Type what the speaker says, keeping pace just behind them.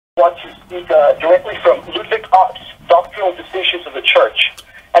want to speak directly from Ludwig Opp's Doctrinal Decisions of the Church.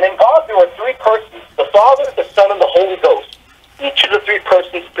 And in God there are three persons, the Father, the Son, and the Holy Ghost. Each of the three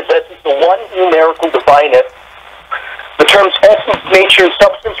persons possesses the one numerical divine essence. The terms essence, nature, and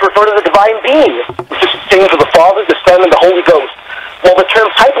substance refer to the divine being, which is the same for the Father, the Son, and the Holy Ghost, while the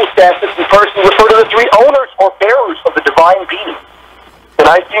terms hypostasis and person refer to the three owners or bearers of the divine being. The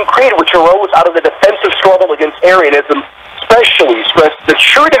Nicene Creed, which arose out of the defensive struggle against Arianism, especially stressed the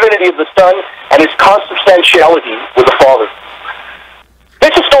true divinity of the Son and his consubstantiality with the Father.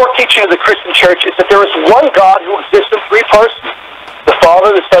 This historic teaching of the Christian Church is that there is one God who exists in three persons, the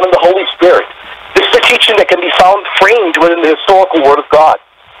Father, the Son, and the Holy Spirit. This is a teaching that can be found framed within the historical Word of God,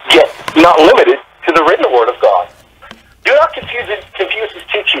 yet not limited to the written Word of God. Do not confuse his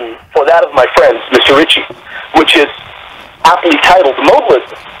teaching for that of my friend, Mr. Ritchie, which is aptly titled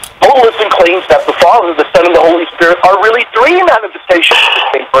Modalism. Modalism claims that the Father, the Son, and the Holy Spirit are really three manifestations of the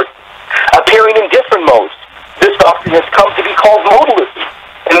same person, appearing in different modes. This doctrine has come to be called modalism,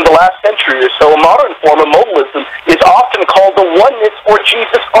 and in the last century or so, a modern form of modalism is often called the Oneness or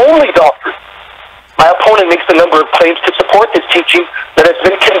Jesus-only doctrine. My opponent makes a number of claims to support this teaching that has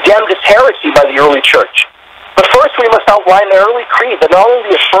been condemned as heresy by the early church. But first we must outline the early creed that not only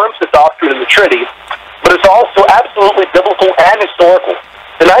affirms the doctrine of the Trinity, but is also absolutely biblical and historical.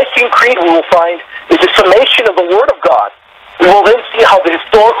 The Nicene Creed, we will find, is a summation of the Word of God. We will then see how the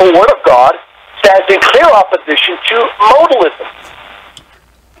historical Word of God stands in clear opposition to modalism.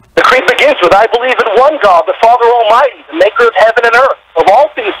 The creed begins with, I believe in one God, the Father Almighty, the maker of heaven and earth, of all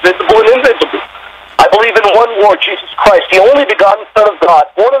things visible and invisible. I believe in one Lord, Jesus Christ, the only begotten Son of God,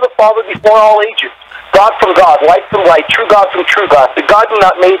 born of the Father before all ages, God from God, light from light, true God from true God, the God who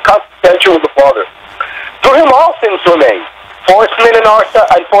not made consubstantial with the Father. Through him all things were made. For us men and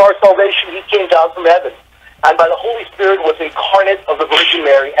for our salvation he came down from heaven, and by the Holy Spirit was incarnate of the Virgin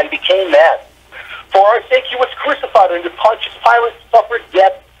Mary and became man. For our sake he was crucified under Pontius Pilate, suffered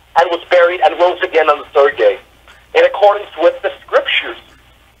death, and was buried, and rose again on the third day. In accordance with the Scriptures,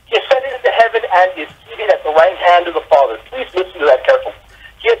 he ascended into heaven and is seated at the right hand of the Father. Please listen to that carefully.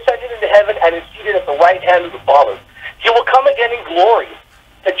 He ascended into heaven and is seated at the right hand of the Father. He will come again in glory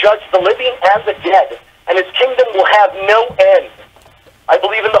to judge the living and the dead, and his kingdom will have no end. I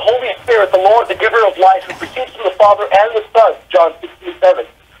believe in the Holy Spirit, the Lord, the giver of life, who proceeds from the Father and the Son, John 16:7,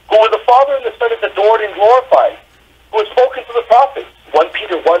 who with the Father and the Son is adored and glorified, who has spoken to the prophets, 1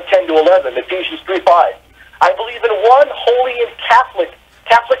 Peter 1:10-11, Ephesians 3:5. I believe in one holy and Catholic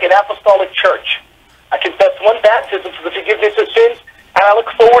and Apostolic Church. I confess one baptism for the forgiveness of sins, and I look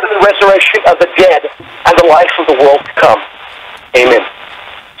forward to the resurrection of the dead and the life of the world to come. Amen.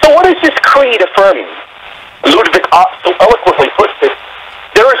 So what is this creed affirming? Ludwig Opp so eloquently puts it,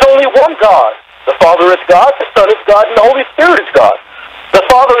 there is only one God. The Father is God, the Son is God, and the Holy Spirit is God. The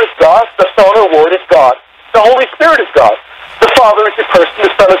Father is God, the Son or Word is God, the Holy Spirit is God. The Father is the person,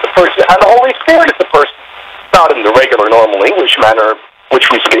 the Son is the person, and the Holy Spirit is the person. Not in the regular, normal English manner which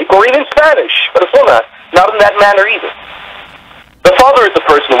we speak, or even Spanish, but it's not in that manner either. The Father is the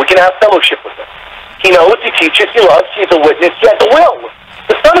person, we can have fellowship with him. He knows, he teaches, he loves, he's a witness, he has a will.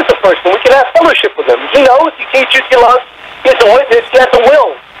 The Son is the person, we can have fellowship with him. He knows, he teaches, he loves, he has a witness, he has a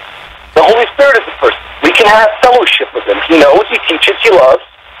will. The Holy Spirit is the person, we can have fellowship with him. He knows, he teaches, he loves,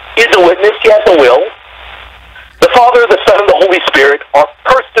 he is a witness, he has a will. The Father, the Son, and the Holy Spirit are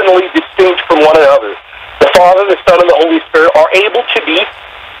personally distinct from one another. The Father, the Son, and the Holy Spirit are able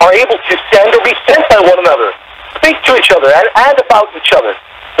to send or be sent by one another, speak to each other, and about each other.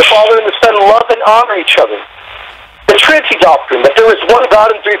 The Father and the Son love and honor each other. The Trinity doctrine, that there is one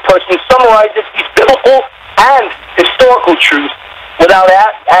God in three persons, summarizes these biblical and historical truths without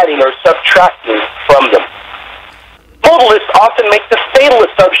adding or subtracting from them. Modalists often make the fatal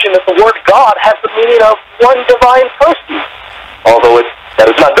assumption that the word God has the meaning of one divine person, although that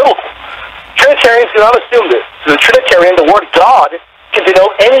is not biblical. Trinitarians do not assume this. To the Trinitarian, the word God can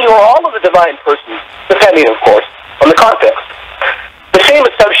denote any or all of the divine persons, depending, of course, on the context. The same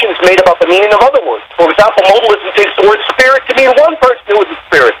assumption is made about the meaning of other words. For example, modalism takes the word Spirit to mean one person who is a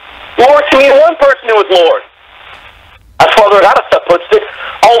Spirit, Lord to mean one person who is Lord. As Father Agatta puts it,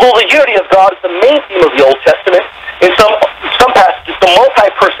 although the unity of God is the main theme of the Old Testament, in some passages, the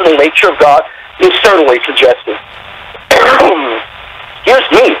multi-personal nature of God is certainly suggested. Here's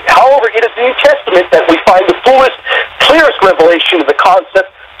me. However, it is in the New Testament that we find the fullest, clearest revelation of the concept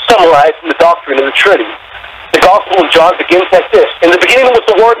summarized in the doctrine of the Trinity. The Gospel of John begins like this. In the beginning was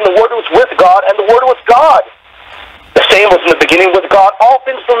the Word, and the Word was with God, and the Word was God. The same was in the beginning with God. All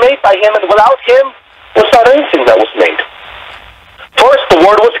things were made by him, and without him was not anything that was made. First, the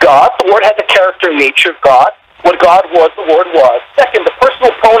Word was God. The Word had the character and nature of God. what God was, the Word was. Second, the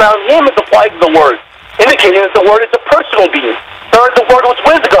personal pronoun him is applied to the Word, indicating that the Word is a personal being. Third, the Word was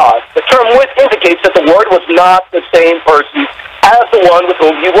with God. The term with indicates that the Word was not the same person as the one with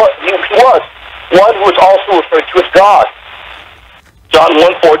whom he was, one who is also referred to as God. John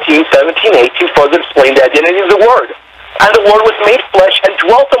 1:14, 17, 18 further explained the identity of the Word. And the Word was made flesh and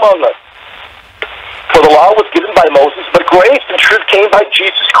dwelt among us. For the law was given by Moses, but grace and truth came by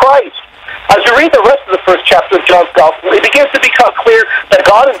Jesus Christ. As you read the rest of the first chapter of John's Gospel, it begins to become clear that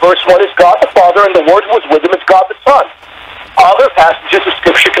God in verse 1 is God the Father, and the Word who was with him is God the Son. Other passages of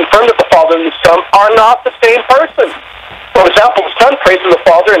Scripture confirm that the Father and the Son are not the same person. For example, the Son praises the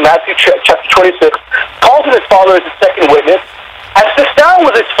Father in Matthew chapter 26, calls him his Father as his second witness, and sits down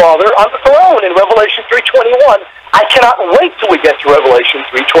with his Father on the throne in Revelation 3:21. I cannot wait till we get to Revelation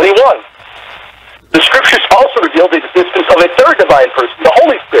 3:21. The Scriptures also reveal the existence of a third divine person, the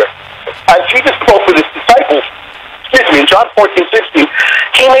Holy Spirit. As Jesus spoke with his disciples, in John 14:16,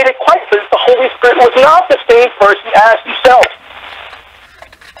 he made it quite clear that the Holy Spirit was not the same person as himself.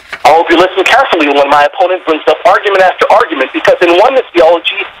 I hope you listen carefully when my opponent brings up argument after argument, because in oneness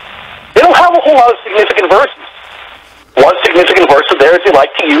theology, they don't have a whole lot of significant verses. One significant verse of theirs they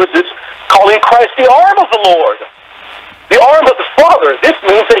like to use is calling Christ the arm of the Lord, the arm of the Father. This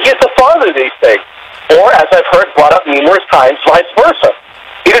means that he is the Father, they say. Or, as I've heard brought up numerous times, vice versa.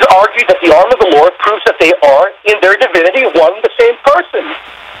 It is argued that the arm of the Lord proves that they are, in their divinity, one and the same person.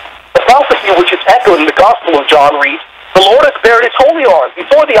 The prophecy which is echoed in the Gospel of John reads, "The Lord has bared his holy arm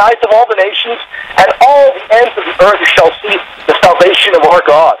before the eyes of all the nations, and all the ends of the earth shall see the salvation of our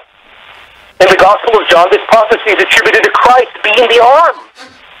God." In the Gospel of John, this prophecy is attributed to Christ being the arm.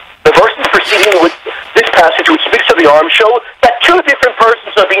 The verses preceding with this passage, which speaks of the arm, show that two different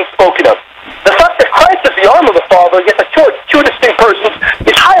persons are being spoken of. The fact that Christ is the arm of the Father, yet the two distinct persons,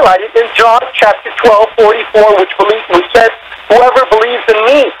 is highlighted in John chapter 12:44, which says, "Whoever believes in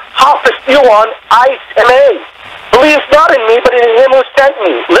me, hapastiuon eis, believes not in me, but in him who sent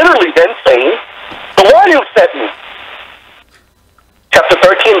me." Literally then saying, the one who sent me. Chapter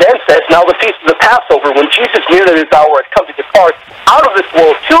 13 then says, "Now the feast of the Passover, when Jesus knew that his hour had come to depart out of this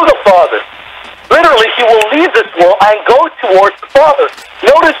world to the Father." Literally, he will leave this world and go towards the Father.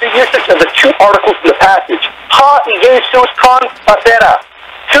 Notice the usage of the two articles in the passage. Ha Jesus con patera.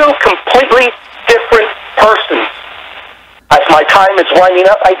 Two completely different persons. As my time is winding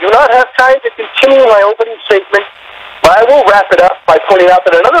up, I do not have time to continue my opening statement, but I will wrap it up by pointing out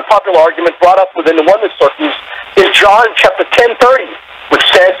that another popular argument brought up within the oneness circles is John chapter 10:30, which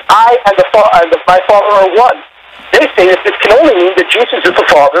says, "I and my Father are one." They say that this can only mean that Jesus is the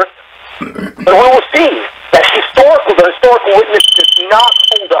Father, but we will see that the historical witness does not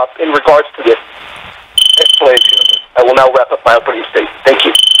hold up in regards to this explanation of it. I will now wrap up my opening statement. Thank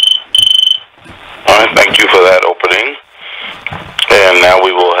you. All right, thank you for that opening. And now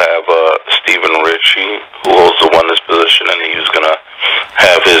we will have Stephen Ritchie, who holds the oneness position, and he's going to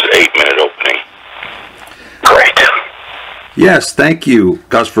have his 8-minute opening. Great. Yes, thank you,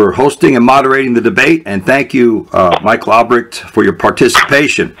 Gus, for hosting and moderating the debate, and thank you, Michael Albrecht, for your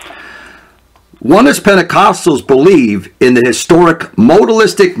participation. Oneness Pentecostals believe in the historic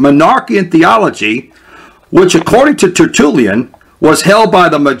modalistic monarchian theology, which, according to Tertullian, was held by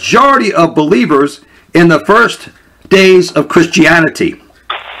the majority of believers in the first days of Christianity.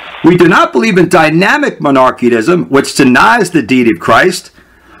 We do not believe in dynamic monarchianism, which denies the deity of Christ.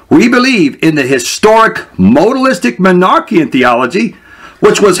 We believe in the historic modalistic monarchian theology,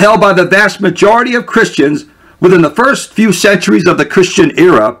 which was held by the vast majority of Christians within the first few centuries of the Christian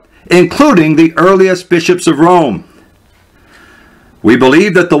era, including the earliest bishops of Rome. We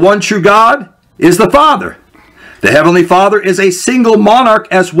believe that the one true God is the Father. The Heavenly Father is a single monarch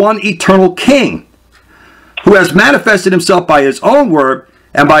as one eternal king, who has manifested himself by his own word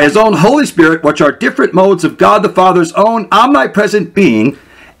and by his own Holy Spirit, which are different modes of God the Father's own omnipresent being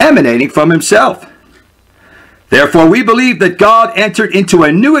emanating from himself. Therefore, we believe that God entered into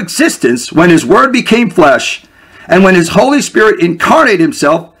a new existence when his word became flesh and when his Holy Spirit incarnated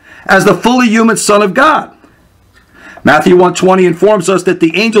himself as the fully human Son of God. Matthew 1:20 informs us that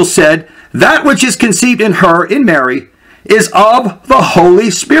the angel said, "That which is conceived in her," in Mary, "is of the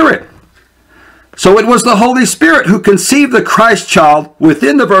Holy Spirit." So it was the Holy Spirit who conceived the Christ child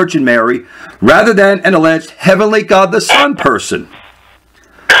within the Virgin Mary, rather than an alleged heavenly God the Son person.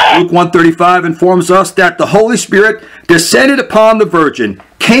 Luke 1:35 informs us that the Holy Spirit descended upon the Virgin,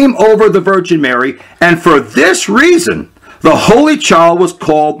 came over the Virgin Mary, and for this reason, the Holy Child was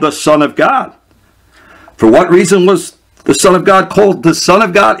called the Son of God. For what reason was the Son of God called the Son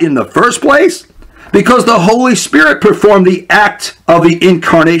of God in the first place? Because the Holy Spirit performed the act of the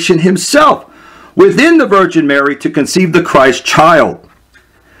incarnation himself, within the Virgin Mary to conceive the Christ child.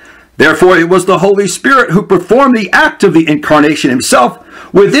 Therefore, it was the Holy Spirit who performed the act of the incarnation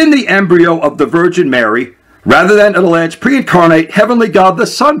himself within the embryo of the Virgin Mary, rather than an alleged pre-incarnate heavenly God the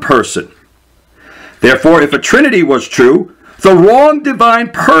Son person. Therefore, if a Trinity was true, the wrong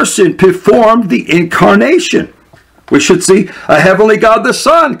divine person performed the incarnation. We should see a heavenly God the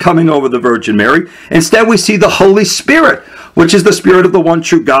Son coming over the Virgin Mary. Instead, we see the Holy Spirit, which is the Spirit of the one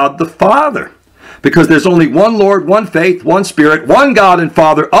true God the Father. Because there's only one Lord, one faith, one Spirit, one God and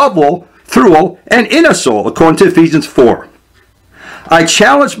Father of all, through all, and in us all, according to Ephesians 4. I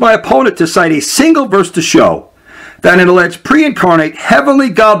challenge my opponent to cite a single verse to show that an alleged pre-incarnate heavenly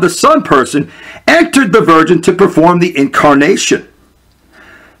God the Son person entered the Virgin to perform the incarnation.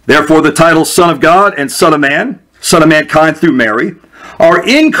 Therefore, the titles Son of God and Son of Man, Son of Mankind through Mary, are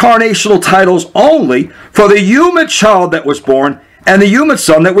incarnational titles only for the human child that was born and the human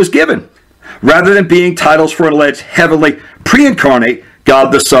son that was given, rather than being titles for an alleged heavenly pre-incarnate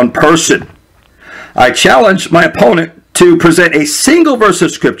God the Son person. I challenge my opponent to present a single verse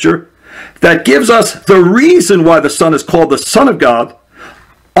of Scripture that gives us the reason why the Son is called the Son of God,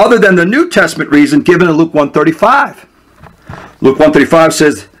 other than the New Testament reason given in Luke 1:35. Luke 1:35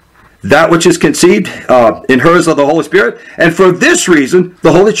 says, that which is conceived in her is of the Holy Spirit, and for this reason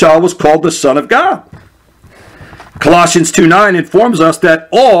the Holy Child was called the Son of God. Colossians 2:9 informs us that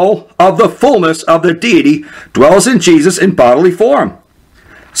all of the fullness of the deity dwells in Jesus in bodily form.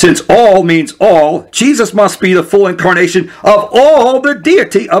 Since all means all, Jesus must be the full incarnation of all the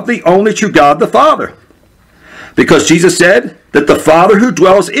deity of the only true God the Father. Because Jesus said that the Father who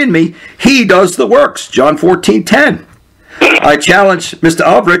dwells in me, he does the works. John 14:10. I challenge Mr.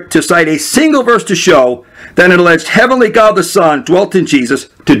 Albrecht to cite a single verse to show that an alleged heavenly God the Son dwelt in Jesus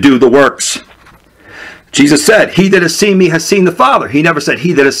to do the works. Jesus said, he that has seen me has seen the Father. He never said,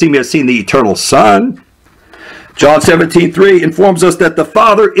 he that has seen me has seen the eternal Son. John 17:3 informs us that the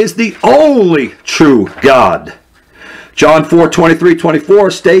Father is the only true God. John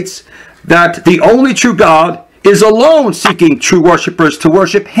 4:23-24 states that the only true God is alone seeking true worshipers to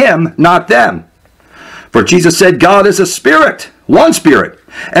worship him, not them. For Jesus said, God is a spirit, one spirit,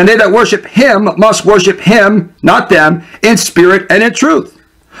 and they that worship him must worship him, not them, in spirit and in truth.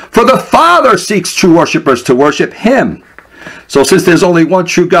 For the Father seeks true worshipers to worship him. So since there's only one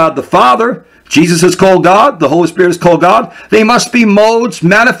true God, the Father, Jesus is called God, the Holy Spirit is called God, they must be modes,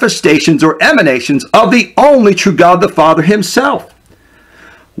 manifestations, or emanations of the only true God, the Father himself.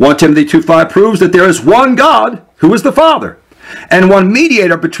 1 Timothy 2:5 proves that there is one God, who is the Father, and one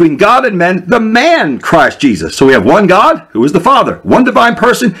mediator between God and men, the man Christ Jesus. So we have one God, who is the Father, one divine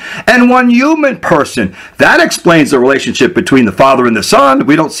person, and one human person. That explains the relationship between the Father and the Son.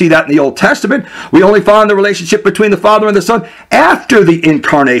 We don't see that in the Old Testament. We only find the relationship between the Father and the Son after the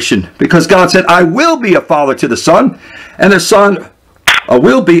incarnation, because God said, I will be a father to the Son, and the Son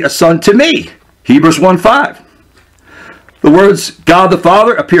will be a son to me. Hebrews 1:5. The words God the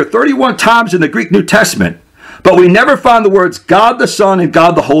Father appear 31 times in the Greek New Testament, but we never find the words God the Son and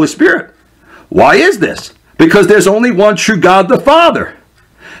God the Holy Spirit. Why is this? Because there's only one true God the Father.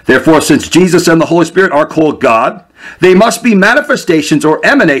 Therefore, since Jesus and the Holy Spirit are called God, they must be manifestations or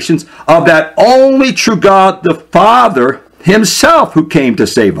emanations of that only true God the Father himself who came to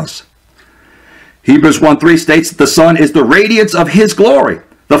save us. Hebrews 1:3 states that the Son is the radiance of his glory,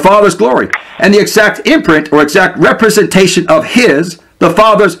 the Father's glory, and the exact imprint or exact representation of his, the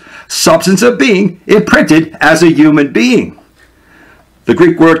Father's, substance of being imprinted as a human being. The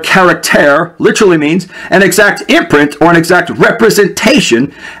Greek word character literally means an exact imprint or an exact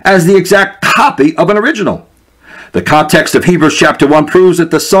representation as the exact copy of an original. The context of Hebrews chapter 1 proves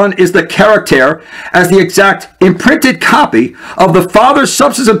that the Son is the character as the exact imprinted copy of the Father's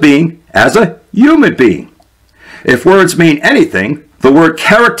substance of being as a human being. If words mean anything, the word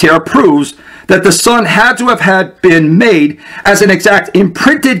character proves that the Son had to have been made as an exact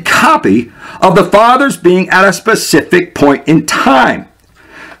imprinted copy of the Father's being at a specific point in time.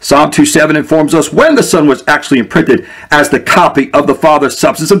 Psalm 2:7 informs us when the Son was actually imprinted as the copy of the Father's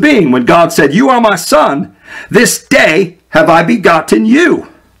substance of being, when God said, you are my Son, this day have I begotten you.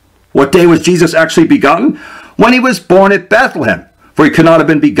 What day was Jesus actually begotten? When he was born at Bethlehem, for he could not have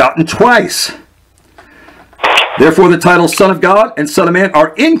been begotten twice. Therefore, the titles Son of God and Son of Man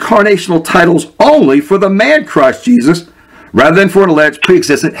are incarnational titles only for the man Christ Jesus, rather than for an alleged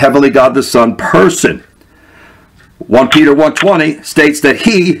pre-existent heavenly God the Son person. 1 Peter 1:20 states that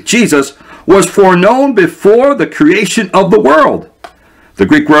he, Jesus, was foreknown before the creation of the world. The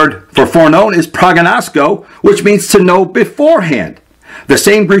Greek word for foreknown is prognosko, which means to know beforehand. The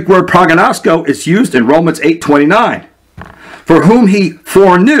same Greek word prognosko is used in Romans 8:29. For whom he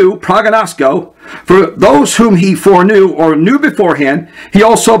foreknew, prognosko, for those whom he foreknew or knew beforehand, he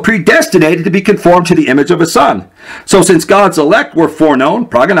also predestinated to be conformed to the image of his Son. So since God's elect were foreknown,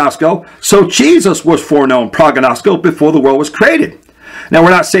 prognosko, so Jesus was foreknown, prognosko, before the world was created. Now, we're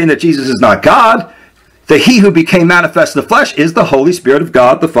not saying that Jesus is not God. That he who became manifest in the flesh is the Holy Spirit of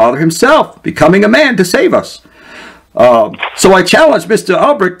God, the Father himself, becoming a man to save us. So I challenge Mr.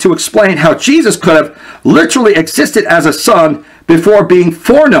 Albrecht to explain how Jesus could have literally existed as a son before being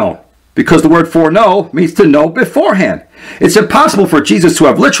foreknown, because the word foreknow means to know beforehand. It's impossible for Jesus to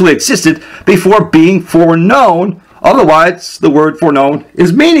have literally existed before being foreknown, otherwise the word foreknown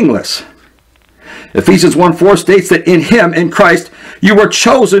is meaningless. Ephesians 1:4 states that in him, in Christ, you were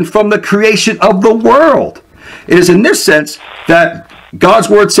chosen from the creation of the world. It is in this sense that God's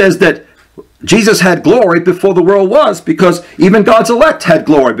word says that Jesus had glory before the world was, because even God's elect had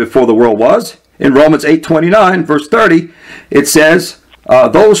glory before the world was. In Romans 8:29, verse 30, it says,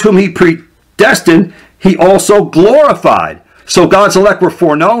 those whom he predestined, he also glorified. So God's elect were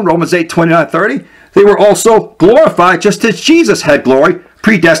foreknown, Romans 8:29-30. They were also glorified just as Jesus had glory,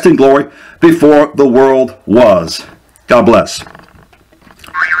 predestined glory, before the world was. God bless.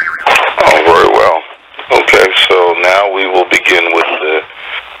 Oh, very well. Okay, so now we will begin with the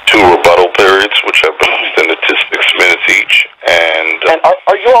 2 rebuttal periods, which have been extended to 6 minutes each. And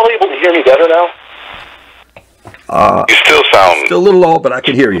are you all able to hear me better now? You still sound... Still a little low, but I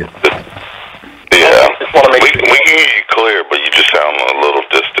can hear you. Yeah. Just want to make we can hear you clear, but you just sound a little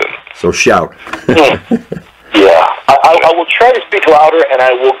distant. So shout. Yeah. I will try to speak louder, and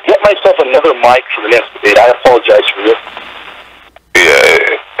I will get myself another mic for the next debate. I apologize for this.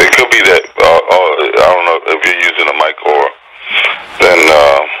 Yeah, it could be that, I don't know if you're using a mic or then,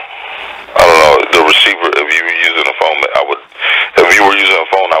 I don't know, the receiver, if you were using a phone, if you were using a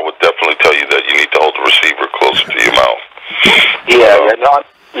phone, I would definitely tell you that you need to hold the receiver closer to your mouth. Yeah, you're not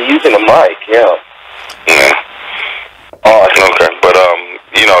using a mic, yeah. Yeah. Okay, but,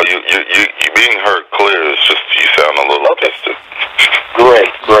 you know, you being heard clear, it's just you sound a little distant. Great.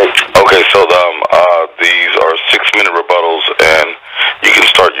 Okay, so these are 6-minute rebuttals, and you can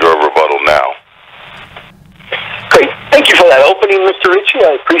start your rebuttal now. Great. Thank you for that opening, Mr. Ritchie.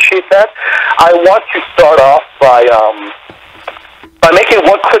 I appreciate that. I want to start off by making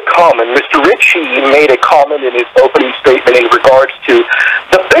one quick comment. Mr. Ritchie made a comment in his opening statement in regards to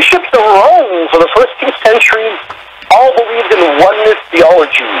the bishops of Rome for the first 2 centuries all believed in oneness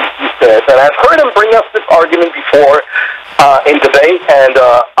theology, he said. And I've heard him bring up this argument before in debate, and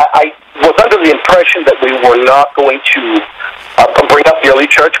I was under the impression that we were not going to bring up the early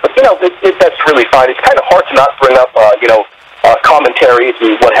church, but, you know, that's really fine. It's kind of hard to not bring up, commentaries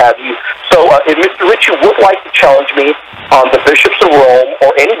and what have you. So if Mr. Ritchie would like to challenge me on the bishops of Rome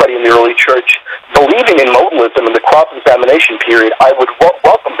or anybody in the early church believing in modalism in the cross-examination period, I would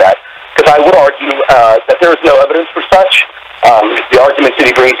welcome that, because I would argue that there is no evidence for such. The arguments that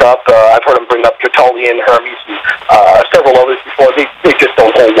he brings up, I've heard him bring up Tertullian, Hermes, and several others before. They just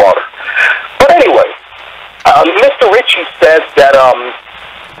don't hold water. But anyway, Mr. Ritchie says that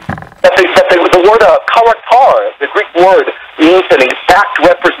the word karakter, the Greek word, means an exact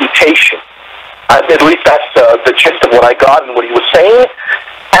representation. At least that's the gist of what I got and what he was saying.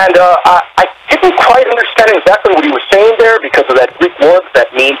 And I didn't quite understand exactly what he was saying there because of that Greek word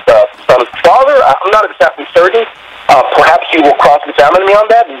that means son of father. I'm not exactly certain. Perhaps you will cross-examine me on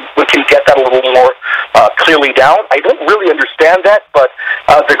that, and we can get that a little more clearly down. I don't really understand that, but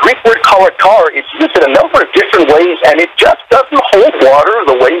the Greek word karakter is used in a number of different ways, and it just doesn't hold water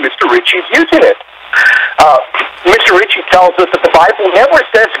the way Mr. Ritchie is using it. Mr. Ritchie tells us that the Bible never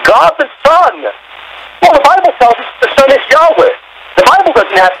says God the Son. Well, the Bible tells us the Son is Yahweh. The Bible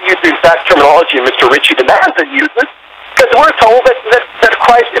doesn't have to use the exact terminology Mr. Ritchie demands it uses, because we're told that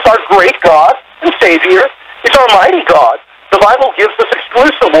Christ is our great God and Savior. It's our mighty God. The Bible gives us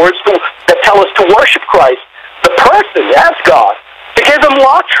exclusive words that tell us to worship Christ, the person, as God. To give him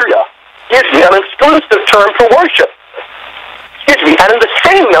latria gives me an exclusive term for worship. And in the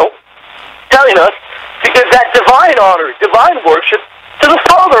same note, telling us to give that divine honor, divine worship to the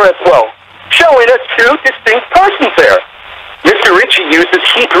Father as well, showing us 2 distinct persons there. Mr. Ritchie uses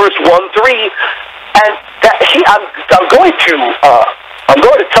Hebrews 1:3, and I'm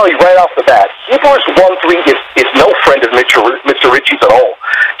going to tell you right off the bat, Hebrews 1:3 is no friend of Mr. Ritchie's at all.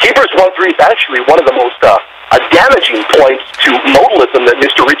 Hebrews 1:3 is actually one of the most damaging points to modalism that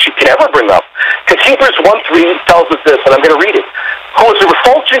Mr. Ritchie can ever bring up. Because Hebrews 1:3 tells us this, and I'm going to read it. Who is the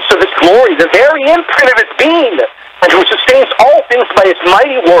refulgence of his glory, the very imprint of his being, and who sustains all things by his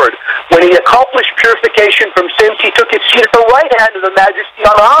mighty word. When he accomplished purification from sins, he took his seat at the right hand of the majesty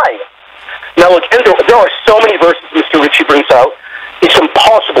on high. Now, again, there are so many verses Mr. Ritchie brings out. It's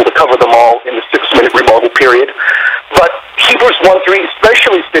impossible to cover them all in the 6-minute rebuttal period. But Hebrews 1:3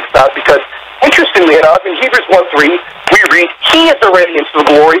 especially sticks out because, interestingly enough, in Hebrews 1:3, we read, He is the radiance of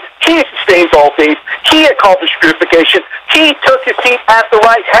glory. He sustains all things. He accomplished purification. He took His seat at the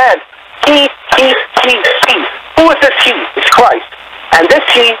right hand. He. Who is this He? It's Christ. And this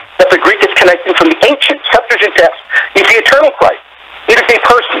He that the Greek is connecting from the ancient Septuagint text is the eternal Christ. It is a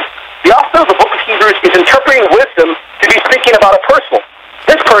person. The author of the book of Hebrews is interpreting wisdom to be speaking about a person.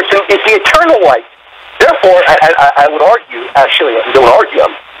 This person is the eternal light. Therefore, I would argue, actually, I don't argue,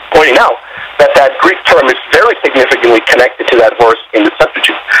 I'm pointing out that that Greek term is very significantly connected to that verse in the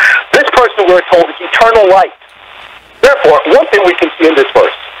Septuagint. This person, we're told, is eternal light. Therefore, one thing we can see in this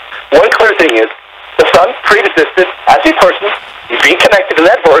verse, one clear thing is, the Son pre-existed as a person. He's being connected to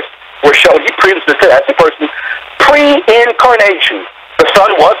that verse. We're shown He pre-existed as a person. Pre-incarnation. The Son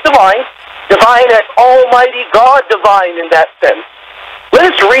was divine as Almighty God divine in that sense. Let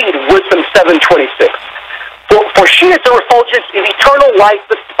us read Wisdom 7:26. For she is the refulgence in eternal light,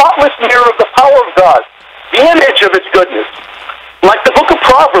 the spotless mirror of the power of God, the image of its goodness. Like the book of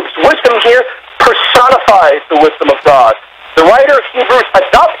Proverbs, wisdom here personifies the wisdom of God. The writer of Hebrews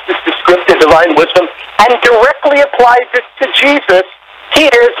adopts this descriptive divine wisdom and directly applies it to Jesus. He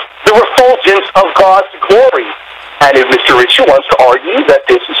is the refulgence of God's glory. And if Mr. Ritchie wants to argue that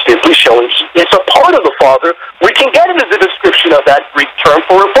this is simply showing He is a part of the Father, we can get into the description of that Greek term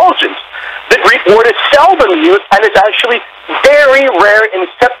for refulgence. The Greek word is seldom used and is actually very rare in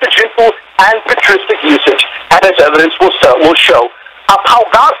Septuagintal and patristic usage. And as evidence will show,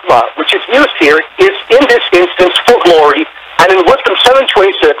 apolgasma, which is used here, is in this instance for glory. And in Wisdom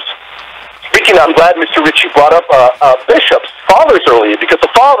 7:26, speaking, I'm glad Mr. Ritchie brought up bishops, fathers earlier, because the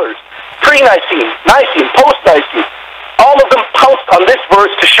fathers, pre-Nicene, Nicene, post-Nicene, all of them post on this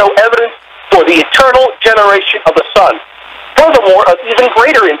verse to show evidence for the eternal generation of the Son. Furthermore, of even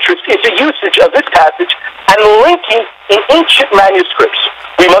greater interest is the usage of this passage and linking in ancient manuscripts.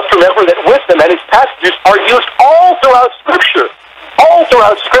 We must remember that wisdom and its passages are used all throughout Scripture. All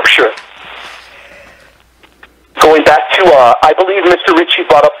throughout Scripture. Going back to, I believe Mr. Ritchie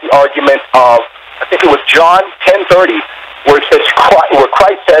brought up the argument of, I think it was John 10:30, where it says, where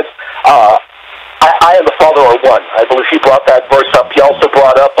Christ says, I and the Father are one. I believe he brought that verse up. He also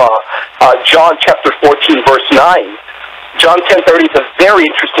brought up John chapter 14, verse 9. John 10:30 is a very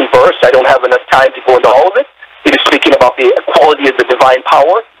interesting verse. I don't have enough time to go into all of it. It is speaking about the equality of the divine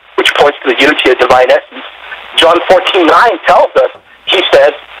power, which points to the unity of divine essence. John 14:9 tells us, he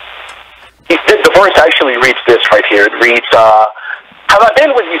says, the verse actually reads this right here. It reads, have I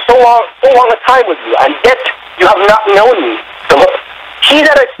been with you so long a time with you, and yet you have not known me? Philip, he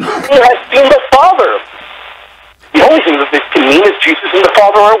that has seen the Father. The only thing that this can mean is Jesus and the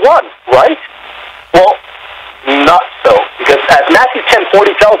Father are one, right? Well, not so. Because as Matthew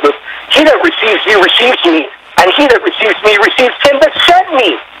 10:40 tells us, he that receives me receives me, and he that receives me receives him that sent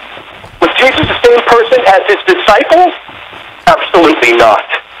me. Was Jesus the same person as his disciples? Absolutely not.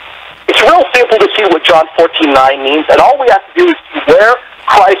 It's real simple to see what John 14:9 means, and all we have to do is see where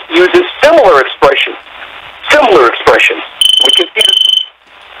Christ uses similar expressions. Similar expressions. We can see this.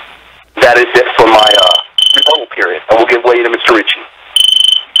 That is it for my rebuttal period, and we'll give way to Mr. Ritchie.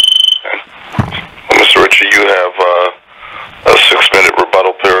 Okay. Well, Mr. Ritchie, you have a 6-minute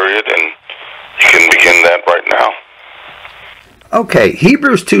rebuttal period, and you can begin that right now. Okay,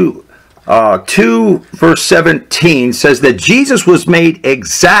 Hebrews 2 verse 17 says that Jesus was made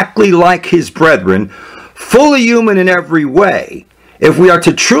exactly like his brethren, fully human in every way. If we are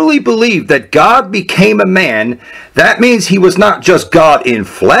to truly believe that God became a man, that means he was not just God in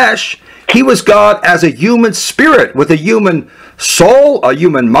flesh, he was God as a human spirit with a human soul, a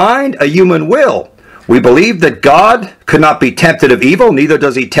human mind, a human will. We believe that God could not be tempted of evil, neither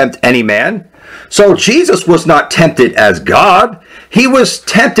does he tempt any man. So Jesus was not tempted as God, he was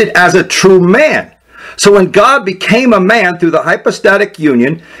tempted as a true man. So when God became a man through the hypostatic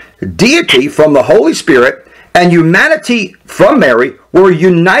union, deity from the Holy Spirit and humanity from Mary were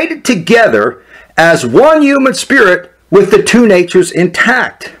united together as one human spirit with the two natures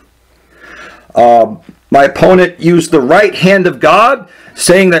intact. My opponent used the right hand of God,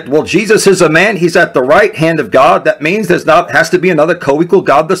 saying that, well, Jesus is a man, he's at the right hand of God. That means has to be another co-equal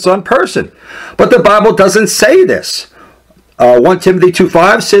God the Son person. But the Bible doesn't say this. 1 Timothy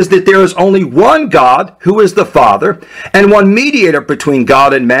 2:5 says that there is only one God, who is the Father, and one mediator between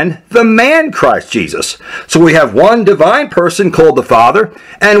God and men, the man Christ Jesus. So we have one divine person called the Father,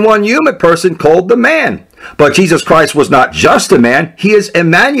 and one human person called the man. But Jesus Christ was not just a man, he is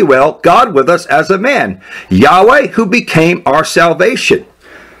Emmanuel, God with us as a man, Yahweh who became our salvation.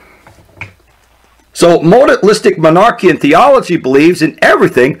 So modalistic monarchian theology believes in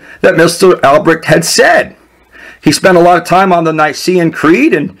everything that Mr. Albrecht had said. He spent a lot of time on the Nicene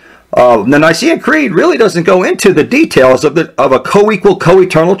Creed, and the Nicene Creed really doesn't go into the details of a co-equal,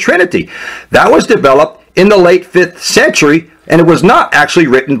 co-eternal Trinity. That was developed in the late 5th century, and it was not actually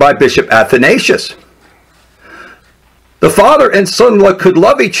written by Bishop Athanasius. The Father and Son could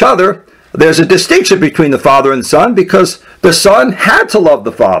love each other. There's a distinction between the Father and the Son because the Son had to love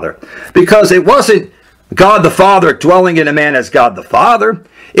the Father, because it wasn't God the Father dwelling in a man as God the Father.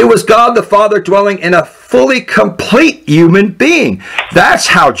 It was God the Father dwelling in a fully complete human being. That's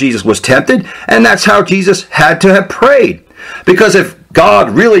how Jesus was tempted, and that's how Jesus had to have prayed. Because if God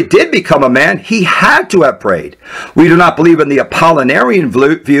really did become a man, he had to have prayed. We do not believe in the Apollinarian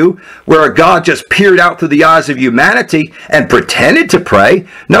view, where God just peered out through the eyes of humanity and pretended to pray.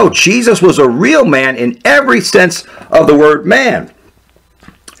 No, Jesus was a real man in every sense of the word man.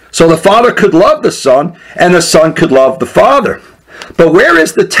 So the Father could love the Son, and the Son could love the Father. But where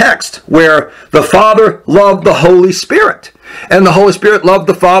is the text where the Father loved the Holy Spirit, and the Holy Spirit loved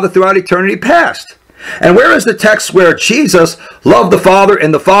the Father throughout eternity past? And where is the text where Jesus loved the Father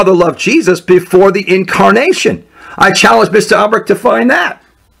and the Father loved Jesus before the incarnation? I challenge Mr. Albrecht to find that.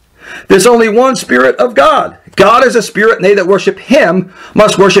 There's only one Spirit of God. God is a Spirit, and they that worship him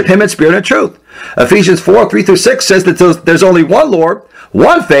must worship him in spirit and truth. Ephesians 4:3-6 says that there's only one Lord,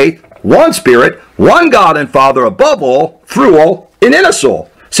 one faith, one Spirit, one God and Father above all, through all, and in us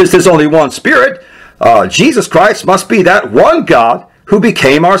all. Since there's only one Spirit, Jesus Christ must be that one God who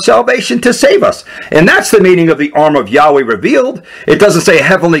became our salvation to save us. And that's the meaning of the arm of Yahweh revealed. It doesn't say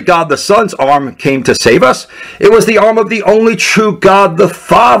heavenly God the Son's arm came to save us. It was the arm of the only true God the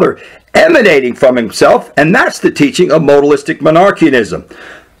Father, emanating from himself, and that's the teaching of modalistic monarchianism.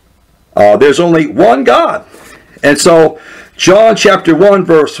 There's only one God. And so John chapter 1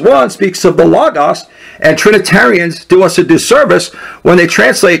 verse 1 speaks of the Logos, and Trinitarians do us a disservice when they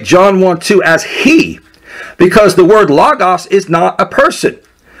translate John 1:2 as he, because the word Logos is not a person.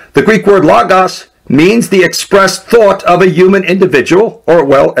 The Greek word Logos means the expressed thought of a human individual,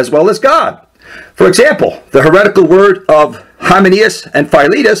 as well as God. For example, the heretical word of Hymenaeus and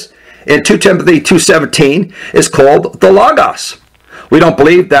Philetus in 2 Timothy 2:17 is called the Logos. We don't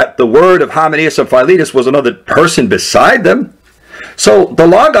believe that the word of Hymenaeus and Philetus was another person beside them. So the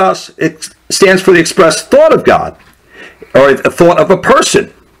Logos, it stands for the expressed thought of God, or a thought of a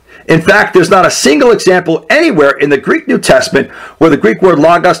person. In fact, there's not a single example anywhere in the Greek New Testament where the Greek word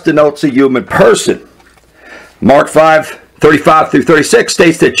Logos denotes a human person. Mark 5:35-36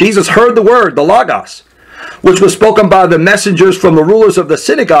 states that Jesus heard the word, the Logos, which was spoken by the messengers from the rulers of the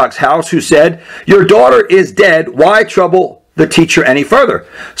synagogue's house, who said, "Your daughter is dead. Why trouble the teacher any further?"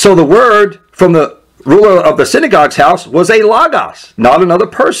 So the word from the ruler of the synagogue's house was a Logos, not another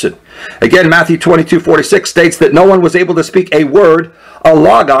person. Again, Matthew 22:46 states that no one was able to speak a word, a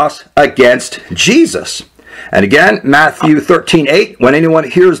Logos, against Jesus. And again, Matthew 13:8, when anyone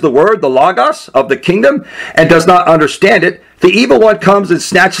hears the word, the Logos of the kingdom, and does not understand it, the evil one comes and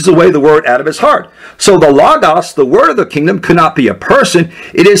snatches away the word out of his heart. So the Logos, the word of the kingdom, could not be a person.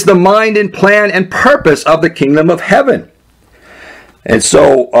 It is the mind and plan and purpose of the kingdom of heaven. And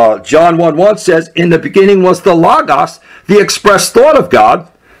so John 1:1 says, "In the beginning was the Logos, the expressed thought of God,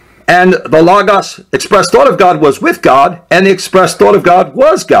 and the Logos, expressed thought of God, was with God, and the expressed thought of God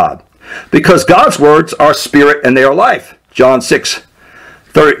was God." Because God's words are spirit and they are life. John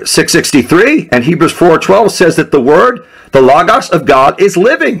 6:63 and Hebrews 4:12 says that the word, the Logos of God, is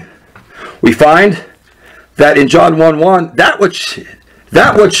living. We find that in John 1:1, that which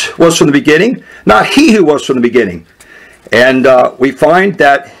was from the beginning, not he who was from the beginning. And we find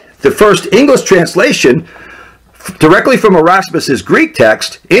that the first English translation, directly from Erasmus's Greek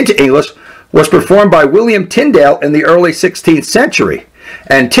text into English, was performed by William Tyndale in the early 16th century.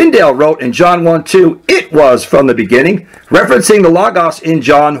 And Tyndale wrote in John 1:2, "It was from the beginning," referencing the Logos in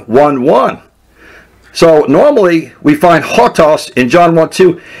John 1:1. So normally we find hotos in John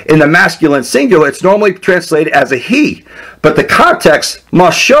 1:2 in the masculine singular. It's normally translated as a he, but the context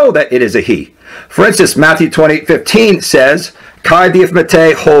must show that it is a he. For instance, Matthew 28:15 says, "Kai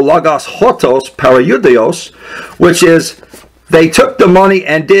diaphmete ho logos hotos paraiudios," which is, they took the money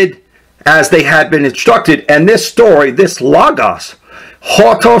and did as they had been instructed. And this story, this Logos,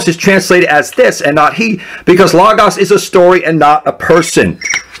 hotos, is translated as this and not he, because Logos is a story and not a person.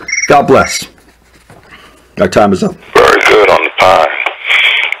 God bless. Our time is up. Very good on the pie.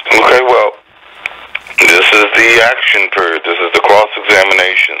 Okay, well, this is the action period. This is the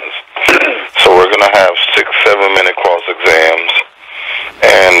cross-examinations. So we're going to have 6 7-minute cross-exams,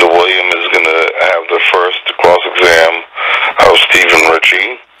 and William is going to have the first cross-exam of Stephen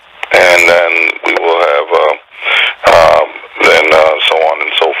Ritchie, and then we will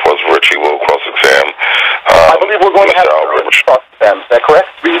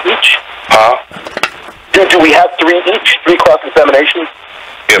do we have three each? Three cross-examinations?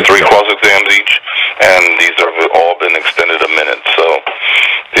 Yeah, 3 cross-exams each, and these have all been extended a minute, so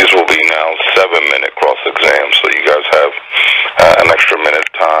these will be now 7-minute cross-exams, so you guys have an extra minute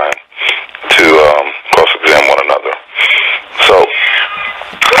time to cross-exam one another. So,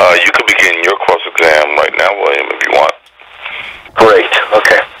 you could begin your cross-exam right now, William, if you want. Great,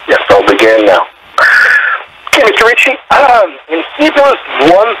 okay. Yes, I'll begin now. Okay, Mr. Ritchie, in Hebrews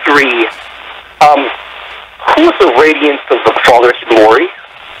 1:3, who is the radiance of the Father's glory?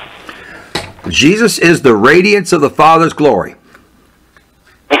 Jesus is the radiance of the Father's glory.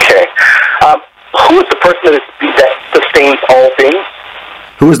 Okay. Who is the person that sustains all things?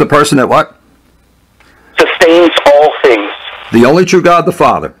 Who is the person that what? Sustains all things. The only true God, the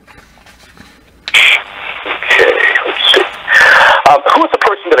Father. Okay, let's see. Who is the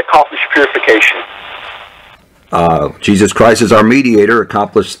person that accomplished purification? Jesus Christ is our mediator,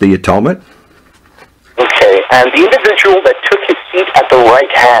 accomplished the atonement. Okay, and the individual that took his seat at the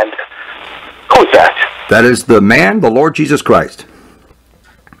right hand, who is that? That is the man, the Lord Jesus Christ.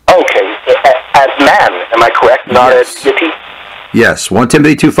 Okay, as man, am I correct? Not Yes. as deity? Yes, 1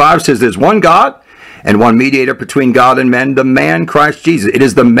 Timothy 2:5 says there's one God and one mediator between God and men, the man Christ Jesus. It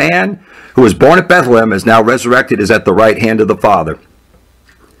is the man who was born at Bethlehem, is now resurrected, is at the right hand of the Father.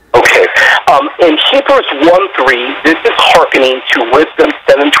 Okay. In Hebrews 1:3, this is hearkening to Wisdom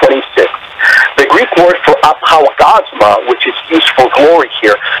 7:26. The Greek word for apologist, which is used for glory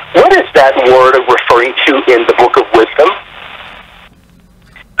here, what is that word referring to in the book of Wisdom?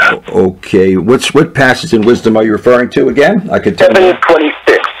 Okay, what passage in Wisdom are you referring to again? I could tell you.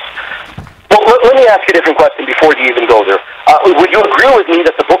 7:26. Well, let me ask you a different question before you even go there. Would you agree with me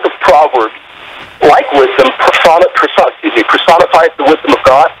that the book of Proverbs, like Wisdom, personifies the wisdom of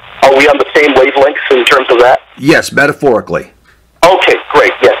God? Are we on the same wavelengths in terms of that? Yes, metaphorically. Okay,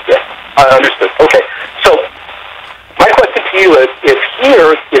 great. Yes. I understood. Okay. So, my question to you is, if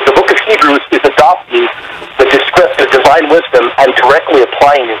here, if the book of Hebrews is adopting the divine wisdom and directly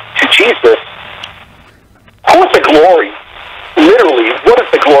applying it to Jesus, who is the glory? Literally, what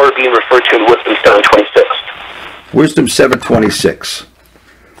is the glory being referred to in Wisdom 7:26? Wisdom 7:26.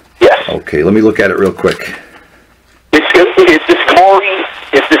 Yes. Okay, let me look at it real quick. Is this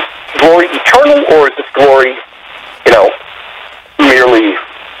glory eternal, or is this glory, merely,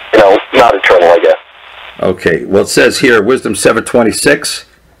 not eternal, I guess? Okay, well it says here, Wisdom 7:26,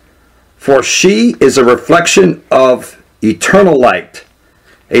 for she is a reflection of eternal light,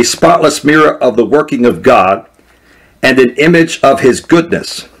 a spotless mirror of the working of God, and an image of his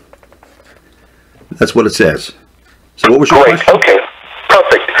goodness. That's what it says. So what was your question? Okay,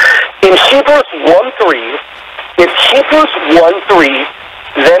 perfect. In Hebrews 1:3, is Hebrews 1:3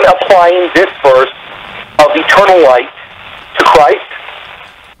 then applying this verse of eternal light to Christ?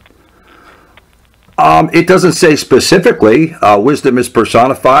 It doesn't say specifically. Wisdom is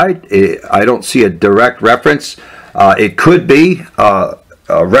personified. I don't see a direct reference. It could be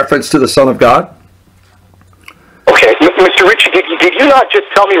a reference to the Son of God. Okay, Mr. Ritchie, did you not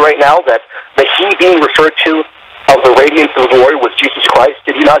just tell me right now that the he being referred to of the radiance of glory was Jesus Christ?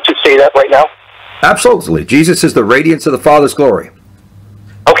 Did you not just say that right now? Absolutely. Jesus is the radiance of the Father's glory.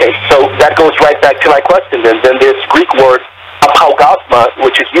 Okay, so that goes right back to my question then. Then this Greek word, apologist,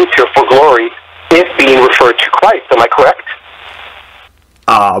 which is used here for glory, is being referred to Christ. Am I correct?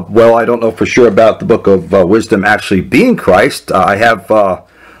 Well, I don't know for sure about the book of Wisdom actually being Christ. I have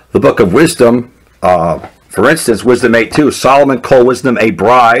the book of Wisdom, for instance, Wisdom 8:2. Solomon called wisdom a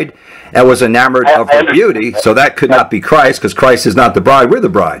bride and was enamored of her beauty. So that could not be Christ, because Christ is not the bride. We're the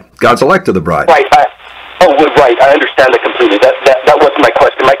bride. God's elect of the bride. Right. Right. I understand that completely. That wasn't my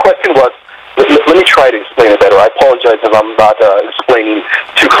question. My question was, let me try to explain it better. I apologize if I'm not explaining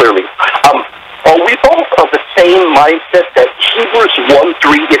too clearly. Are we both of the same mindset that Hebrews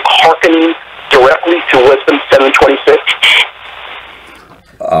 1:3 is hearkening directly to Wisdom 7:26?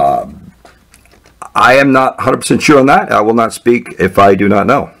 I am not 100% sure on that. I will not speak if I do not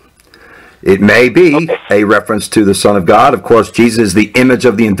know. It may be a reference to the Son of God. Of course, Jesus is the image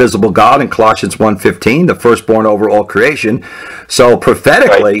of the invisible God in Colossians 1:15, the firstborn over all creation. So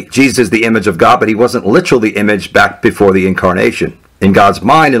prophetically, right, Jesus is the image of God, but he wasn't literally the image back before the incarnation. In God's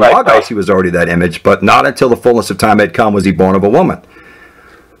mind, in Logos, he was already that image, but not until the fullness of time had come was he born of a woman.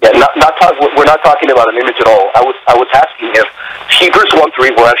 Yeah, we're not talking about an image at all. I was asking if Hebrews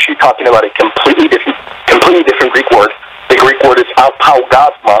 1:3, we're actually talking about a completely different Greek word. The Greek word is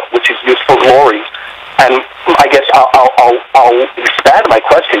apologist, which is used for glory. And I guess I'll expand my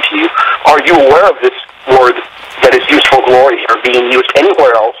question to you. Are you aware of this word that is used for glory here being used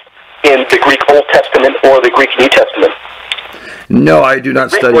anywhere else in the Greek Old Testament or the Greek New Testament? No, I do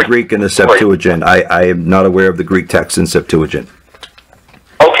not study word. Greek in the Septuagint. I am not aware of the Greek text in Septuagint.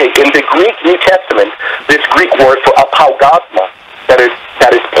 Okay, in the Greek New Testament, this Greek word for apologist that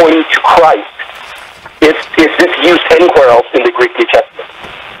is pointing to Christ, is this used anywhere else in the Greek New Testament?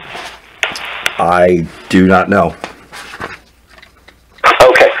 I do not know.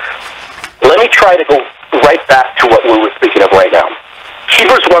 Okay. Let me try to go right back to what we were speaking of right now.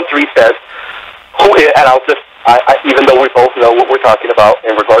 Hebrews 1:3 says, and I'll just, even though we both know what we're talking about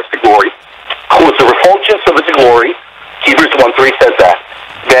in regards to glory, who is the refulgence of his glory, Hebrews 1:3 says that.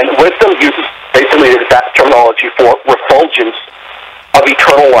 Then wisdom uses basically that terminology for refulgence of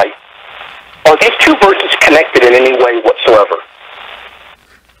eternal life. Are these two verses connected in any way whatsoever?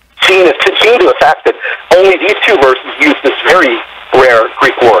 Seeing to the fact that only these two verses use this very rare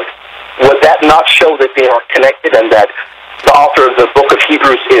Greek word, would that not show that they are connected and that the author of the book of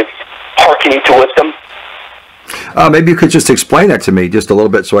Hebrews is hearkening to wisdom? Maybe you could just explain that to me just a little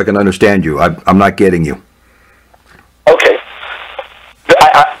bit so I can understand you. I'm not getting you. Okay.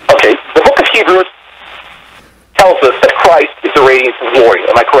 Okay. The book of Hebrews tells us that Christ is the radiance of glory.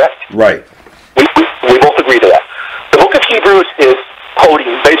 Am I correct? Right. We both agree to that. The book of Hebrews is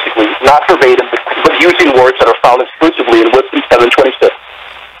quoting, basically, not verbatim, but using words that are found exclusively in Wisdom 7:26,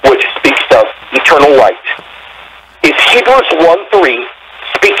 which speaks of eternal light. Is Hebrews 1:3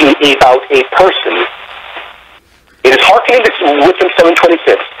 speaking about a person? It is hearkening to Wisdom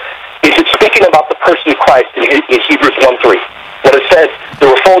 7:26. Is it speaking about the person Christ in Hebrews 1:3? When it says the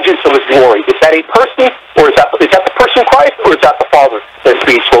refulgence of his glory, is that a person, or is that the person Christ, or is that the Father that's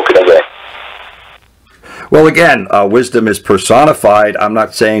being spoken of there? Well, again, wisdom is personified. I'm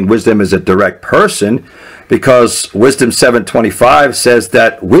not saying wisdom is a direct person, because Wisdom 7:25 says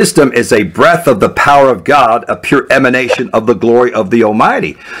that wisdom is a breath of the power of God, a pure emanation of the glory of the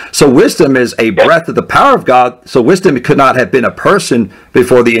Almighty. So wisdom is a breath of the power of God. So wisdom could not have been a person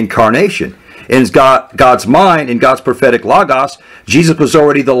before the incarnation. In God's mind, in God's prophetic logos, Jesus was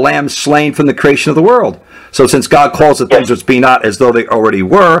already the lamb slain from the creation of the world. So since God calls the things which be not as though they already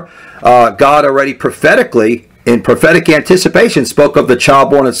were, God already prophetically, in prophetic anticipation, spoke of the child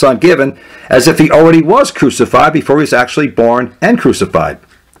born and son given as if he already was crucified before he was actually born and crucified.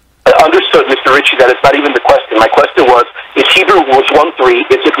 Understood, Mr. Ritchie. That is not even the question. My question was, is Hebrews 1:3,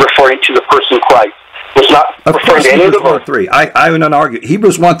 is it referring to the person Christ? It's not referring to any of the Hebrews 1:3. I would not argue.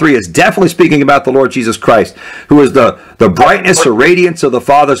 Hebrews 1:3 is definitely speaking about the Lord Jesus Christ, who is the brightness or radiance of the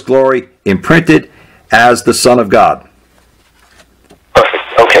Father's glory, imprinted as the Son of God. Perfect.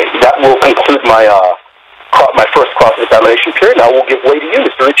 Okay, that will conclude my first cross-examination period. Now we'll give way to you,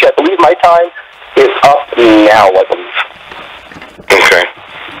 Mr. Ritchie. I believe my time is up now, I believe. Okay.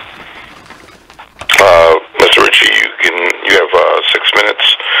 Mr. Ritchie, you have 6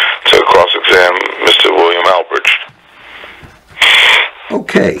 minutes to cross-examine Mr. William Albrecht.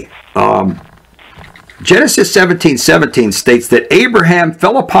 Okay. Genesis 17:17 states that Abraham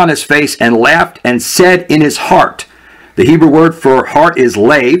fell upon his face and laughed and said in his heart. The Hebrew word for heart is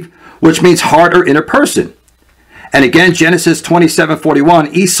lave, which means heart or inner person. And again, Genesis 27:41,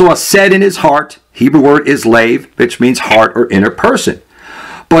 Esau said in his heart, Hebrew word is lave, which means heart or inner person.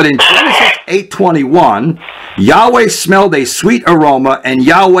 But in Genesis 8:21, Yahweh smelled a sweet aroma, and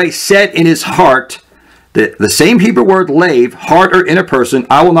Yahweh said in his heart, the same Hebrew word lave, heart or inner person,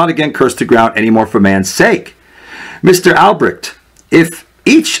 I will not again curse the ground anymore for man's sake. Mr. Albrecht, if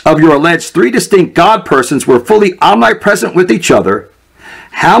each of your alleged three distinct God persons were fully omnipresent with each other,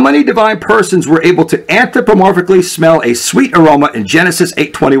 how many divine persons were able to anthropomorphically smell a sweet aroma in Genesis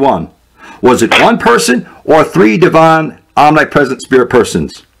 8:21? Was it one person or three divine omnipresent spirit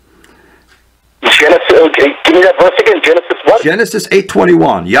persons? Genesis, okay, give me that verse again. Genesis what? Genesis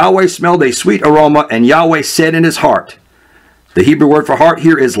 8:21. Yahweh smelled a sweet aroma, and Yahweh said in his heart. The Hebrew word for heart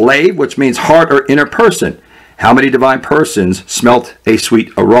here is lave, which means heart or inner person. How many divine persons smelt a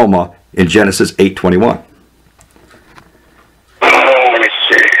sweet aroma in Genesis 8:21? Let me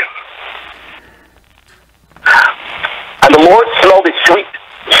see. And the Lord smelled a sweet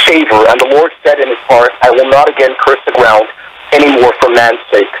savor, and the Lord said in his heart, I will not again curse the ground anymore for man's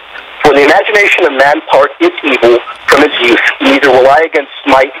sake. For the imagination of man part is evil from its youth. Neither will I again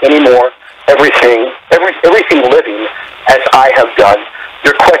smite anymore everything living as I have done.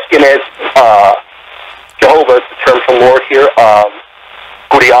 Your question is, Jehovah is the term for Lord here,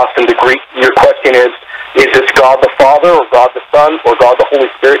 Kurios in the Greek. Your question is this God the Father, or God the Son, or God the Holy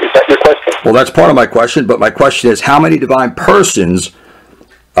Spirit? Is that your question? Well, that's part of my question, but my question is, how many divine persons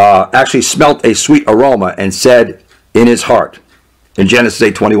actually smelt a sweet aroma and said in his heart in Genesis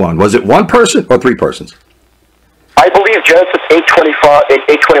 8:21? Was it one person or three persons? I believe Genesis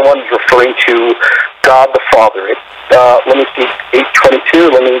 8:21 is referring to God the Father. Let me see,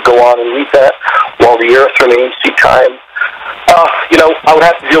 8:22. Let me go on and read that. While the earth remains, seed time. I would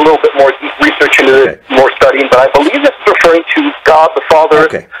have to do a little bit more research into it, more studying, but I believe it's referring to God the Father.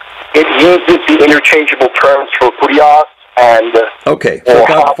 Okay. It uses the interchangeable terms for kurios and for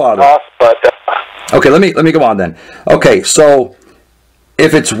God the Father. Okay, let me go on then. Okay, so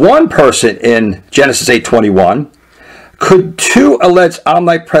if it's one person in Genesis 8:21, could two alleged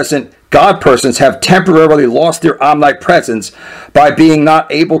omnipresent God persons have temporarily lost their omnipresence by being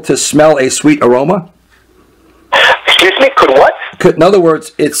not able to smell a sweet aroma? Excuse me, could what? In other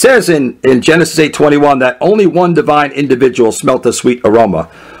words, it says in Genesis 8:21 that only one divine individual smelt a sweet aroma.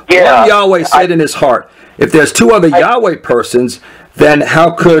 Yeah, one Yahweh said in his heart, if there's two other Yahweh persons, then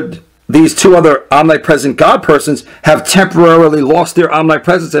how could these two other omnipresent God persons have temporarily lost their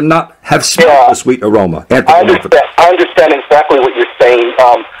omnipresence and not have smelled the sweet aroma? I understand exactly what you're saying.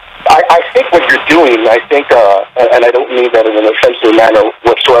 I think what you're doing, and I don't mean that in an offensive manner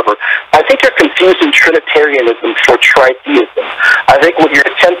whatsoever, I think you're confusing Trinitarianism for tritheism. I think what you're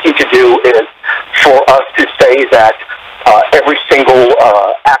attempting to do is for us to say that every single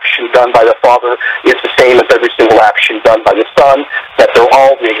action done by the Father is the same as every single action done by the Son, that they're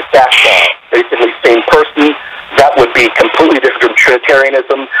all the exact, basically same person. That would be completely different from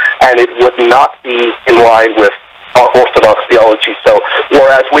Trinitarianism, and it would not be in line with our Orthodox theology. So,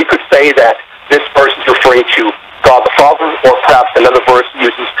 whereas we could say that this verse is referring to God the Father, or perhaps another verse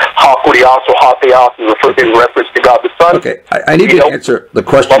uses ha kurios or ha theos in reference to God the Son. Okay, I need you to answer the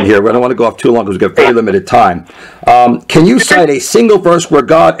question here. I don't want to go off too long because we've got very limited time. Can you cite a single verse where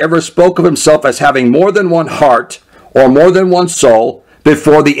God ever spoke of himself as having more than one heart or more than one soul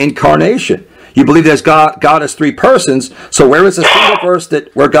before the incarnation? You believe there's God as three persons, so where is a single verse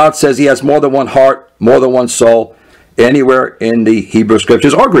where God says he has more than one heart, more than one soul, anywhere in the Hebrew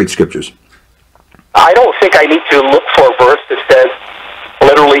Scriptures or Greek Scriptures? I don't think I need to look for a verse that says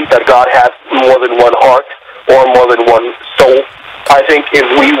literally that God has more than one heart or more than one soul. I think if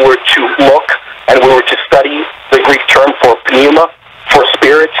we were to look and we were to study the Greek term for pneuma, for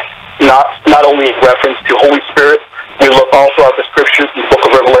spirit, not only in reference to Holy Spirit, we look also at the Scriptures in the book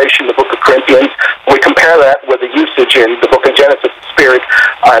of Revelation, the book of Corinthians. We compare that with the usage in the book of Genesis, the Spirit,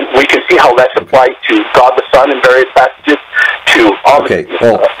 and we can see how that's applied to God the Son in various passages. Okay,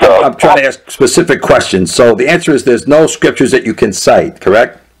 well, I'm trying to ask specific questions. So the answer is there's no Scriptures that you can cite,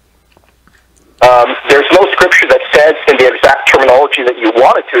 correct? There's no Scripture that says in the exact terminology that you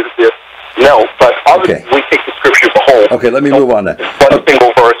wanted to. No, but obviously we take the Scripture as a whole. Okay, let me move on then. One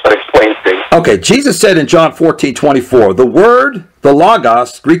single verse that explains things. Okay, Jesus said in John 14:24, the Word, the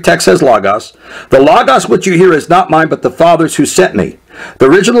Logos, Greek text says Logos, the Logos which you hear is not mine but the Father's who sent me. The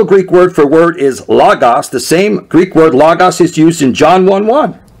original Greek word for word is Logos. The same Greek word Logos is used in John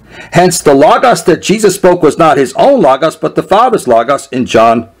 1:1. Hence, the Logos that Jesus spoke was not his own Logos but the Father's Logos in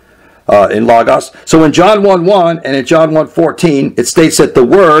Logos. So in John 1:1 and in John 1:14, it states that the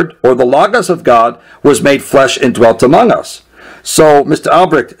Word, or the Logos of God, was made flesh and dwelt among us. So, Mr.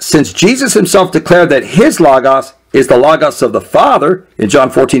 Albrecht, since Jesus himself declared that his Logos is the Logos of the Father in John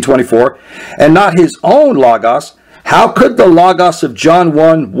 14:24, and not his own Logos, how could the Logos of John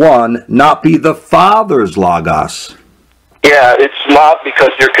 1:1 not be the Father's Logos? Yeah, it's not, because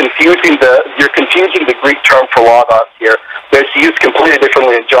you're confusing the Greek term for Logos here. It's used completely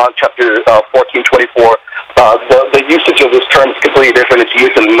differently in John chapter 14:24. The usage of this term is completely different. It's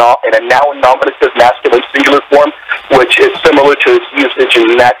used in a noun nominative masculine singular form, which is similar to its usage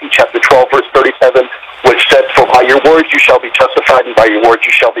in Matthew chapter 12, verse 37, which says, "For by your words you shall be justified, and by your words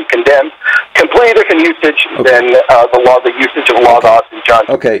you shall be condemned." Completely different usage than the usage of Logos in John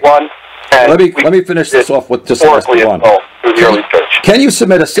 1. Let me finish this off with just last one. Can you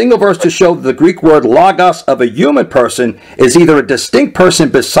submit a single verse to show that the Greek word Logos of a human person is either a distinct person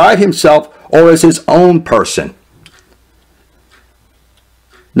beside himself or is his own person?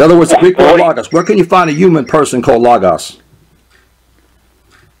 In other words, the Greek word Logos, where can you find a human person called Logos?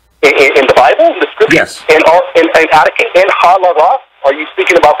 In the Bible, in the Scripture? Yes. In ha Logos? Are you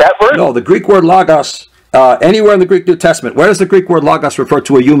speaking about that verse? No, the Greek word Logos, anywhere in the Greek New Testament, where does the Greek word Logos refer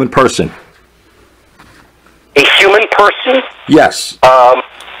to a human person? A human person? Yes.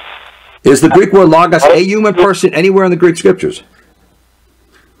 Is the Greek word Logos a human person anywhere in the Greek Scriptures?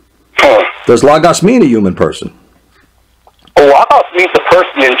 Does Logos mean a human person? Logos means a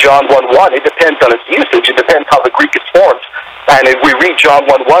person in John 1:1. It depends on its usage. It depends how the Greek is formed. And if we read John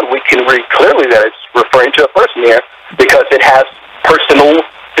 1:1, we can read clearly that it's referring to a person here, because it has personal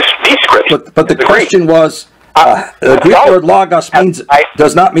description. But the question was, The Greek word logos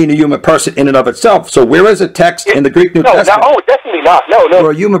does not mean a human person in and of itself. So where is a text in the Greek New Testament? No, definitely not. No.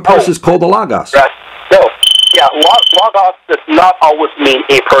 Where a human person is called a logos. No. Yeah, logos does not always mean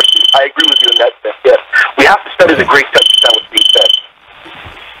a person. I agree with you in that sense, yes. We have to study the Greek to understand what's being said.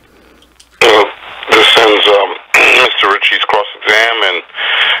 This ends Mr. Ritchie's cross-exam, and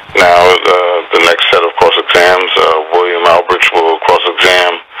now the next set of cross-exams, William Albrecht will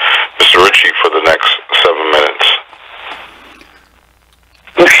cross-exam Mr. Ritchie for the next 7 minutes.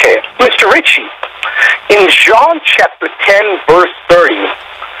 Okay, Mr. Ritchie, in John chapter 10, verse 30,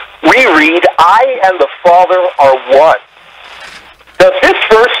 we read, I and the Father are one. Does this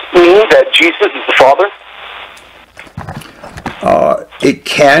verse mean that Jesus is the Father? It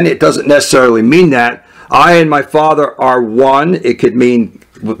can. It doesn't necessarily mean that. I and my Father are one. It could mean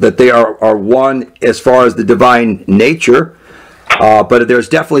that they are one as far as the divine nature. But there's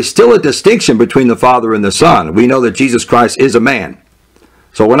definitely still a distinction between the Father and the Son. We know that Jesus Christ is a man.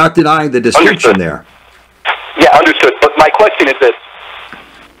 So we're not denying the distinction there. Yeah, understood. But my question is this.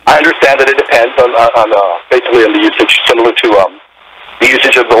 I understand that it depends on basically on the usage, similar to the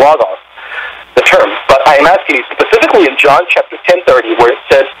usage of the logos, the term. But I am asking you specifically in John chapter 10:30, where it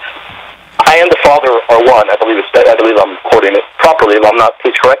says, I and the Father are one. I believe I'm quoting it properly. If I'm not,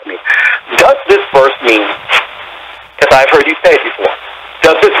 please correct me. Does this verse mean, because I've heard you say it before,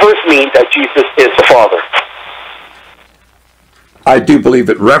 does this verse mean that Jesus is the Father? I do believe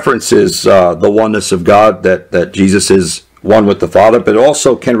it references the oneness of God, that Jesus is one with the Father, but it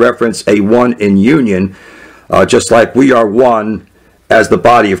also can reference a one in union, just like we are one as the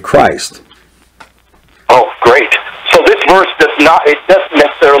body of Christ. Oh, great. So this verse doesn't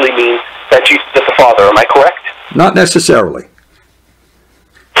necessarily mean that Jesus is the Father. Am I correct? Not necessarily.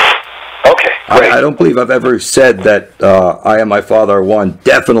 Okay, great. I don't believe I've ever said that I and my Father are one.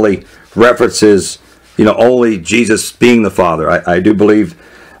 Definitely references, only Jesus being the Father. I do believe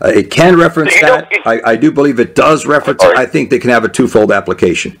it can reference that. I do believe it does reference it. I think they can have a twofold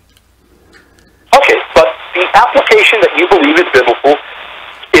application. Okay, but the application that you believe is biblical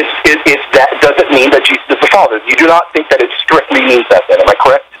doesn't mean that Jesus is the Father. You do not think that it strictly means that then, am I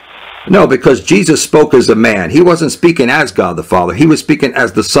correct? No, because Jesus spoke as a man. He wasn't speaking as God the Father. He was speaking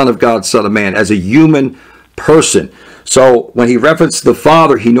as the Son of God, Son of Man, as a human person. So when he referenced the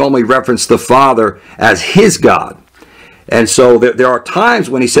Father, he normally referenced the Father as his God. And so there are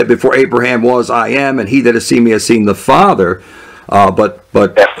times when he said, before Abraham was, I am, and he that has seen me has seen the Father. But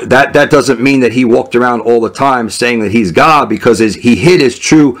that doesn't mean that he walked around all the time saying that he's God, because he hid his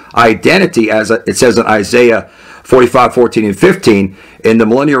true identity, as it says in Isaiah 45, 14, and 15. In the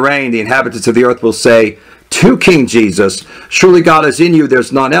millennial reign, the inhabitants of the earth will say to King Jesus, surely God is in you,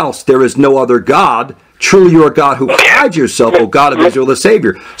 there's none else, there is no other God. Truly you are God who hides yourself, O God of Israel, the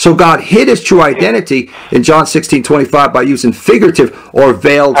Savior. So God hid his true identity in John 16:25 by using figurative or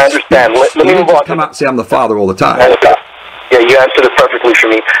veiled I understand. Let me move on. Come out and say I'm the Father all the time. Yeah, you answered it perfectly for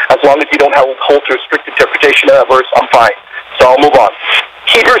me. As long as you don't hold to a strict interpretation of that verse, I'm fine. So I'll move on.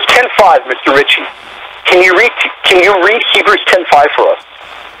 Hebrews 10:5, Mr. Ritchie. Can you read Hebrews 10:5 for us?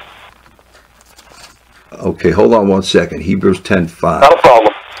 Okay, hold on one second. Hebrews 10:5. Not a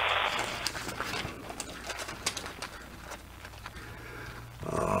problem.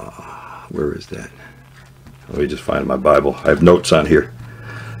 Where is that? Let me just find my Bible. I have notes on here.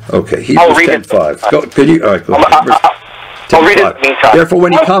 Okay, Hebrews 10:5. Go. Could you? All right, go. I'll read it in the meantime. Therefore,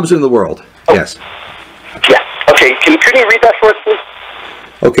 when he comes into the world. Yes. Yeah. Okay. Can you read that for us, please?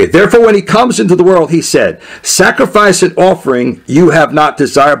 Okay. Therefore, when he comes into the world, he said, sacrifice and offering you have not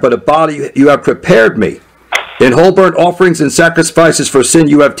desired, but a body you have prepared me. In whole burnt offerings and sacrifices for sin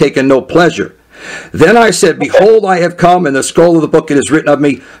you have taken no pleasure. Then I said, behold, I have come, and the scroll of the book it is written of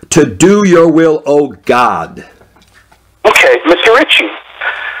me, to do your will, O God. Okay, Mr. Ritchie.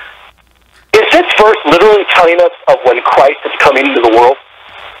 Is this verse literally telling us of when Christ is coming into the world?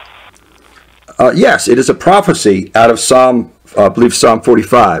 Yes, it is a prophecy out of Psalm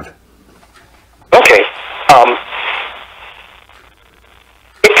 45. Okay.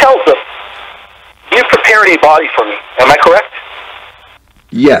 It tells us, you prepared a body for me. Am I correct?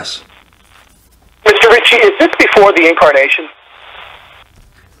 Yes. Mr. Ritchie, is this before the incarnation?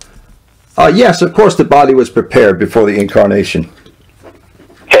 Yes, of course the body was prepared before the incarnation.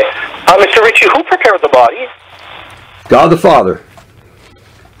 Okay. Mr. Ritchie, who prepared the body? God the Father.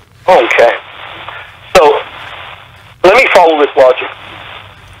 Okay. So, let me follow this logic.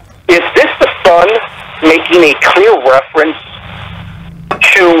 Is this the Son making a clear reference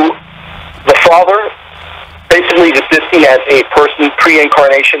to the Father, basically existing as a person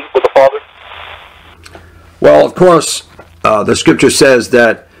pre-incarnation with the Father? Well, of course, the Scripture says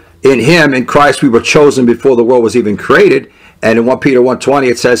that in him, in Christ, we were chosen before the world was even created. And in 1 Peter 1:20,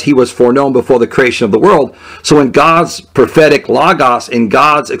 it says he was foreknown before the creation of the world. So in God's prophetic logos, in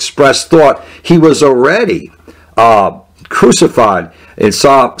God's expressed thought, he was already crucified. In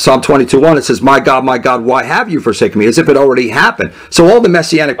Psalm 22:1, it says, my God, why have you forsaken me? As if it already happened. So all the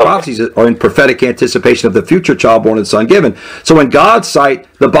messianic prophecies are in prophetic anticipation of the future child born and son given. So in God's sight,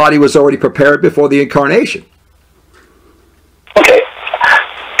 the body was already prepared before the incarnation. Okay.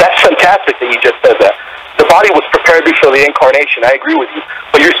 That's fantastic that you just said that. The body was prepared before the incarnation. I agree with you.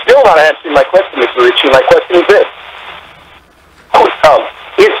 But you're still not answering my question, Mr. Ritchie. My question is this.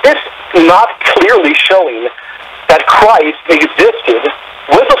 Is this not clearly showing that Christ existed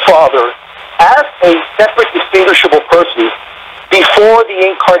with the Father as a separate, distinguishable person before the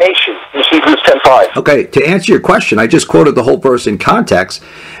incarnation in Hebrews 10:5? Okay, to answer your question, I just quoted the whole verse in context,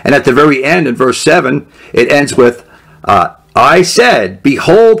 and at the very end, in verse 7, it ends with, I said,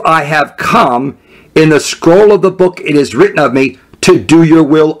 behold, I have come. In the scroll of the book it is written of me to do your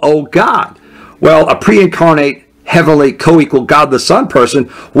will, O God. Well, a pre-incarnate, heavenly, co-equal God the Son person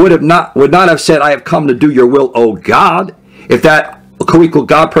would not have said, I have come to do your will, O God. If that co-equal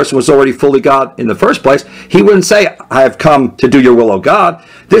God person was already fully God in the first place, he wouldn't say, I have come to do your will, O God.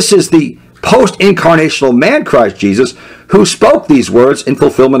 This is the post-incarnational man, Christ Jesus, who spoke these words in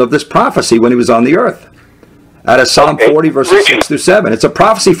fulfillment of this prophecy when he was on the earth. Out of Psalm 40, verses 6 through 7. It's a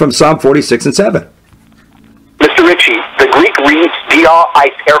prophecy from Psalm 46 and 7. Mr. Ritchie, the Greek reads dia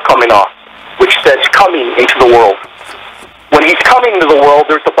eis herkomenos, which says coming into the world. When he's coming into the world,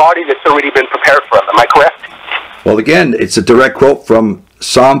 there's a body that's already been prepared for him. Am I correct? Well, again, it's a direct quote from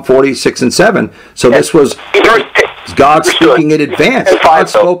Psalm 46 and 7. So this was God speaking in advance. God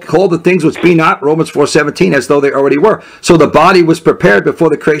spoke, called the things which be not, Romans 4:17, as though they already were. So the body was prepared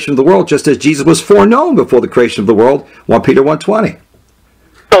before the creation of the world, just as Jesus was foreknown before the creation of the world, 1 Peter 1:20.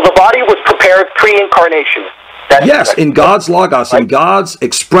 So the body was prepared pre-incarnation. Yes, in God's logos, in God's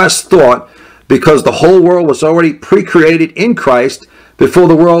expressed thought, because the whole world was already pre-created in Christ before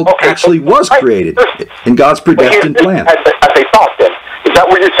the world actually was created, in God's predestined plan. As a thought, then, is that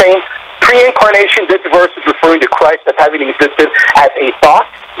what you're saying? Pre-incarnation, this verse is referring to Christ as having existed as a thought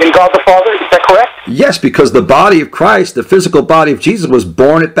in God the Father. Is that correct? Yes, because the body of Christ, the physical body of Jesus, was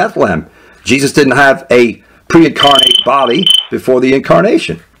born at Bethlehem. Jesus didn't have a pre-incarnate body before the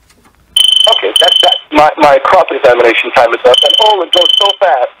incarnation. Okay, that's my cross-examination time is up, and it goes so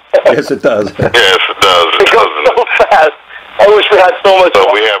fast. Yes, it does. Yes, it does. It goes so fast. I wish we had so much. So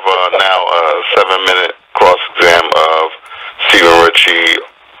we have now a 7-minute cross-exam of Stephen Ritchie,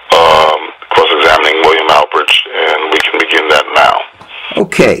 cross-examining William Albrecht, and we can begin that now.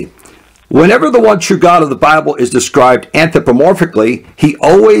 Okay. Whenever the one true God of the Bible is described anthropomorphically,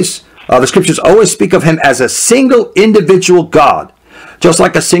 the scriptures always speak of him as a single individual God, just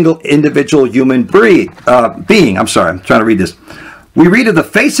like a single individual human being. I'm sorry, I'm trying to read this. We read of the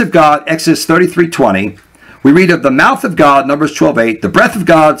face of God, Exodus 33:20. We read of the mouth of God, Numbers 12:8. The breath of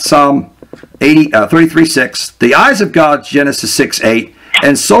God, Psalm 33:6. The eyes of God, Genesis 6:8,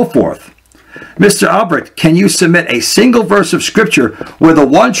 and so forth. Mr. Albrecht, can you submit a single verse of Scripture where the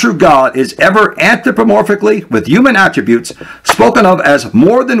one true God is ever anthropomorphically, with human attributes, spoken of as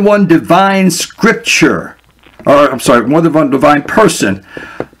more than one divine Scripture? More than one divine person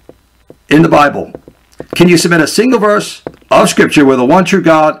in the Bible. Can you submit a single verse of Scripture where the one true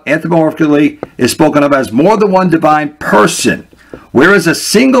God anthropomorphically is spoken of as more than one divine person? Where is a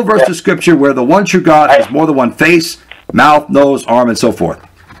single verse of Scripture where the one true God has more than one face, mouth, nose, arm, and so forth?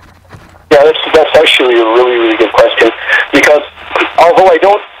 Yeah, that's actually a really, really good question, because although I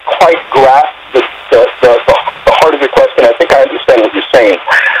don't quite grasp the heart of your question, I think I understand what you're saying.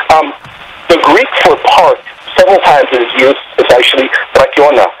 The Greek for part, several times it is used, is actually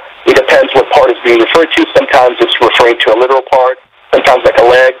brachiona. It depends what part is being referred to. Sometimes it's referring to a literal part, sometimes like a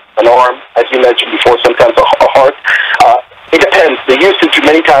leg, an arm, as you mentioned before, sometimes a heart. It depends. The usage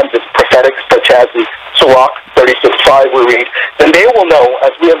many times is prophetic, such as in Sirach 36:5 we read, then they will know,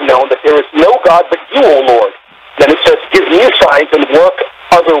 as we have known, that there is no God but you, O Lord. Then it says, give new signs and work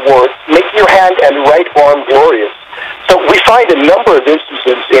other works, make your hand and right arm glorious. So we find a number of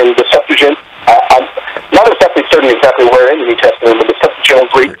instances in the Septuagint, I'm not exactly certain exactly where in the New Testament, but the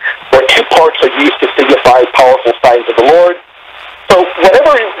Septuagint Greek, where two parts are used to signify powerful signs of the Lord. So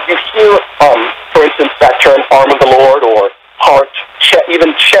whenever you hear, for instance, that term arm of the Lord or heart,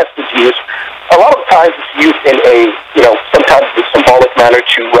 even chest is used, a lot of times it's used in a, sometimes in a symbolic manner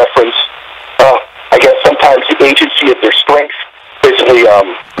to reference, I guess sometimes the agency of their strength. Basically,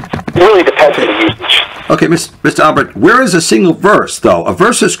 it really depends on the usage. Okay, Mr. Albrecht, where is a single verse, though, a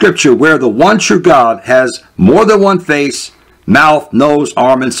verse of Scripture where the one true God has more than one face, mouth, nose,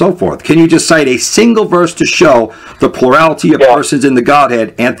 arm, and so forth. Can you just cite a single verse to show the plurality of persons in the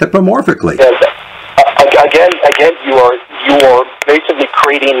Godhead anthropomorphically? Yes. Again, you are basically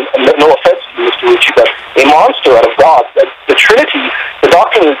creating, no offense to you, Mr. Ritchie, but a monster out of God. The Trinity, the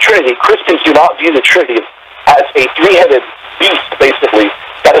doctrine of the Trinity, Christians do not view the Trinity as a three-headed beast, basically.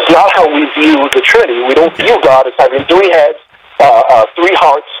 That is not how we view the Trinity. We don't view God as having three heads, three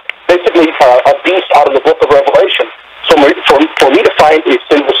hearts, basically a beast out of the book of Revelation. So for me to find a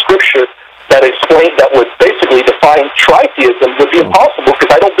single scripture that would basically define tritheism would be impossible,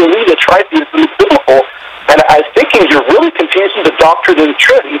 because I don't believe that tritheism is biblical. And I'm thinking you're really confusing the doctrine of the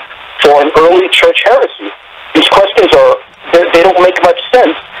Trinity for an early church heresy. These questions they don't make much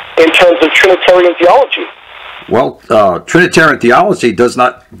sense in terms of Trinitarian theology. Well, Trinitarian theology does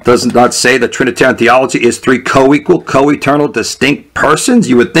not say that Trinitarian theology is three co-equal, co-eternal, distinct persons.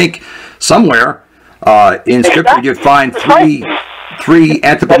 You would think somewhere in Scripture you'd find three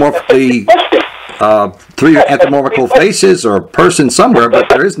anthropomorphically anthropomorphical faces or persons somewhere, but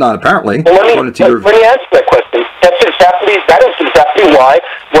there is none apparently. Well, let me answer that question. That is exactly why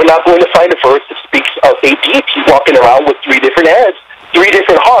we're not going to find a verse that speaks of a deity walking around with three different heads, three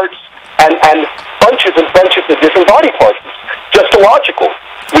different hearts, and bunches and bunches of different body parts. It's just illogical.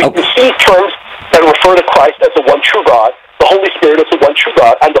 We can see terms that refer to Christ as the one true God, the Holy Spirit as the one true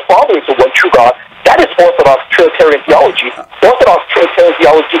God, and the Father is the one true God. That is Orthodox Trinitarian theology. Orthodox Trinitarian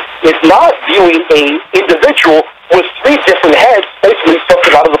theology is not viewing an individual with three different heads, basically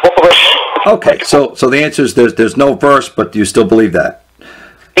something out of the book of Revelation. Okay, so the answer is there's no verse, but you still believe that?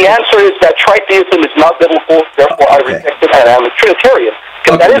 The answer is that tritheism is not biblical, therefore I reject it, and I'm a Trinitarian.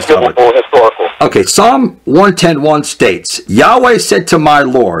 Because that is biblical and historical. Okay, Psalm 110:1 states, Yahweh said to my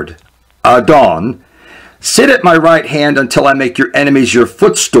Lord, Adon, sit at my right hand until I make your enemies your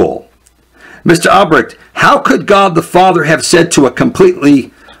footstool. Mr. Albrecht, how could God the Father have said to a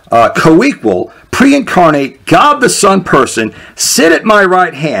completely co-equal, pre-incarnate God the Son person, sit at my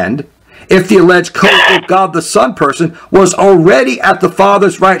right hand, if the alleged co-equal God the Son person was already at the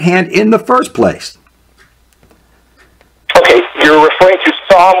Father's right hand in the first place? Okay, you're referring to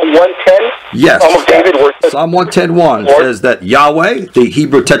Psalm 110? Yes. Psalm of David, where Psalm 110:1 says that Yahweh, the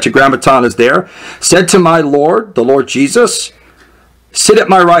Hebrew Tetragrammaton is there, said to my Lord, the Lord Jesus, sit at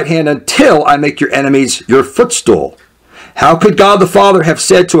my right hand until I make your enemies your footstool. How could God the Father have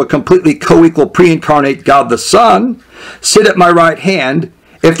said to a completely co-equal pre-incarnate God the Son, sit at my right hand,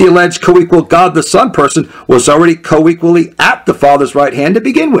 if the alleged co-equal God the Son person was already co-equally at the Father's right hand to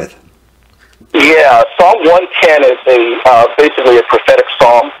begin with? Yeah, Psalm 110 is basically a prophetic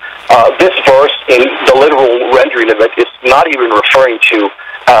psalm. This verse, in the literal rendering of it, is not even referring to,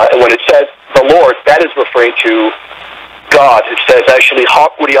 when it says the Lord, that is referring to God. It says actually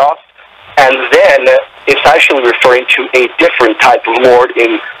Hakurios, and then it's actually referring to a different type of Lord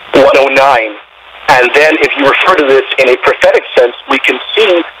in 109. And then if you refer to this in a prophetic sense, we can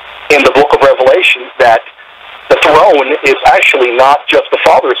see in the book of Revelation that the throne is actually not just the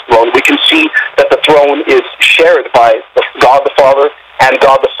Father's throne. We can see that the throne is shared by God the Father and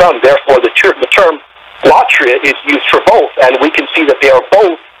God the Son. Therefore, the term latria is used for both, and we can see that they are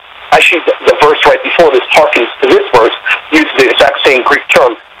both. Actually, the verse right before this harkens to this verse, uses the exact same Greek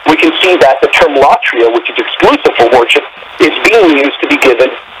term. We can see that the term latria, which is exclusive for worship, is being used to be given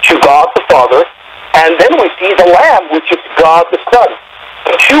to God the Father, and then we see the Lamb, which is God the Son.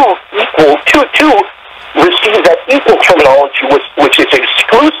 Two receive that equal terminology, which is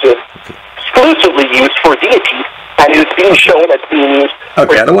exclusively used for deity, and is being shown as being used.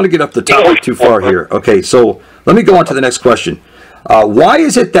 Okay, I don't want to get up the topic too far here. Okay, so let me go on to the next question. Why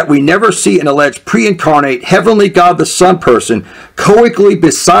is it that we never see an alleged pre-incarnate heavenly God the Son person co-equally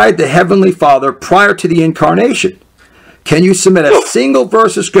beside the heavenly Father prior to the incarnation? Can you submit a single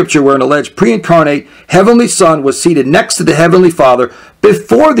verse of Scripture where an alleged pre-incarnate heavenly Son was seated next to the heavenly Father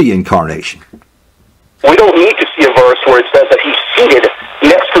before the incarnation? We don't need to see a verse where it says that he's seated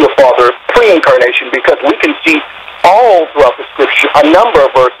next to the Father pre-incarnation, because we can see all throughout the Scripture, a number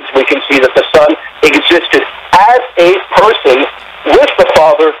of verses, we can see that the Son existed as a person with the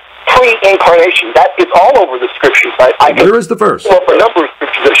Father pre-incarnation. That is all over the Scriptures. Where is the verse? Well, a number of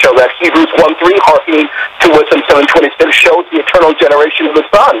Scriptures that show that. Hebrews 1:3, hearkening to wisdom 7:26, shows the eternal generation of the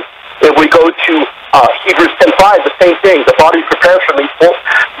Son. If we go to Hebrews 10:5, the same thing. The body prepared for me.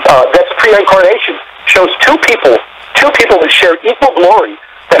 That's pre-incarnation. Shows two people that share equal glory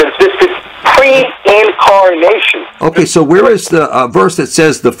that existed pre-incarnation. Okay, so where is the verse that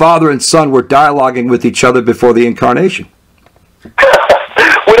says the Father and Son were dialoguing with each other before the incarnation?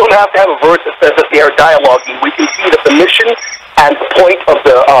 We don't have to have a verse that says that they are dialoguing. We can see that the mission and the point of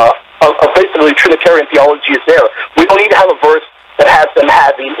the basically Trinitarian theology is there. We don't need to have a verse that has them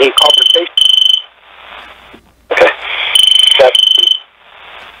having a conversation. Okay.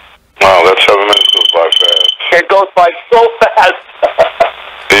 Wow, that 7 minutes goes by fast. It goes by so fast.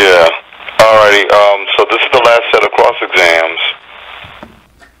 Yeah. Alrighty. So this is the last set of cross exams,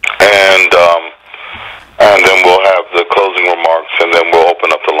 and then we'll have the closing remarks, and then we'll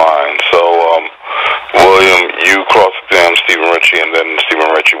open up the line. So, William, you cross exam Stephen Ritchie, and then Stephen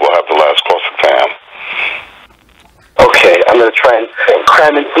Ritchie will have the last cross exam. Okay, I'm going to try and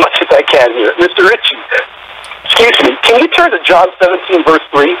cram in as much as I can here. Mr. Ritchie, excuse me, can you turn to John 17, verse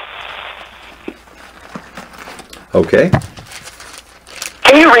 3? Okay.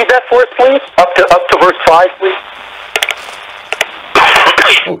 Can you read that for us, please? Up to verse 5, please.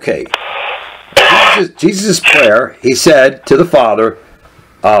 Okay. Jesus' prayer, he said to the Father,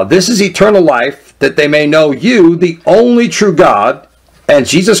 this is eternal life, that they may know you, the only true God, and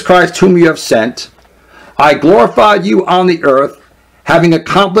Jesus Christ whom you have sent. I glorified you on the earth, having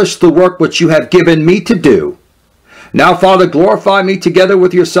accomplished the work which you have given me to do. Now, Father, glorify me together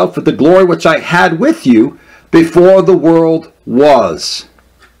with yourself with the glory which I had with you before the world was.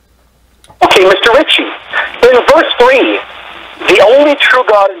 Okay, Mr. Ritchie, in verse 3, the only true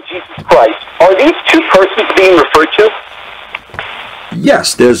God and Jesus Christ, are these two persons being referred to?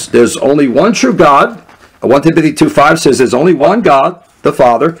 Yes, there's only one true God. 1 Timothy 2:5 says there's only one God, the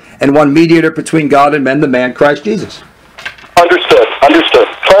Father, and one mediator between God and men, the man Christ Jesus. Understood.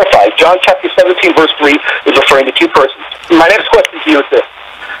 Clarify. John chapter 17, verse 3 is referring to two persons. My next question to you is this.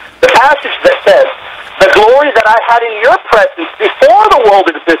 The passage that says, the glory that I had in your presence before the world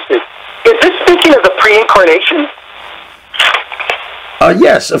existed, is this speaking of the pre-incarnation?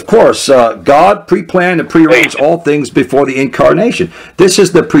 Yes, of course. God pre-planned and prearranged all things before the incarnation. This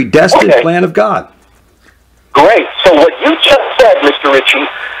is the predestined plan of God. Great. So what you just said, Mr. Ritchie,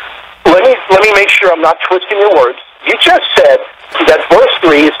 let me make sure I'm not twisting your words. You just said that verse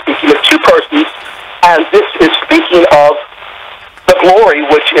 3 is speaking of two persons, and this is speaking of the glory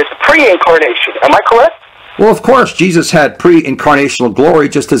which is pre-incarnation. Am I correct? Well, of course, Jesus had pre-incarnational glory,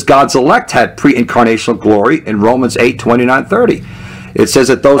 just as God's elect had pre-incarnational glory in Romans 8:29-30. It says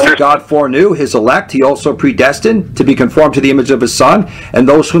that those that God foreknew, his elect, he also predestined to be conformed to the image of his Son, and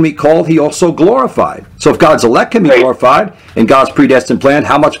those whom he called, he also glorified. So if God's elect can be glorified in God's predestined plan,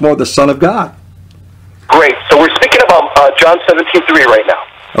 how much more the Son of God? Great. So we're speaking about John 17:3 right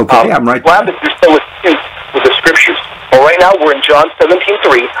now. Okay, I'm right. Glad that you're still with the scriptures. Well, right now we're in John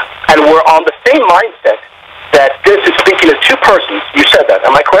 17:3, and we're on the same mindset that this is speaking of two persons. You said that.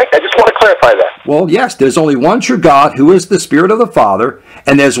 Am I correct? I just want to clarify that. Well, yes, there's only one true God who is the Spirit of the Father,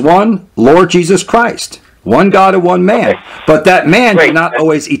 and there's one Lord Jesus Christ. One God and one man. Okay. But that man did not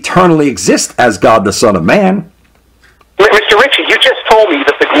always eternally exist as God the Son of Man. Mr. Ritchie, you just told me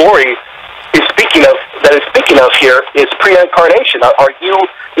that the glory is speaking of here is pre-incarnation. Are you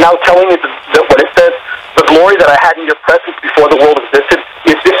now telling me that when it says the glory that I had in your presence before the world existed,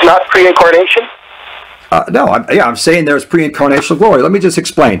 is this not pre-incarnation? No, I'm saying there's pre-incarnational glory. Let me just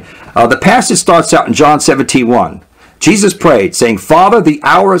explain. The passage starts out in John 17:1. Jesus prayed, saying, Father, the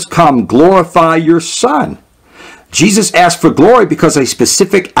hour has come, glorify your Son. Jesus asked for glory because a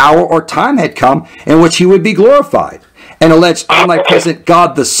specific hour or time had come in which he would be glorified. An alleged omnipresent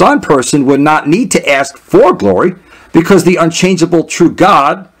God the Son person would not need to ask for glory because the unchangeable true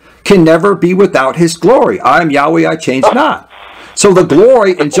God can never be without his glory. I am Yahweh, I change not. So the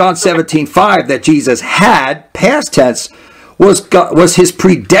glory in John 17:5 that Jesus had, past tense, was his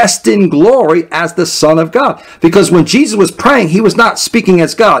predestined glory as the Son of God. Because when Jesus was praying, he was not speaking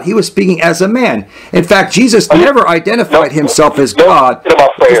as God. He was speaking as a man. In fact, Jesus never identified himself as God.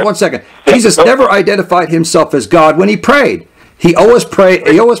 Just one second. Jesus never identified himself as God when he prayed. He always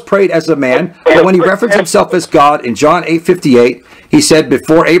prayed as a man, but when he referenced himself as God in John 8:58, he said,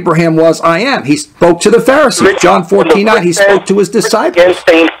 before Abraham was, I am. He spoke to the Pharisees. John 14:9, he spoke to his disciples.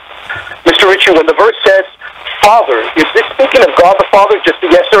 Mr. Ritchie, when the verse says, Father, is this speaking of God the Father, just a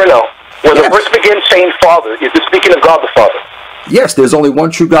yes or a no? When the verse begins saying Father, is this speaking of God the Father? Yes, there's only one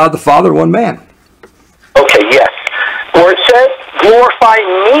true God the Father, one man. Okay, yes. Where it says, glorify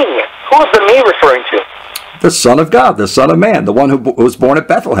me, who is the me referring to? The Son of God, the Son of Man, the one who was born at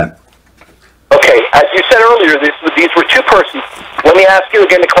Bethlehem. Okay, as you said earlier, these were two persons. Let me ask you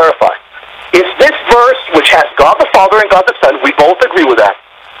again to clarify. Is this verse, which has God the Father and God the Son, we both agree with that,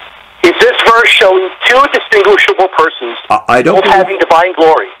 is this verse showing two distinguishable persons both having divine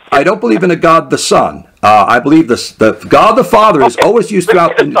glory? I don't believe in a God the Son. I believe the God the Father is always used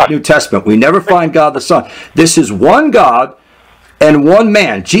throughout the New Testament. We never find God the Son. This is one God and one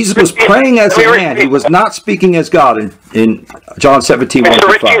man. Jesus was praying as a man. He was not speaking as God in John 17, 1 Mr.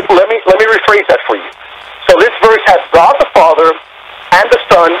 through Ritchie, 5. let me rephrase that for you. So this verse has God the Father and the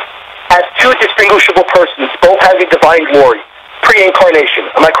Son as two distinguishable persons, both having divine glory, pre-incarnation.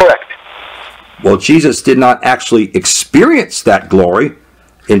 Am I correct? Well, Jesus did not actually experience that glory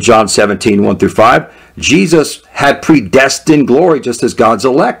in John 17, 1 through 5. Jesus had predestined glory just as God's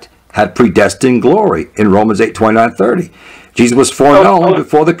elect had predestined glory in Romans 8, 29, 30. Jesus was foreknown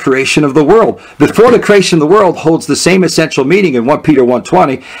before the creation of the world. Before the creation of the world holds the same essential meaning in 1 Peter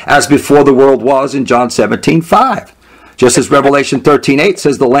 1:20 as before the world was in John 17, 5. Just as Revelation 13:8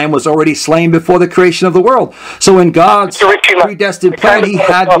 says the Lamb was already slain before the creation of the world. So in God's predestined plan, he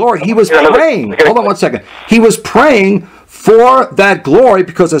had glory. He was praying. Hold on one second. He was praying for that glory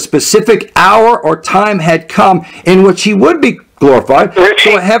because a specific hour or time had come in which he would be glorified.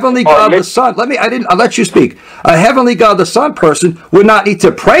 So a heavenly God the Son, I'll let you speak. A heavenly God the Son person would not need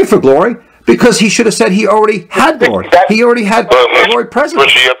to pray for glory because he should have said he already had glory. He already had glory present.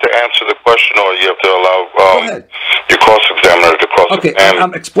 Richie, you have to answer the question, or you have to allow your cross-examiner to cross-examine. Okay,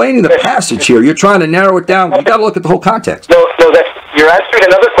 I'm explaining the passage here. You're trying to narrow it down. You got to look at the whole context. No, you're answering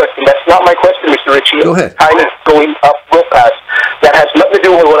another question. That's not my question, Mr. Ritchie. Go ahead. Kind of going up real fast. That has nothing to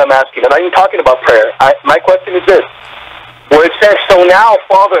do with what I'm asking. I'm not even talking about prayer. My question is this. Where it says, so now,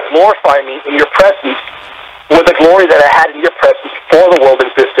 Father, glorify me in your presence with the glory that I had in your presence before the world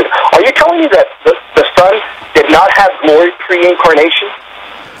existed. Are you telling me that the Son did not have glory pre-incarnation?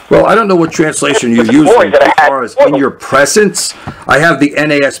 Well, I don't know what translation you're using as far as in your presence. I have the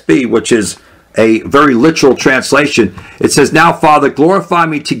NASB, which is a very literal translation. It says, now, Father, glorify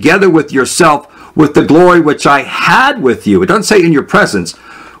me together with yourself with the glory which I had with you. It doesn't say in your presence,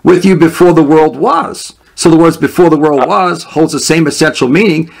 with you before the world was. So the words before the world was holds the same essential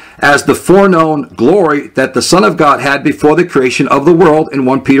meaning as the foreknown glory that the Son of God had before the creation of the world in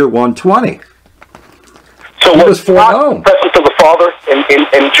 1 Peter 1:20. So he was foreknown. In the presence of the Father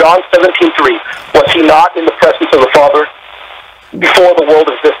in John 17:3? Was he not in the presence of the Father before the world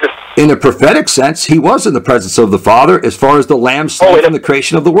existed? In a prophetic sense, he was in the presence of the Father as far as the Lamb slain from the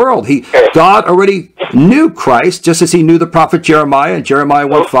creation of the world. God already knew Christ, just as he knew the prophet Jeremiah in Jeremiah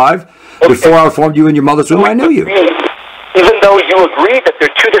 1:5. Before I formed you in your mother's womb, I knew you. Even though you agree that there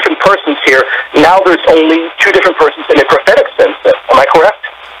are two different persons here, now there's only two different persons in a prophetic sense. Am I correct?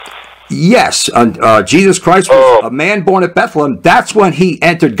 Yes. Jesus Christ was a man born at Bethlehem. That's when he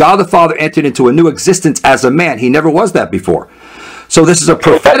entered. God the Father entered into a new existence as a man. He never was that before. So this is a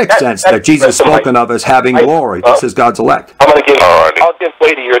prophetic sense that Jesus is spoken of as having glory. This is God's elect. I'm going to give. I'll give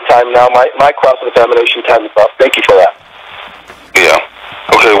way to your time now. My cross-examination time is up. Thank you for that. Yeah.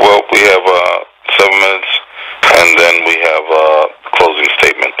 Okay, well, we have 7 minutes, and then we have closing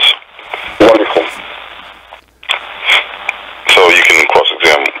statements. Wonderful. So you can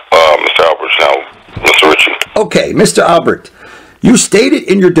cross-examine Mr. Albrecht now, Mr. Ritchie. Okay, Mr. Albrecht, you stated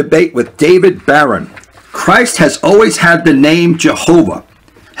in your debate with David Barron, Christ has always had the name Jehovah.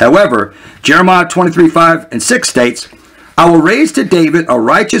 However, Jeremiah 23:5 and 6 states, I will raise to David a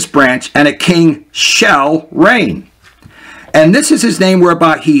righteous branch, and a king shall reign. And this is his name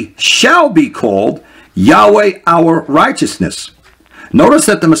whereby he shall be called Yahweh our righteousness. Notice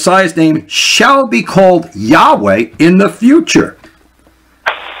that the Messiah's name shall be called Yahweh in the future.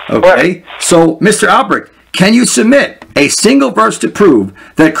 Okay, so Mr. Albrecht, can you submit a single verse to prove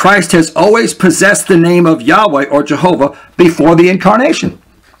that Christ has always possessed the name of Yahweh or Jehovah before the incarnation?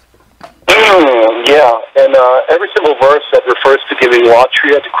 Yeah, and every single verse that refers to giving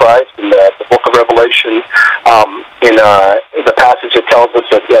latria to Christ in the book of Revelation, in the passage that tells us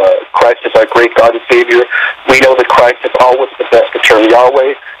that Christ is our great God and Savior, we know that Christ has always possessed the term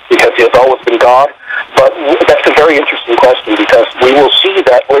Yahweh because he has always been God. But that's a very interesting question because we will see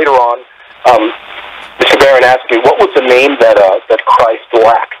that later on. Mr. Barron asked me, what was the name that Christ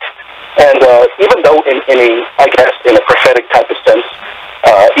lacked? And even though in a prophetic type of sense,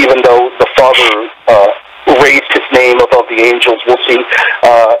 even though the Father raised his name above the angels, we'll see.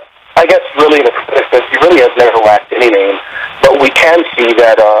 I guess really in a prophetic sense, he really has never lacked any name. But we can see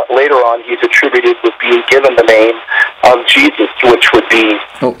that later on he's attributed with being given the name of Jesus, which would be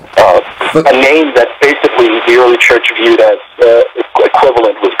a name that basically the early church viewed as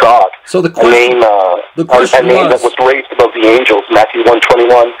equivalent with God. So the question that was raised above the angels, Matthew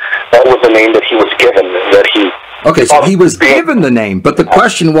 1:21. That was the name that he was given. Okay, so he was given the name, but the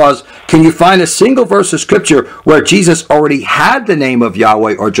question was, can you find a single verse of Scripture where Jesus already had the name of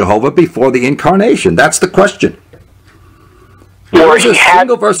Yahweh or Jehovah before the incarnation? That's the question. There is a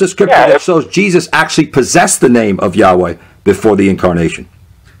single verse of Scripture that shows Jesus actually possessed the name of Yahweh before the incarnation.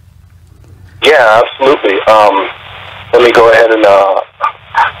 Yeah, absolutely. Let me go ahead and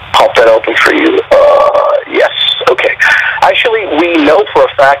pop that open for you. Yes, okay. Actually, we know for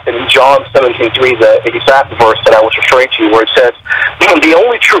a fact that in John 17:3, the exact verse that I was referring to, where it says, the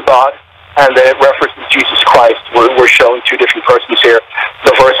only true God, and then it references Jesus Christ. We're showing two different persons here.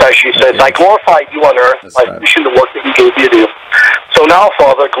 The verse actually says, I glorified you on earth by finishing the work that you gave me to do. So now,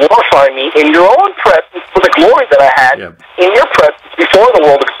 Father, glorify me in your own presence for the glory that I had in your presence before the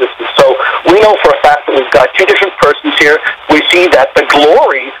world existed. So we know for a fact that we've got two different persons here. We see that the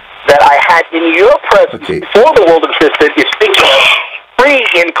glory that I had in your presence before the world existed is speaking of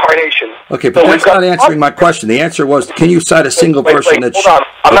pre-incarnation. Okay, but that's not answering my question. The answer was, can you cite a single verse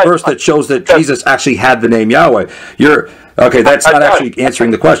that shows that Jesus actually had the name Yahweh? Okay, that's not actually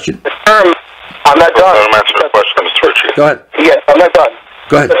answering the question. The term, I'm not done. I'm answering the question, Mr. Ritchie. Go ahead. Yes, I'm not done.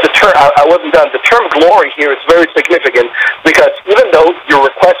 Go ahead. But the term, I wasn't done. The term glory here is very significant because even though you're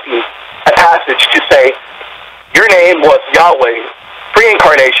requesting a passage to say your name was Yahweh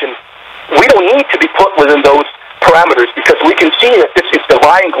pre-incarnation, we don't need to be put within those parameters because we can see that this is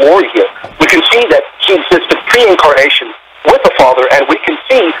divine glory here. We can see that he existed pre-incarnation with the Father, and we can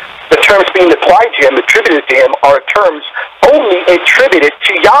see the terms being applied to him, attributed to him, are terms only attributed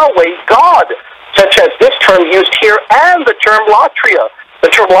to Yahweh God, such as this term used here and the term latria. The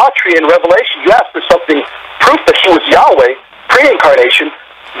term latria in Revelation, you ask for something, proof that he was Yahweh pre-incarnation.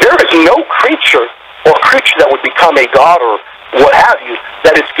 There is no creature that would become a god or what have you,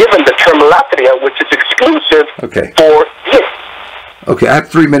 that is given the term latria, which is exclusive for deity. Okay, I have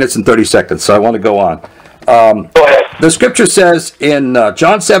 3 minutes and 30 seconds, so I want to go on. Go ahead. The scripture says in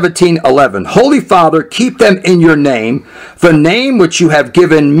John 17:11, Holy Father, keep them in your name, the name which you have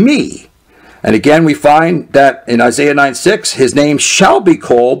given me. And again, we find that in Isaiah 9:6, his name shall be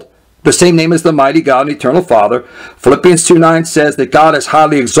called the same name as the mighty God and eternal Father. Philippians 2:9 says that God has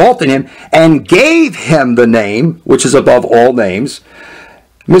highly exalted him and gave him the name which is above all names.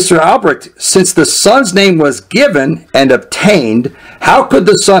 Mr. Albrecht, since the Son's name was given and obtained, how could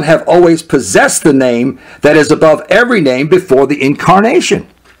the Son have always possessed the name that is above every name before the incarnation?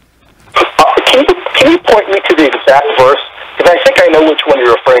 Can you point me to the exact verse? Because I think I know which one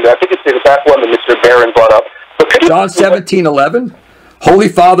you're referring to. I think it's the exact one that Mr. Barron brought up. John 17:11. Holy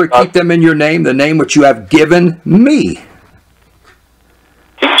Father, keep them in your name, the name which you have given me.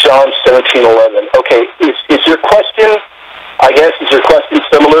 John 17:11. Okay, is your question, I guess,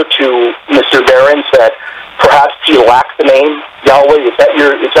 similar to Mr. Barron's, that perhaps he lacks the name Yahweh?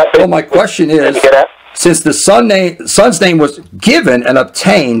 Well, my question is, since the Son's name was given and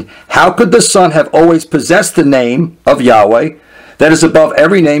obtained, how could the Son have always possessed the name of Yahweh that is above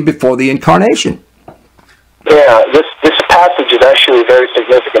every name before the incarnation? Yeah, this passage is actually a very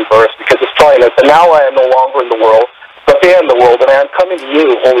significant verse because it's telling us that now I am no longer in the world, but they are in the world, and I am coming to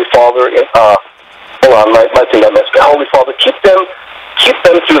you, Holy Father. Hold on, my thing I missed. Holy Father, keep them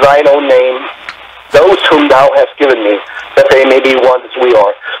through thine own name, those whom thou hast given me, that they may be one as we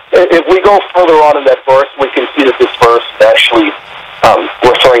are. If we go further on in that verse, we can see that this verse is actually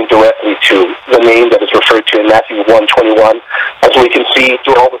referring directly to the name that is referred to in Matthew 1:21. As we can see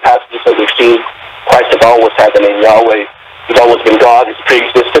through all the passages that we've seen, Christ has always had the name Yahweh. He's always been God. He's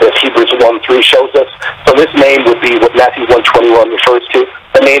pre-existed, as Hebrews 1:3 shows us. So this name would be what Matthew 1:21 refers to,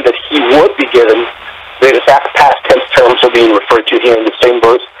 the name that he would be given. The exact past tense terms are being referred to here in the same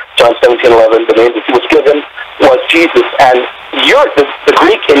verse, John 17:11. The name that he was given was Jesus. And the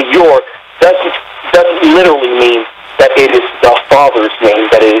Greek in your doesn't literally mean that it is the Father's name,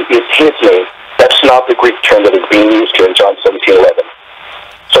 that it is his name. That's not the Greek term that is being used here in John 17:11.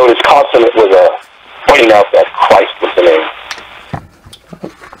 So it is consonant with pointing out that Christ was the name.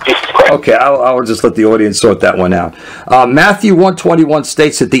 Jesus Christ. Okay, I'll just let the audience sort that one out. Matthew 1:21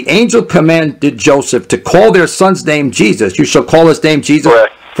 states that the angel commanded Joseph to call their son's name Jesus. You shall call his name Jesus,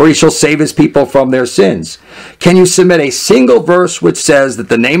 correct, for he shall save his people from their sins. Can you submit a single verse which says that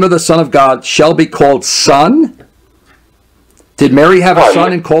the name of the Son of God shall be called Son? Did Mary have a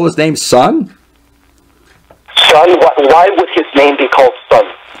son and call his name Son? Son? Why would his name be called Son?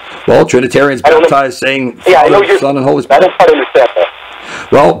 Well, Trinitarians baptized saying Father, Son, and Holy Spirit. I don't quite understand that.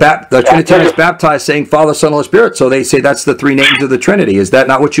 Well, the Trinitarians baptized saying Father, Son, Holy Spirit, so they say that's the three names of the Trinity. Is that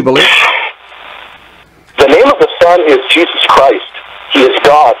not what you believe? The name of the Son is Jesus Christ. He is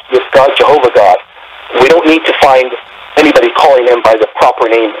God. He is God, Jehovah God. We don't need to find anybody calling him by the proper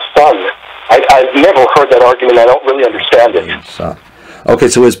name Son. I've never heard that argument. I don't really understand it. Okay,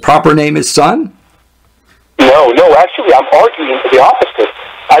 so his proper name is Son? No, actually, I'm arguing the opposite.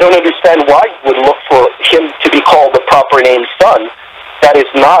 I don't understand why you would look for him to be called the proper name Son. That is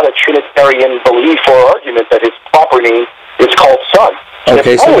not a Trinitarian belief or argument that his proper name It's called Son.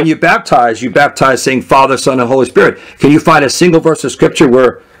 Okay, so when you baptize saying Father, Son, and Holy Spirit. Can you find a single verse of Scripture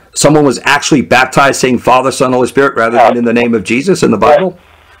where someone was actually baptized saying Father, Son, Holy Spirit rather than in the name of Jesus in the Bible?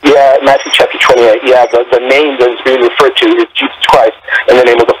 Yeah, Matthew chapter 28. Yeah, the name that is being referred to is Jesus Christ, in the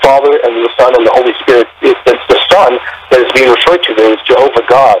name of the Father, and the Son, and the Holy Spirit. It's the Son that is being referred to there is Jehovah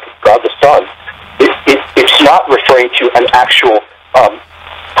God, God the Son. It's not referring to an actual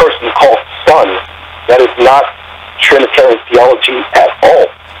person called Son. That is not Trinitarian theology at all.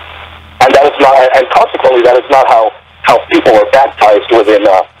 And that is not, and consequently, that is not how people are baptized within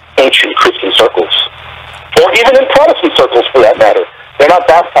ancient Christian circles, or even in Protestant circles, for that matter. They're not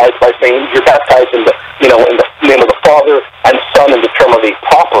baptized by saying you're baptized in the name of the Father and Son in the term of a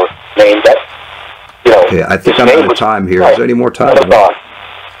proper name. That Okay, I think I'm out of time here. Is there any more time? I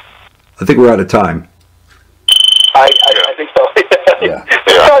think we're out of time. I think so. Yeah.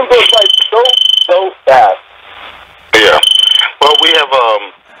 Time goes by so fast. Yeah. Well, we have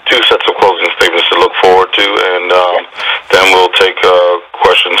two sets of closing statements to look forward to, and then we'll take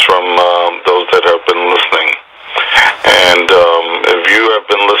questions from those that have been listening. And if you have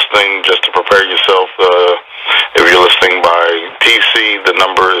been listening, just to prepare yourself, if you're listening by TC, the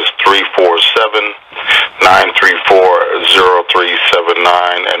number is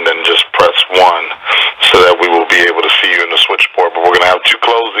 347-934-0379, and then just press 1 so that we will be able to see you in the switchboard. But we're going to have two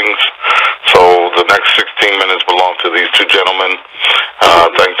closings, so the next 16 minutes belong to these two gentlemen.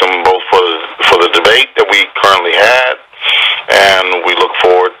 Thank them both for the debate that we currently had, and we look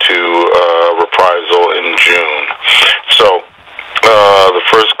forward to reprisal in June. So the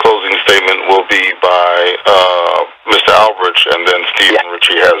first closing statement will be by Mr. Albrecht, and then Stephen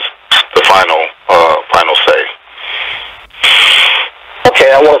Ritchie has the final say.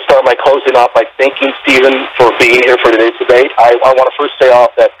 Okay, I want to start my closing off by thanking Stephen for being here for today's debate. I want to first say off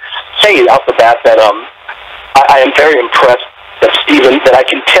the bat that I am very impressed that I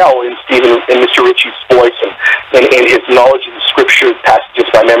can tell in Mr. Ritchie's voice and in his knowledge of the Scripture passages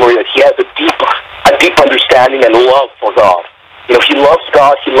by memory that he has a deep understanding and love for God. He loves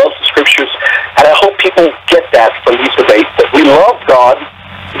God, he loves the Scriptures, and I hope people get that from these debates, that we love God,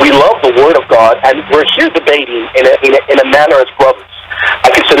 we love the Word of God, and we're here debating in a manner as brothers.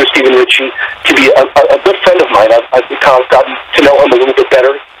 I consider Stephen Ritchie to be a good friend of mine. I've gotten to know him a little bit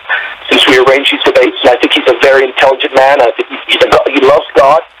better since we arranged these debates, and I think he's a very intelligent man. I think he loves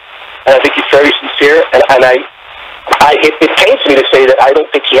God, and I think he's very sincere, and it pains me to say that I don't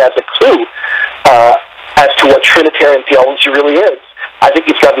think he has a clue as to what Trinitarian theology really is. I think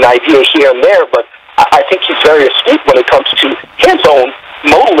he's got an idea here and there, but I think he's very astute when it comes to his own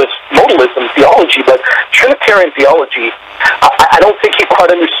modalism theology. But Trinitarian theology, I don't think he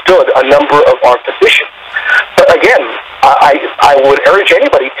quite understood a number of our positions. But again, I would urge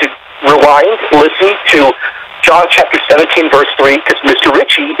anybody to rewind, listen to John chapter 17, verse 3, because Mr.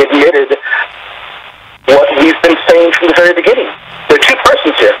 Ritchie admitted what we've been saying from the very beginning. There are two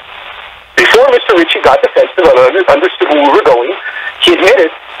persons here. Before Mr. Ritchie got defensive and understood where we were going, he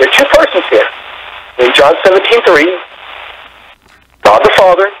admitted there are two persons here. In John 17:3, God the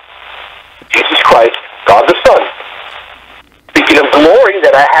Father, Jesus Christ, God the Son. Speaking of glory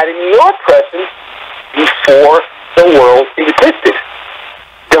that I had in your presence before the world existed.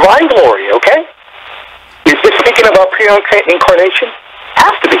 Divine glory, okay? Is this speaking about pre-incarnation?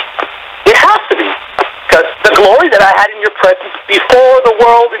 Has to be. It has to be. Because the glory that I had in your presence before the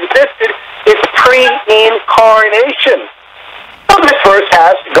world existed is pre-incarnation. So this verse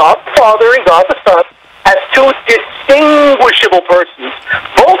has God the Father and God the Son as two distinguishable persons,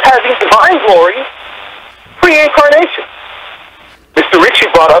 both having divine glory, pre-incarnation. Mr. Ritchie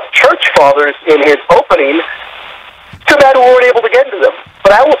brought up church fathers in his opening. Too bad we weren't able to get into them.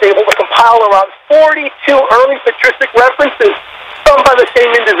 But I was able to compile around 42 early patristic references, some by the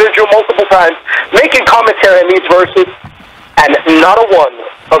same individual multiple times, making commentary on these verses, and not a one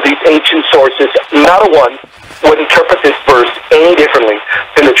of these ancient sources, not a one, would interpret this verse any differently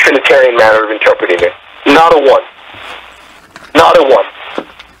than the Trinitarian manner of interpreting it. Not a one. Not a one.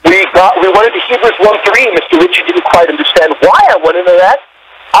 We went into Hebrews 1:3. Mr. Ritchie didn't quite understand why I went into that.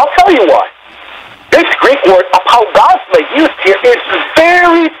 I'll tell you why. This Greek word, apologist, used here is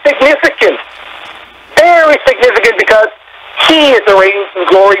very significant. Very significant because he is the radiance and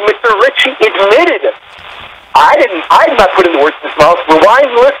glory. Mr. Ritchie admitted it. I'm not putting the words in his mouth.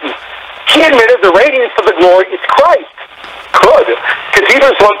 Rewind and listen. He admitted the radiance of the glory is Christ. Good. Because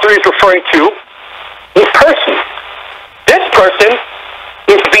Hebrews 1:3 is referring to a person. This person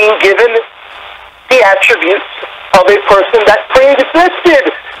is being given the attributes of a person that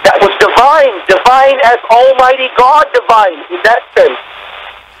pre-existed, that was divine as Almighty God divine in that sense.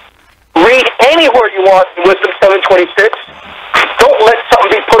 Read anywhere you want in Wisdom 7:26. Don't let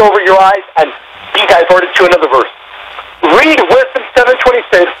something be put over your eyes and be diverted to another verse. Read Wisdom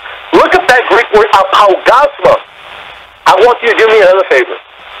 7:26. Look up that Greek word, apologist. I want you to do me another favor.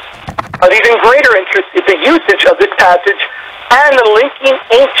 Of even greater interest is the usage of this passage and the linking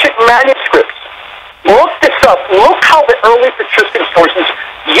ancient manuscripts. Look this up. Look how the early patristic sources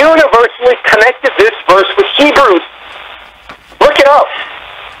universally connected this verse with Hebrews. Look it up.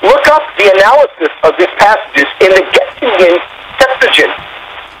 Look up the analysis of these passages in the Gettian Septuagint.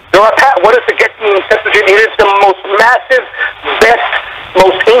 What is the Gettian Septuagint? It is the most massive, best,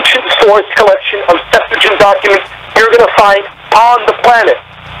 most ancient source collection of Septuagint documents you're going to find on the planet.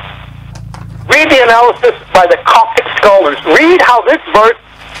 Read the analysis by the Coptic scholars. Read how this verse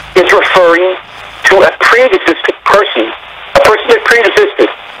is referring to a pre-existent person, a person that pre-existed.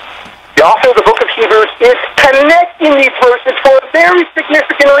 The author of the book of Hebrews is connecting these verses for a very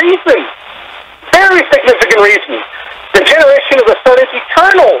significant reason. Very significant reason. The generation of the Son is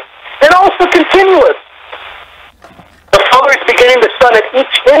eternal and also continuous. The Father is beginning the Son at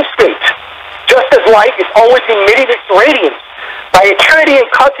each instant, just as light is always emitting its radiance. By eternity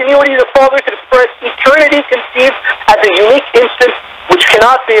and continuity, the Father can express eternity conceived as a unique instant which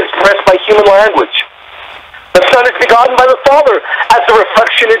cannot be expressed by human language. The Son is begotten by the Father, as the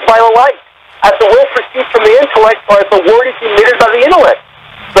reflection is by the light, as the will proceeds from the intellect, or as the word is emitted by the intellect.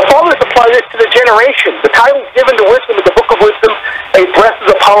 The Father supplies this to the generation. The title given to wisdom in the book of wisdom, a breath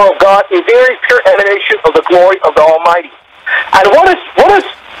of the power of God, a very pure emanation of the glory of the Almighty. And what is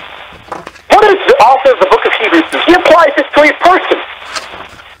the author of the book of Hebrews do? He applies this to a person.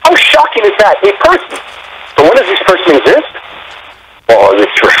 How shocking is that? A person. So when does this person exist? Well,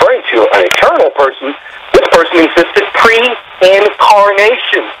 it's referring to an eternal person. This person existed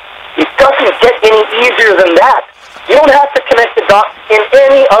pre-incarnation. It doesn't get any easier than that. You don't have to connect the dots in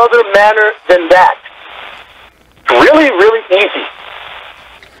any other manner than that. It's really, really easy.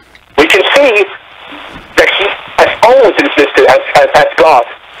 We can see that he has always existed as God,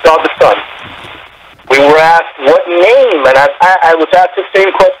 God the Son. We were asked what name, and I was asked the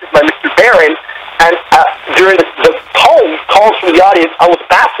same question by Mr. Barron, and during the calls from the audience, I was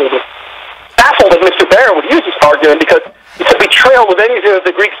baffled that Mr. Barron would use this argument because it's a betrayal of anything that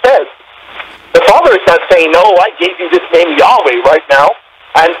the Greek says. The Father is not saying, no, I gave you this name Yahweh right now,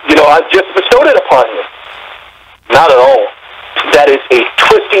 and, I've just bestowed it upon you. Not at all. That is a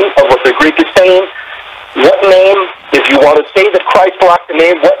twisting of what the Greek is saying. What name, if you want to say that Christ lacked the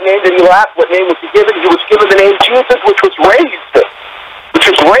name, what name did he lack? What name was he given? He was given the name Jesus, which was raised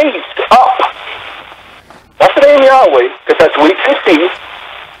up. Not the name Yahweh, because as we can see,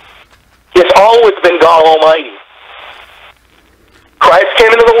 he has always been God Almighty. Christ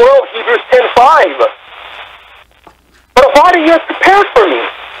came into the world, Hebrews 10:5. But a body you have prepared for me.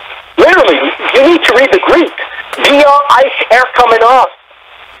 Literally, you need to read the Greek. Dia eich erkomenos.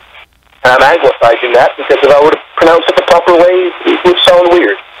 And I'm anglicizing that because if I were to pronounce it the proper way, it would sound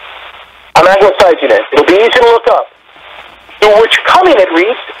weird. I'm anglicizing it. It'll be easy to look up. Through which coming it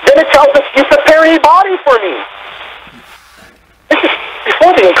reads, then it tells us you prepare a body for me. This is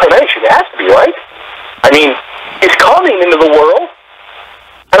before the incarnation. It has to be, right? I mean, he's coming into the world,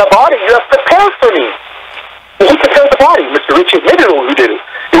 and a body you have prepared for me. Who prepared the body? Mr. Ritchie admitted who did it.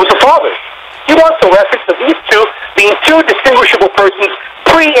 It was the Father. He wants a reference of these two being two distinguishable persons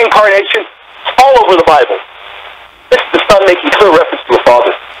pre-incarnation all over the Bible. This is the Son making clear reference to the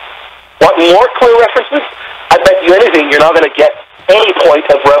Father. Want more clear references? I bet you anything you're not going to get any point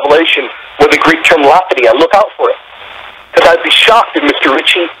of revelation with the Greek term lapidea. Look out for it. Because I'd be shocked if Mr.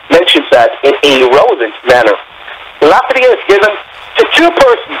 Ritchie mentions that in a relevant manner. Lapidea is given to two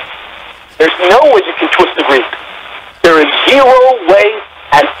persons. There's no way you can twist the Greek. There is zero way,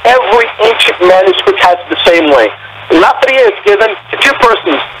 and every ancient manuscript has it the same way. Lapidea is given to two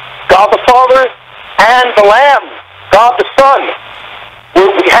persons, God the Father and the Lamb, God the Son. Where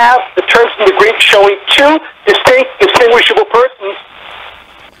we have the terms in the Greek showing two distinct, distinguishable persons.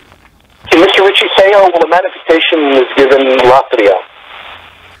 Can Mr. Ritchie say, oh, well, the manifestation is given lapidea?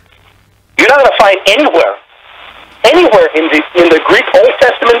 You're not going to find anywhere in the Greek Old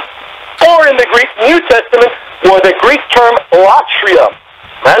Testament or in the Greek New Testament where the Greek term latria,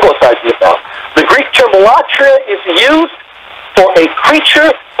 I'm anglicizing it now, the Greek term latria is used for a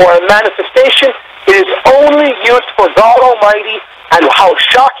creature or a manifestation. It is only used for God Almighty, and how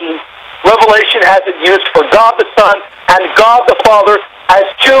shocking, Revelation has it used for God the Son and God the Father as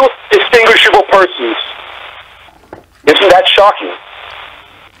two distinguishable persons. Isn't that shocking?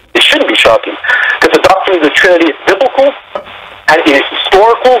 It shouldn't be shocking, because the doctrine of the Trinity is biblical, and it is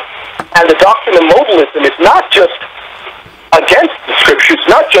historical, and the doctrine of modalism is not just against the Scriptures,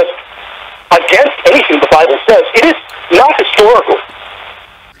 not just against anything the Bible says. It is not historical.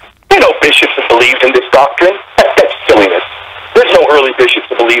 There are no bishops that believed in this doctrine. That's silliness. There's no early bishops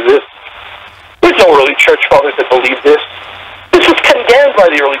that believe this. There's no early church fathers that believe this. This was condemned by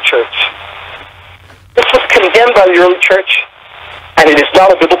the early church. This was condemned by the early church, and it is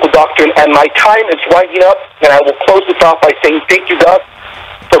not a biblical doctrine, and my time is winding up, and I will close this off by saying thank you, God,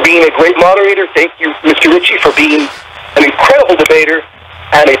 for being a great moderator. Thank you, Mr. Ritchie, for being an incredible debater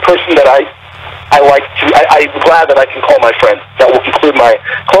and a person that I'm glad that I can call my friend. That will conclude my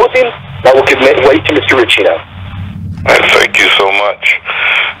closing. I will give way to Mr. Ritchie now. And thank you so much.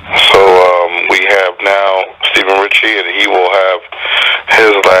 So we have now Stephen Ritchie, and he will have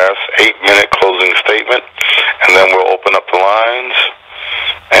his last 8-minute closing statement, and then we'll open up the lines.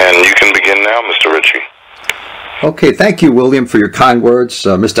 And you can begin now, Mr. Ritchie. Okay, thank you, William, for your kind words.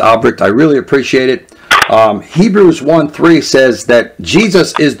 Mr. Albrecht, I really appreciate it. Hebrews 1:3 says that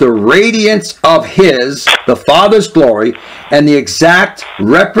Jesus is the radiance of his, the Father's glory, and the exact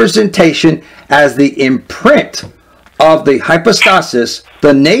representation as the imprint of the hypostasis,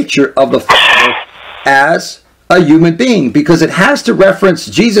 the nature of the Father as a human being, because it has to reference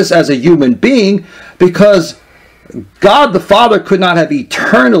Jesus as a human being, because God the Father could not have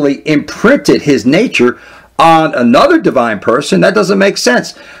eternally imprinted his nature on another divine person. That doesn't make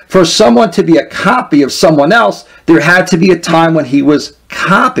sense. For someone to be a copy of someone else, there had to be a time when he was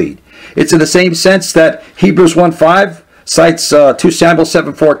copied. It's in the same sense that Hebrews 1:5 cites 2 Samuel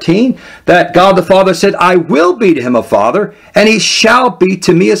 7:14, that God the Father said, I will be to him a father, and he shall be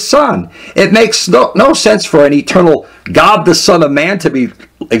to me a son. It makes no sense for an eternal God the Son of Man to be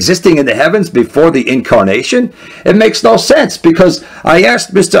existing in the heavens before the incarnation. It makes no sense, because I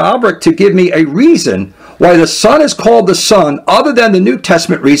asked Mr. Albrecht to give me a reason why the Son is called the Son other than the New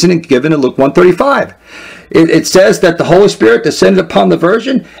Testament reasoning given in Luke 1:35. It says that the Holy Spirit descended upon the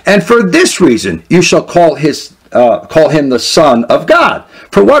Virgin, and for this reason you shall call him the Son of God.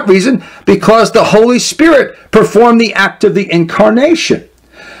 For what reason? Because the Holy Spirit performed the act of the incarnation.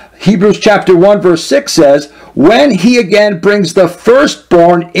 Hebrews chapter 1 verse 6 says, when he again brings the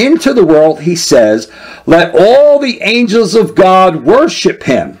firstborn into the world, he says, let all the angels of God worship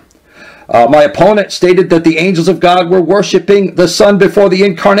him. My opponent stated that the angels of God were worshiping the Son before the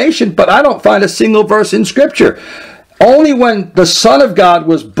incarnation, but I don't find a single verse in Scripture. Only when the Son of God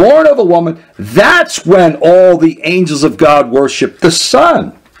was born of a woman, that's when all the angels of God worshiped the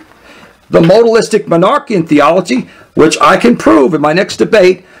Son. The modalistic monarchian theology, which I can prove in my next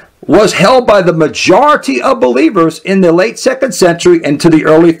debate, was held by the majority of believers in the late 2nd century and to the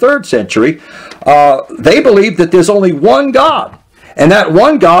early 3rd century. They believed that there's only one God, and that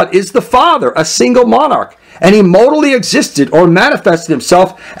one God is the Father, a single monarch. And he modally existed or manifested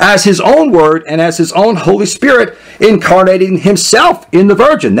himself as his own Word and as his own Holy Spirit, incarnating himself in the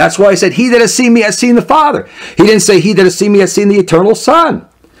Virgin. That's why he said, he that has seen me has seen the Father. He didn't say, he that has seen me has seen the eternal Son.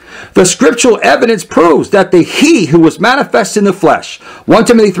 The scriptural evidence proves that the He who was manifest in the flesh, 1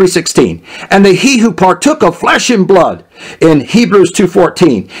 Timothy 3:16, and the He who partook of flesh and blood, in Hebrews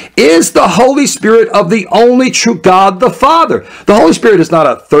 2:14, is the Holy Spirit of the only true God the Father. The Holy Spirit is not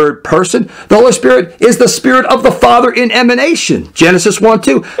a third person. The Holy Spirit is the Spirit of the Father in emanation. Genesis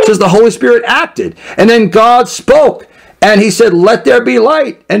 1:2 says the Holy Spirit acted, and then God spoke. And he said, let there be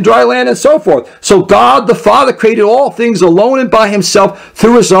light and dry land and so forth. So God the Father created all things alone and by himself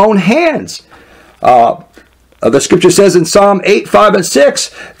through his own hands. The scripture says in Psalm 8, 5, and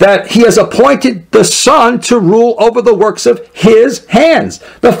 6 that he has appointed the Son to rule over the works of his hands,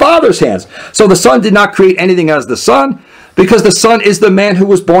 the Father's hands. So the Son did not create anything as the Son, because the Son is the man who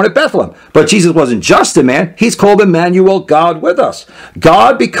was born at Bethlehem. But Jesus wasn't just a man. He's called Emmanuel, God with us.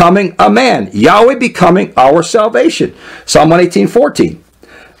 God becoming a man. Yahweh becoming our salvation. Psalm 118:14.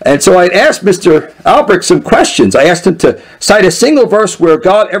 And so I asked Mr. Albrecht some questions. I asked him to cite a single verse where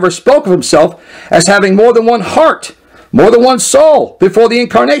God ever spoke of himself as having more than one heart, more than one soul before the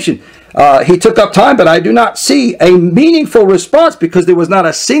incarnation. He took up time, but I do not see a meaningful response, because there was not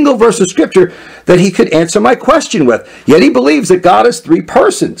a single verse of Scripture that he could answer my question with. Yet he believes that God is three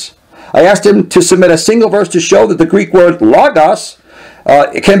persons. I asked him to submit a single verse to show that the Greek word logos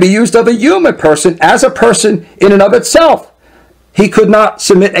can be used of a human person as a person in and of itself. He could not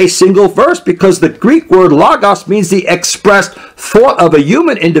submit a single verse, because the Greek word logos means the expressed thought of a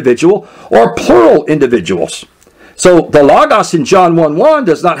human individual or plural individuals. So the Logos in John 1:1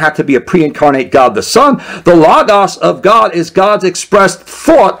 does not have to be a pre-incarnate God the Son. The Logos of God is God's expressed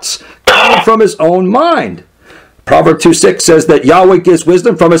thoughts coming from his own mind. Proverbs 2:6 says that Yahweh gives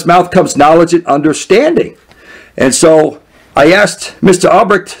wisdom, from his mouth comes knowledge and understanding. And so I asked Mr.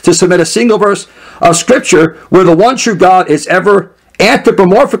 Albrecht to submit a single verse of Scripture where the one true God is ever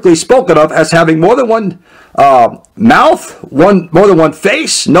anthropomorphically spoken of as having more than one mouth, more than one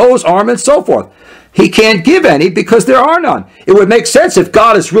face, nose, arm, and so forth. He can't give any because there are none. It would make sense if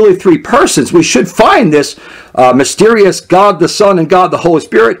God is really three persons. We should find this mysterious God the Son and God the Holy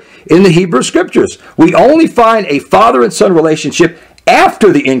Spirit in the Hebrew Scriptures. We only find a father and son relationship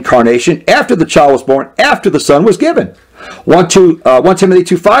after the incarnation, after the child was born, after the son was given. 1 Timothy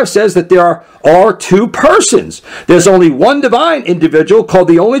 2:5 says that there are two persons. There's only one divine individual called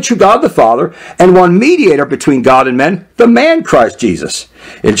the only true God the Father, and one mediator between God and men, the man Christ Jesus.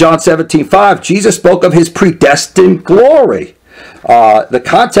 In John 17:5, Jesus spoke of his predestined glory. The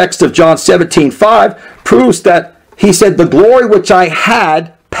context of John 17:5 proves that he said, the glory which I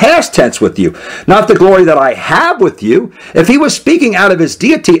had, past tense, with you, not the glory that I have with you. If he was speaking out of his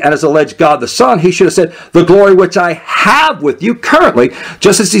deity and as alleged God the Son, he should have said, the glory which I have with you currently,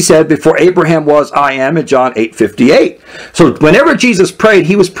 just as he said, before Abraham was, I am, in John 8:58. So whenever Jesus prayed,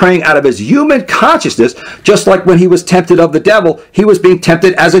 he was praying out of his human consciousness, just like when he was tempted of the devil, he was being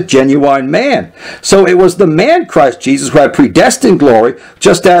tempted as a genuine man. So it was the man Christ Jesus who had predestined glory,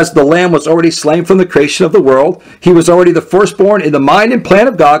 just as the Lamb was already slain from the creation of the world. He was already the firstborn in the mind and plan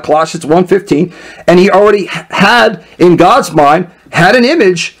of God, Colossians 1:15, and he already had, in God's mind, had an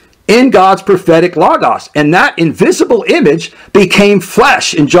image in God's prophetic logos, and that invisible image became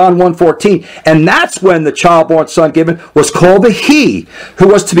flesh in John 1:14, and that's when the child-born son given was called the He, who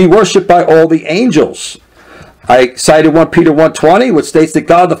was to be worshipped by all the angels. I cited 1 Peter 1:20, which states that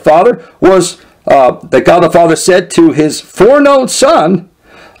God the Father said to his foreknown Son,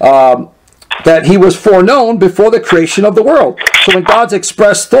 that he was foreknown before the creation of the world. So in God's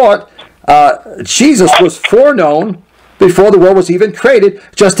express thought, Jesus was foreknown before the world was even created,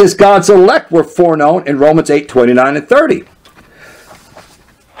 just as God's elect were foreknown in Romans 8:29 and 30.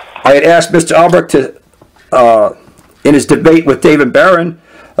 I had asked Mr. Albrecht to, in his debate with David Barron,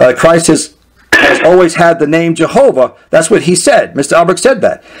 Christ has always had the name Jehovah. That's what he said. Mr. Albrecht said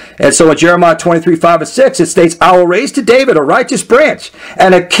that. And so in Jeremiah 23:5 and 6, it states, I will raise to David a righteous branch,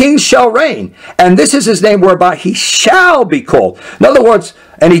 and a king shall reign. And this is his name whereby he shall be called. In other words,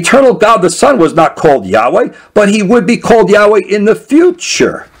 an eternal God the Son was not called Yahweh, but he would be called Yahweh in the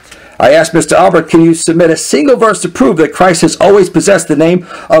future. I asked Mr. Albrecht, can you submit a single verse to prove that Christ has always possessed the name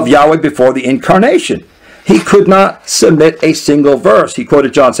of Yahweh before the incarnation? He could not submit a single verse. He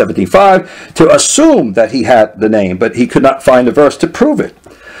quoted John 17:5 to assume that he had the name, but he could not find a verse to prove it.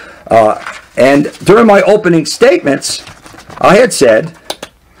 And during my opening statements, I had said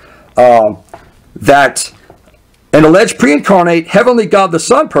that an alleged pre-incarnate heavenly God the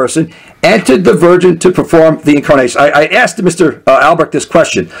Son person entered the Virgin to perform the incarnation. I asked Mr. Albrecht this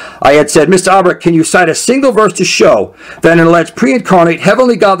question. I had said, Mr. Albrecht, can you cite a single verse to show that an alleged pre-incarnate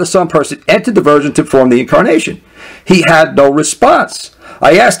heavenly God the Son person entered the Virgin to perform the incarnation? He had no response.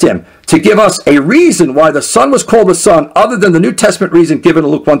 I asked him to give us a reason why the Son was called the Son other than the New Testament reason given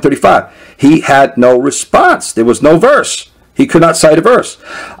in Luke 1:35. He had no response. There was no verse. He could not cite a verse.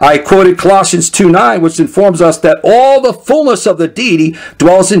 I quoted Colossians 2:9, which informs us that all the fullness of the deity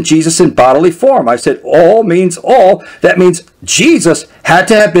dwells in Jesus in bodily form. I said all means all. That means Jesus had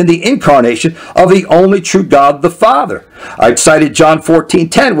to have been the incarnation of the only true God, the Father. I cited John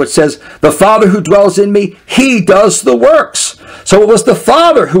 14:10, which says, the Father who dwells in me, he does the works. So it was the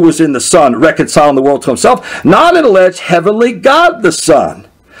Father who was in the Son, reconciling the world to himself, not an alleged heavenly God, the Son.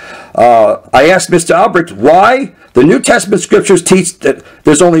 I asked Mr. Albrecht why the New Testament scriptures teach that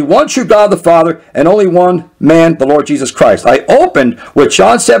there's only one true God the Father and only one man, the Lord Jesus Christ. I opened with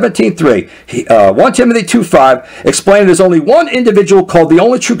John 17:3, 1 Timothy 2:5, explaining there's only one individual called the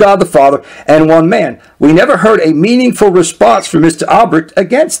only true God the Father and one man. We never heard a meaningful response from Mr. Albrecht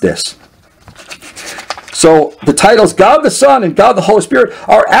against this. So the titles God the Son and God the Holy Spirit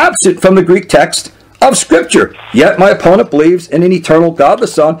are absent from the Greek text of Scripture. Yet my opponent believes in an eternal God the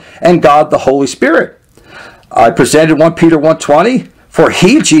Son and God the Holy Spirit. I presented 1 Peter 1:20, for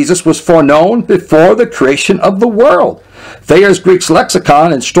he, Jesus, was foreknown before the creation of the world. Thayer's Greek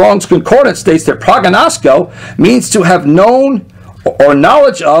lexicon and Strong's Concordance states that prognosko means to have known or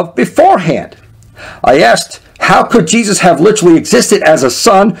knowledge of beforehand. I asked, how could Jesus have literally existed as a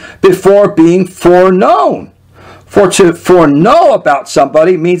son before being foreknown? For to foreknow about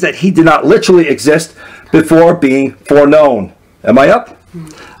somebody means that he did not literally exist before being foreknown. Am I up?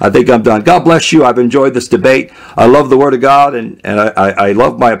 I think I'm done. God bless you. I've enjoyed this debate. I love the Word of God, and I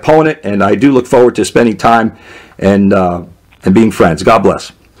love my opponent, and I do look forward to spending time and being friends. God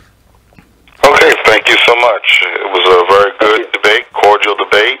bless. Okay, thank you so much. It was a very good debate, cordial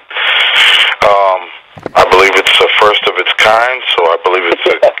debate. I believe it's the first of its kind, so I believe it's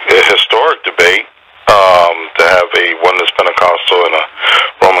a historic debate to have a Oneness Pentecostal and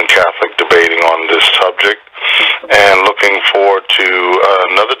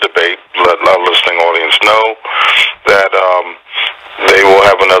another debate. Let our listening audience know that they will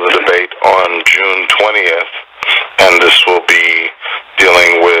have another debate on June 20th, and this will be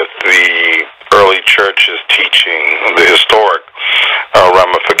dealing with the early church's teaching, the historic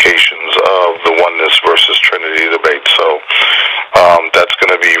ramifications of the Oneness versus Trinity debate. So that's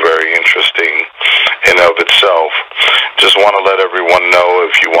going to be very interesting in of itself. Just want to let everyone know,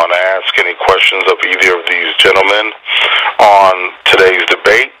 if you want to ask any questions of either of these gentlemen on today's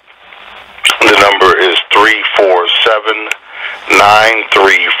debate, the number is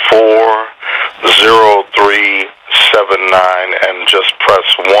 347-934-0379, and just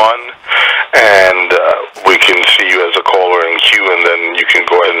press 1, and we can see you as a caller in queue, and then you can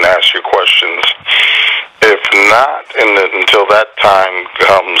go ahead and ask your questions. If not, until that time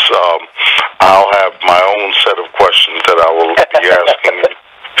comes, I'll have my own set of questions that I will be asking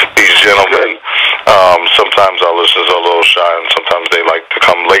these gentlemen. Sometimes our listeners are a little shy, and sometimes they like to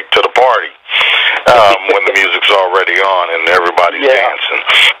come late to the party when the music's already on and everybody's dancing.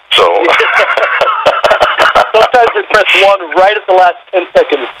 So sometimes they press 1 right at the last 10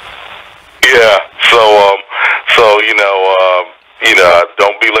 seconds. Yeah. So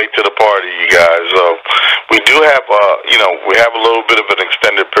don't be late to the party, you guys. We do have we have a little bit of an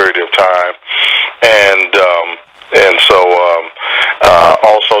extended period of time, and so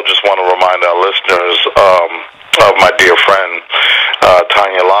also just want to remind our listeners of my dear friend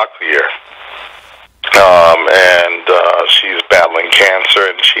Tanya Locklear. And she's battling cancer,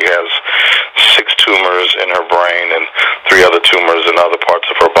 and she has 6 tumors in her brain and 3 other tumors in other parts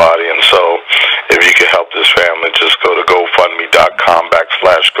of her body. And so if you can help this family, just go to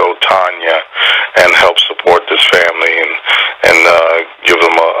GoFundMe.com/GoTanya and help support this family and give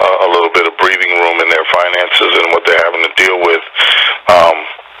them a little bit of breathing room in their finances and what they're having to deal with,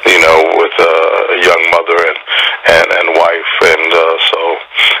 with a young mother and wife. And so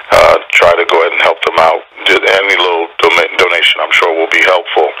try to go ahead and help them out. Any little donation, I'm sure, will be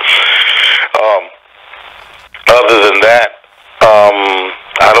helpful. Other than that,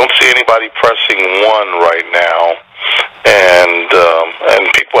 I don't see anybody pressing 1 right now, and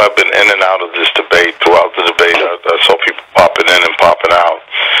people have been in and out of this debate throughout the debate. I saw people popping in and popping out,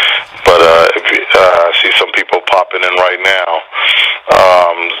 but I see some people popping in right now.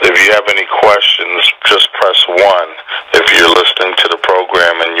 If you have any questions, just press 1. If you're listening to the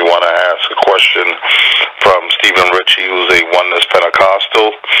program and you want to ask a question from Stephen Ritchie, who's a Oneness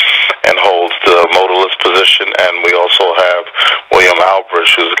Pentecostal and holds the modalist position, and we also have William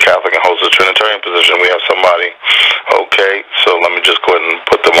Albrecht, who's a Catholic and holds the Trinitarian position. We have somebody. Okay, so let me just go ahead and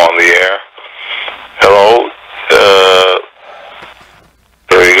put them on the air. Hello.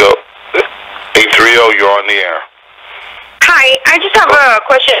 There you go. 830, you're on the air. Hi, I just have a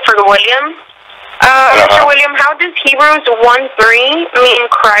question for William. Mr. William, how does Hebrews 1:3 mean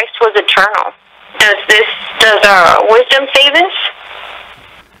Christ was eternal? Does wisdom say this?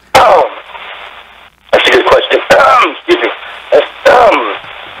 Oh, that's a good question. Excuse me.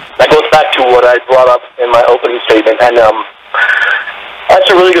 That goes back to what I brought up in my opening statement, and that's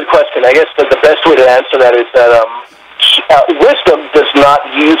a really good question. I guess the best way to answer that is that wisdom does not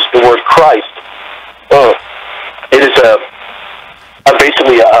use the word Christ. It is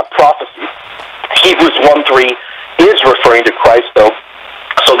basically a prophecy. Hebrews 1:3 is referring to Christ, though.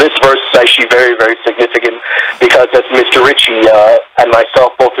 So this verse is actually very, very significant, because as Mr. Ritchie and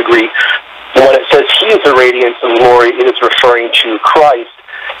myself both agree, when it says he is the radiance of glory, it is referring to Christ.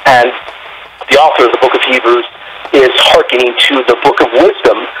 And the author of the book of Hebrews is hearkening to the book of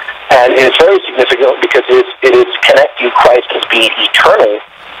wisdom, and it is very significant because it is connecting Christ as being eternal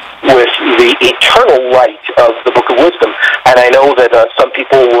with the eternal light of the book of wisdom. And I know that some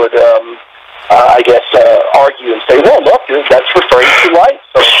people would, argue and say, well, look, that's referring to light,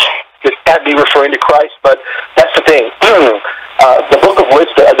 so it can't be referring to Christ. But that's the thing. The book of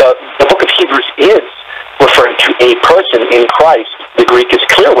wisdom, the book of Hebrews is referring to a person in Christ. The Greek is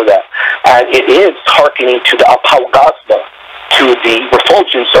clear with that. And it is hearkening to the Apologist, to the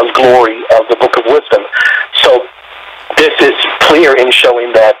refulgence of glory of the book of wisdom. So this is clear in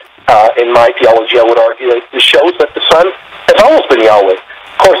showing that, in my theology, I would argue that it shows that the Son has always been Yahweh.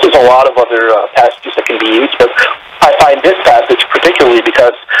 Of course, there's a lot of other passages that can be used, but I find this passage particularly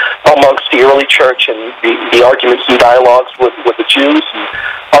because amongst the early church and the arguments and dialogues with the Jews and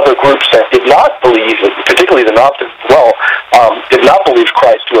other groups that did not believe, particularly the Gnostics as well, did not believe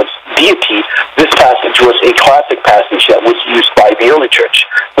Christ was deity, this passage was a classic passage that was used by the early church,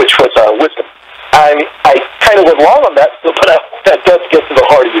 which was wisdom. I kind of went long on that, but that does get to the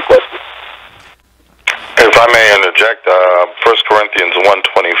heart of your question. If I may interject, 1 Corinthians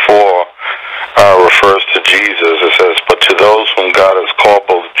 1:24 refers to Jesus. It says, "But to those whom God has called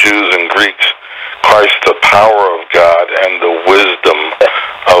power of God and the wisdom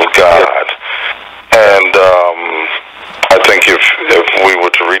of God. And I think if we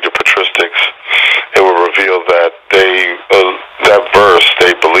were to read the patristics, it would reveal that that verse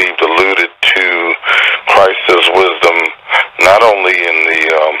they believed alluded to Christ's wisdom, not only in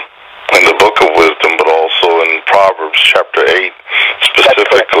the book of wisdom, but also in Proverbs chapter 8,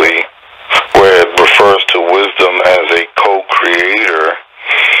 specifically, where it refers to wisdom as a co-creator.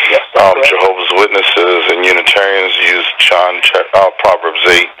 Jehovah's Witnesses and Unitarians use Proverbs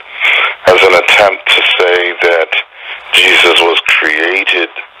 8 as an attempt to say that Jesus was created,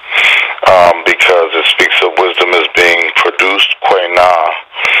 because it speaks of wisdom as being produced quena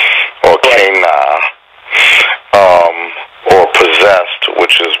or kena, or possessed,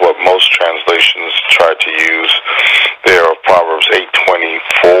 which is what most translations try to use there of Proverbs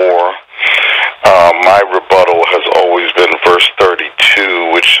 8:24. My rebuttal has always been verse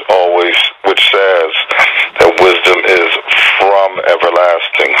 32, which says that wisdom is from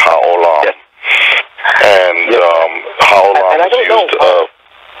everlasting, ha'olam. And ha'olam is used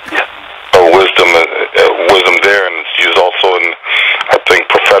wisdom there, and it's used also in, I think,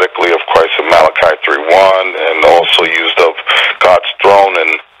 prophetically of Christ in Malachi 3:1, and also used of God's throne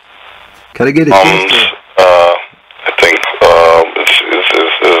and can I get a I think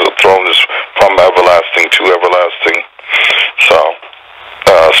the throne is from everlasting to everlasting. So,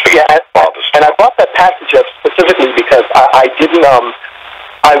 speaking of fathers. And I brought that passage up specifically because I didn't.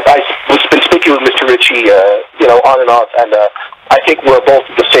 I was been speaking with Mr. Ritchie, on and off, and I think we're both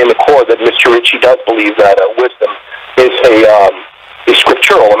of the same accord that Mr. Ritchie does believe that wisdom is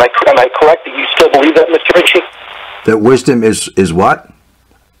scriptural. Am I correct that you still believe that, Mr. Ritchie? That wisdom is what?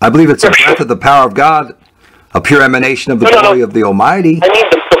 I believe it's a breath of the power of God, a pure emanation of the glory of the Almighty. I mean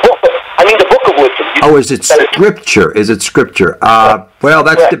the book of wisdom. Oh, is it scripture? Is it scripture? Well,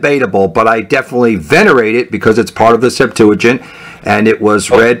 that's debatable, but I definitely venerate it because it's part of the Septuagint, and it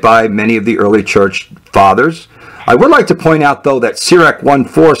was read by many of the early church fathers. I would like to point out, though, that Sirach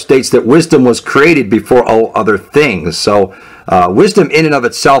 1:4 states that wisdom was created before all other things. So wisdom in and of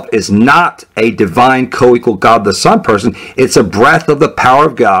itself is not a divine co-equal God the Son person. It's a breath of the power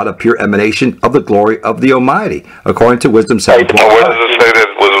of God, a pure emanation of the glory of the Almighty, according to Wisdom 7:12. Where does it say that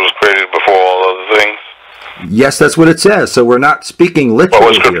wisdom was created before all other things? Yes, that's what it says. So we're not speaking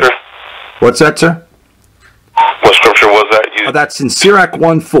literally here. What's that, sir? What scripture was that used? That's in Sirach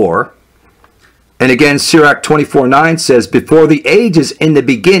 1:4. And again, Sirach 24:9 says, before the ages in the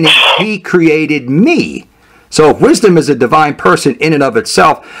beginning, he created me. So if wisdom is a divine person in and of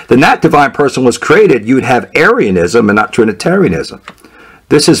itself, then that divine person was created. You would have Arianism and not Trinitarianism.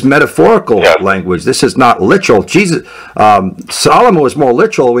 This is metaphorical language. This is not literal. Solomon was more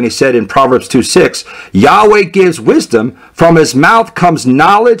literal when he said in Proverbs 2:6, Yahweh gives wisdom, from his mouth comes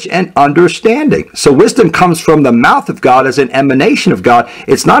knowledge and understanding. So wisdom comes from the mouth of God as an emanation of God.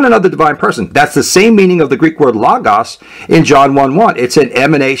 It's not another divine person. That's the same meaning of the Greek word logos in John 1:1. It's an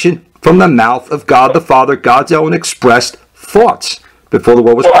emanation from the mouth of God the Father, God's own expressed thoughts before the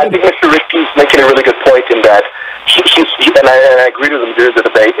world was created. I think Mr. Ritchie's making a really good point in that, and I agree with him during the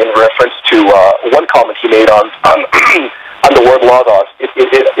debate in reference to one comment he made on the word logos.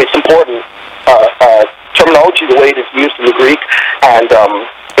 It's important terminology, the way it is used in the Greek, and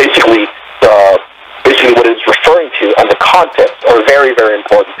basically what it's referring to and the context are very, very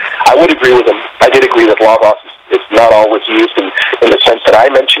important. I would agree with him. I did agree that logos is not always used in the sense that I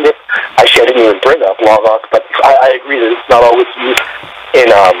mentioned it. Actually, I didn't even bring up logos, but I agree that it's not always used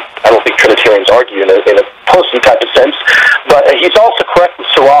in, I don't think Trinitarians argue in a person type of sense. But he's also correct with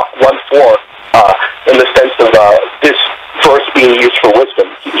Sirach 1:4 in the sense of this verse being used for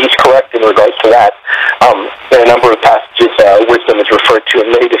wisdom. He's correct in regards to that. In a number of passages, wisdom is referred to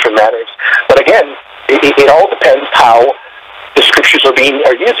in many different manners. But again, it all depends how the scriptures are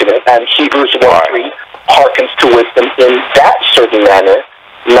using it. And Hebrews 1:3 harkens to wisdom in that certain manner,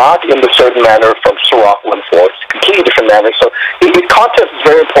 not in the certain manner from Sirach 1:4. It's a completely different manner. So context is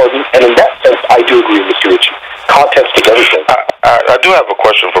very important, and in that sense, I do agree with Mr. Ritchie. Context is everything. I do have a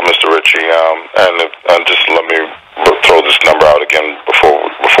question for Mr. Ritchie, and just let me throw this number out again before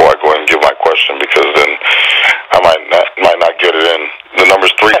I go ahead and give my question, because then I might not get it in. The number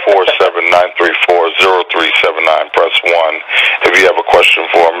is 347-934-0379. Press 1 if you have a question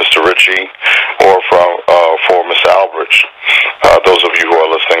for Mr. Ritchie or for Mr. Albrecht. Those of you who are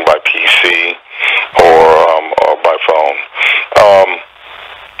listening by PC or by phone.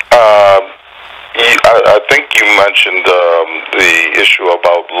 I think you mentioned the issue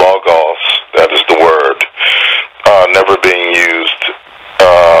about logos, that is the word, never being used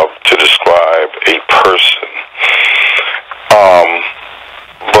to describe a person.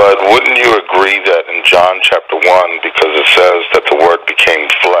 But wouldn't you agree that in John 1, because it says that the Word became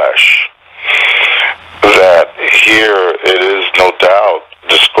flesh. That here it is no doubt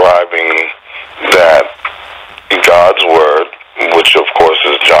describing that God's Word, which of course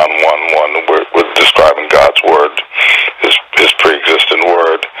is John 1:1, we're describing God's Word, his pre-existent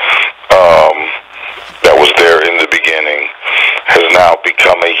Word, that was there in the beginning, has now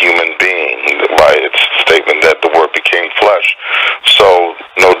become a human being by its statement that the Word became flesh. So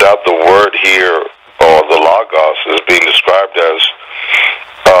no doubt the Word here, or the Logos, is being described as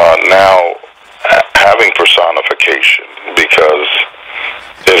now having personification, because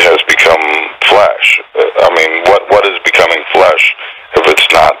it has become flesh. I mean, what is becoming flesh if it's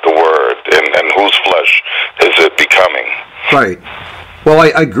not the Word? And whose flesh is it becoming? Right. Well,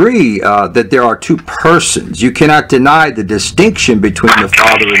 I agree that there are two persons. You cannot deny the distinction between the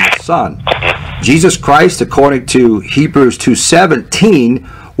Father and the Son. Jesus Christ, according to Hebrews 2:17,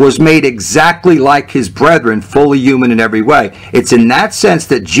 was made exactly like his brethren, fully human in every way. It's in that sense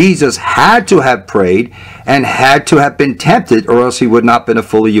that Jesus had to have prayed and had to have been tempted, or else he would not have been a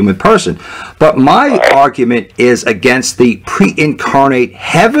fully human person. But my argument is against the pre-incarnate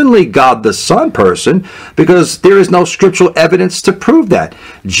heavenly God the Son person, because there is no scriptural evidence to prove that.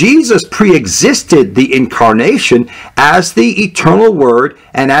 Jesus pre-existed the incarnation as the eternal Word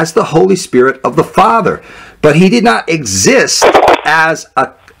and as the Holy Spirit of the Father. But he did not exist as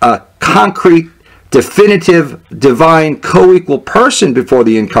a concrete, definitive, divine, co-equal person before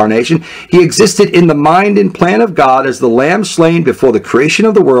the incarnation. He existed in the mind and plan of God as the Lamb slain before the creation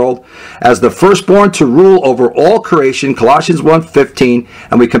of the world, as the firstborn to rule over all creation, Colossians 1:15,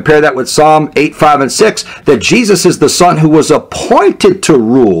 and we compare that with Psalm 8:5 and 6, that Jesus is the Son who was appointed to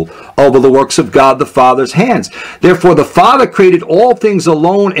rule over the works of God the Father's hands. Therefore, the Father created all things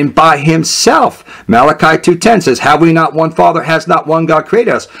alone and by himself. Malachi 2:10 says, have we not one Father, has not one God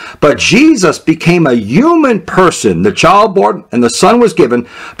created us? But Jesus became a human person. The child born and the Son was given,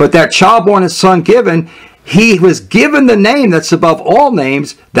 but that child born and Son given, he was given the name that's above all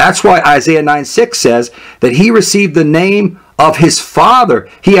names. That's why Isaiah 9:6 says that he received the name of his Father.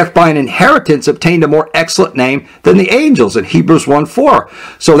 He hath by an inheritance obtained a more excellent name than the angels in Hebrews 1:4.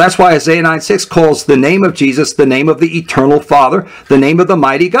 So that's why Isaiah 9:6 calls the name of Jesus the name of the eternal Father, the name of the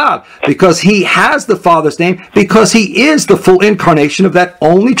mighty God, because he has the Father's name, because he is the full incarnation of that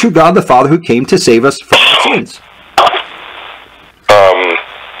only true God the Father who came to save us from our sins.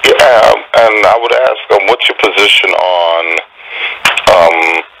 Yeah, and I would ask, what's your position on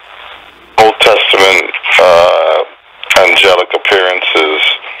Old Testament angelic appearances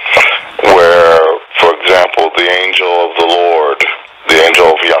where, for example, the angel of the Lord, the angel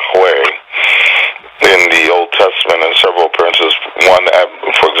of Yahweh, in the Old Testament, in several appearances, one,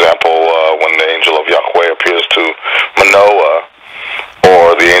 for example, when the angel of Yahweh appears to Manoah,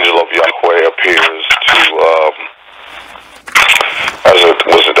 or the angel of Yahweh appears to,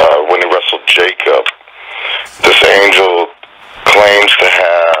 when he wrestled Jacob, this angel claims to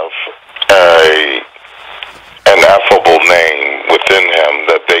have an affable name within him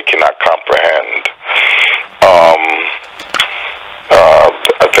that they cannot comprehend.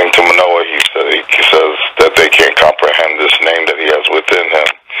 I think to Manoah he says that they can't comprehend this name that he has within him.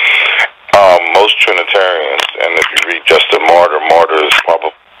 Most Trinitarians, and if you read Justin Martyr is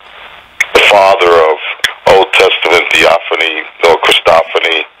probably the father of Old Testament theophany or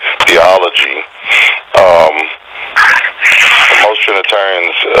Christophany theology. Most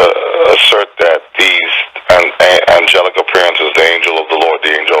Trinitarians assert that these angelic appearances, the angel of the Lord,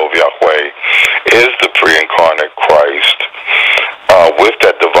 the angel of Yahweh, is the pre-incarnate Christ with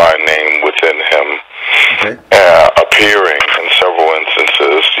that divine name within him, appearing in several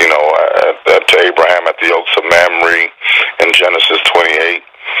instances, to Abraham at the oaks of Mamre in Genesis 28.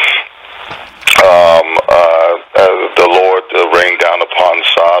 The Lord rained down upon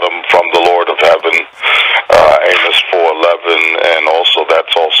Sodom from the Lord of heaven, Amos 4:11, and also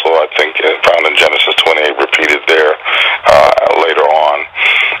that's also, I think, found in Genesis 28, repeated there later on.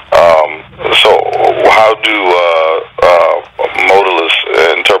 So how do modalists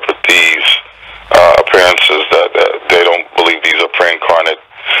interpret these appearances that they don't believe these are pre-incarnate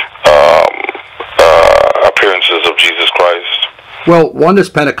appearances of Jesus Christ? Well, Oneness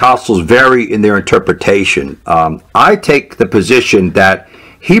Pentecostals vary in their interpretation. I take the position that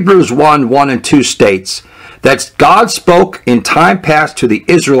Hebrews 1:1 and 2 states that God spoke in time past to the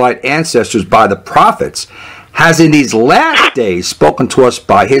Israelite ancestors by the prophets, has in these last days spoken to us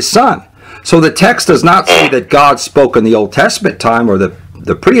by his Son. So the text does not say that God spoke in the Old Testament time or the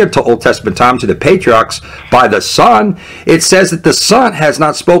pre-Old Testament time to the patriarchs by the Son. It says that the Son has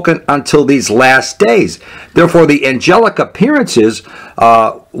not spoken until these last days. Therefore, the angelic appearances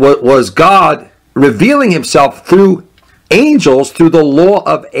was God revealing himself through angels through the law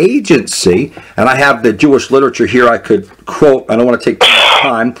of agency. And I have the Jewish literature here I could quote. I don't want to take too much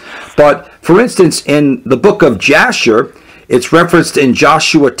time. But for instance, in the book of Jasher, it's referenced in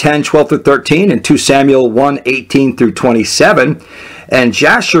Joshua 10, 12 through 13 and 2 Samuel 1, 18 through 27. And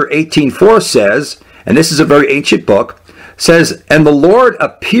Jasher 18:4 says, and this is a very ancient book, says, "And the Lord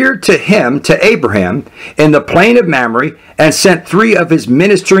appeared to him, to Abraham, in the plain of Mamre, and sent 3 of his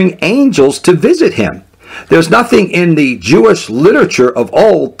ministering angels to visit him." There's nothing in the Jewish literature of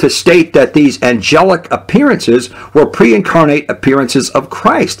old to state that these angelic appearances were pre-incarnate appearances of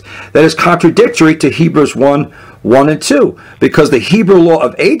Christ. That is contradictory to Hebrews 1, 1 and 2, because the Hebrew law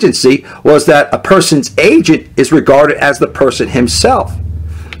of agency was that a person's agent is regarded as the person himself.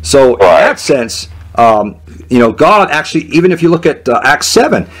 So in that sense, God actually, even if you look at Acts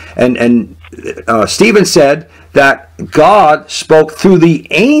 7, and Stephen said that God spoke through the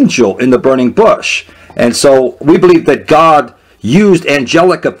angel in the burning bush. And so we believe that God used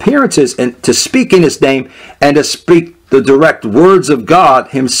angelic appearances and to speak in his name and to speak the direct words of God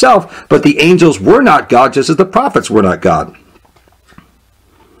himself, but the angels were not God, just as the prophets were not God.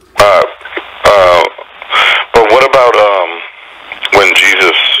 But what about when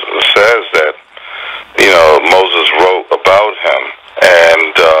Jesus says that, Moses wrote about him,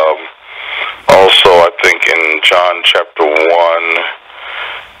 and also I think in John chapter 1,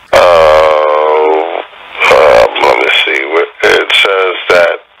 let me see, it says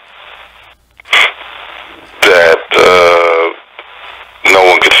that no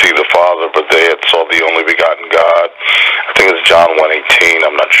one could see the Father, but they had saw the only begotten God. I think it's John 1:18.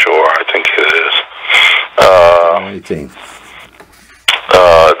 I'm not sure. I think it is. 1:18.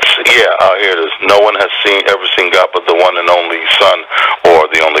 Here it is. No one has ever seen God, but the one and only Son, or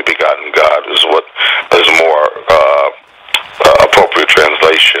the only begotten God, is what is more appropriate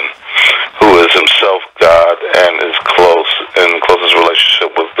translation. Who is himself God and is in closest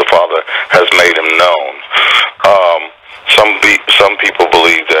relationship with the Father, has made him known. Some people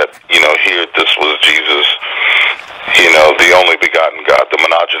believe that here this was Jesus, the only begotten God, the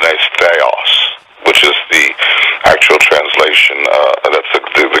monogenes theos, which is the actual translation. That's the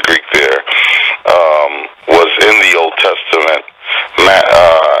Greek there. Was in the Old Testament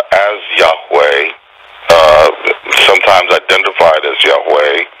as Yahweh, sometimes identified as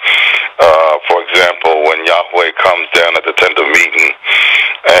Yahweh. For example, when Yahweh comes down at the tent of meeting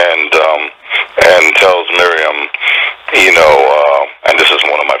and tells Miriam, and this is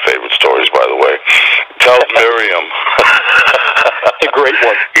one of my favorite stories, by the way, tells Miriam, it's a great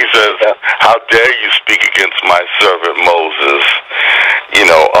one. He says, "How dare you speak against my servant Moses?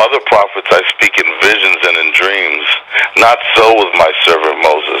 Other prophets I speak in visions and in dreams. Not so with my servant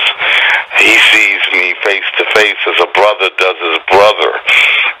Moses. He sees me face to face as a brother does his brother.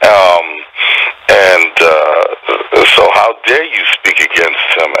 So how dare you speak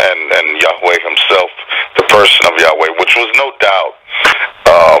against him?" And Yahweh himself, the person of Yahweh, which was no doubt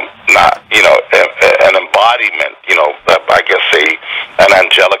not, an embodiment, I guess an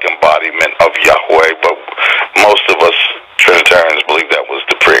angelic embodiment of Yahweh, but most of us Trinitarians believe that was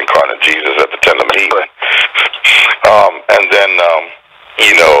the pre-incarnate Jesus at the tent of meeting. And then,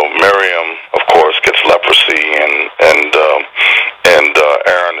 Miriam, of course, gets leprosy, and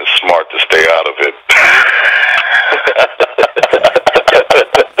Aaron is smart to stay out of it.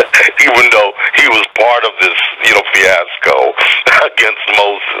 Even though he was part of this, fiasco against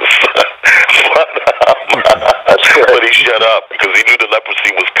Moses. But he shut up because he knew the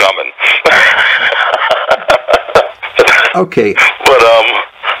leprosy was coming. Okay.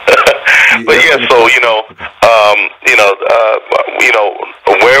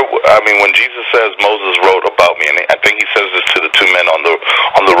 When Jesus says Moses wrote about me, and I think he says this to the 2 men on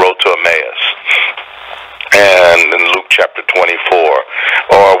the road to Emmaus, and in Luke chapter 24,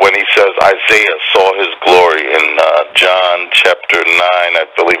 or when he says Isaiah saw his glory in John chapter 9, I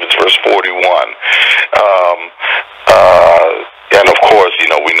believe it's verse 41. And of course, we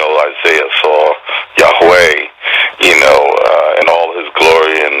know Isaiah saw Yahweh, in all his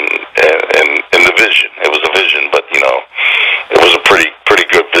glory and in the vision. It was a vision, but it was a pretty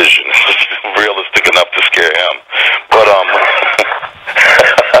good vision. It was realistic enough to scare him. But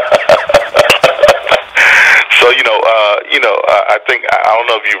I think, I don't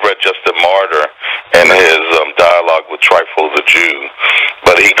know if you've read Justin Martyr and his dialogue with Trifle the Jew,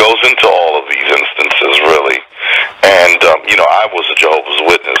 but he goes into all of these instances, really. And, I was a Jehovah's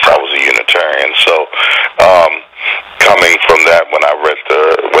Witness. I was a Unitarian. So, coming from that, when I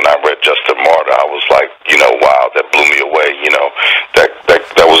read Justin Martyr, I was like, wow, that blew me away.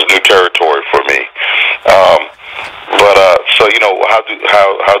 That was new territory for me.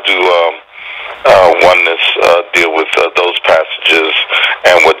 oneness deal with those passages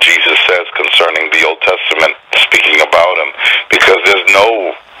and what Jesus says concerning the Old Testament, speaking about him, because there's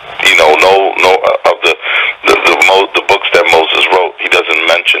no of the books that Moses wrote, he doesn't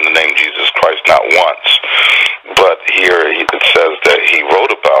mention the name Jesus Christ not once, but here it says that he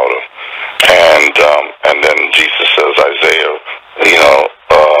wrote about him, and then Jesus says Isaiah,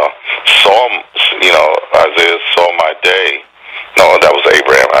 Isaiah saw my day. No, that was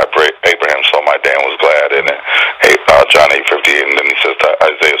Abraham. Abraham saw my day and was glad in it. John 8:58, and then he says that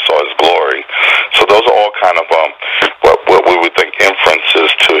Isaiah saw his glory. So those are all kind of what we would think inferences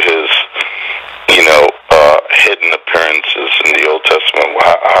to his hidden appearances in the Old Testament.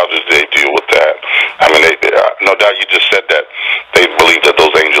 How did they deal with that? I mean, no doubt you just said that they believed that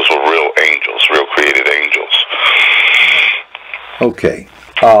those angels were real angels, real created angels. Okay.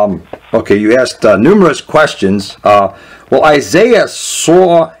 Okay, you asked numerous questions. Well, Isaiah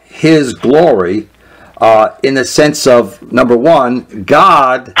saw his glory in the sense of, number one,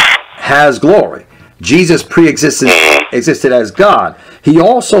 God has glory. Jesus existed as God. He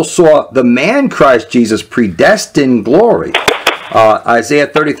also saw the man Christ Jesus predestined glory. Isaiah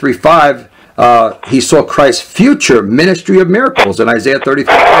 33:5, he saw Christ's future ministry of miracles. In Isaiah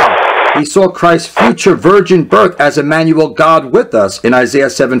 33:5, he saw Christ's future virgin birth as Emmanuel, God with us, in Isaiah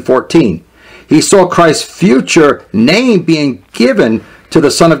 7:14. He saw Christ's future name being given to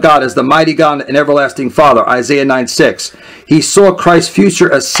the Son of God as the mighty God and everlasting Father, Isaiah 9:6. He saw Christ's future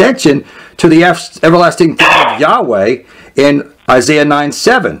ascension to the everlasting throne of Yahweh in Isaiah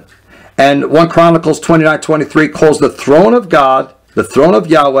 9:7. And 1 Chronicles 29:23 calls the throne of God, the throne of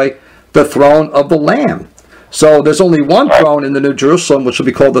Yahweh, the throne of the Lamb. So there's only one throne in the New Jerusalem, which will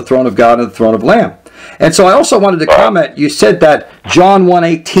be called the throne of God and the throne of Lamb. And so I also wanted to comment, you said that John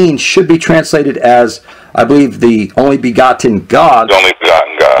 1:18 should be translated as, I believe, the only begotten God. The only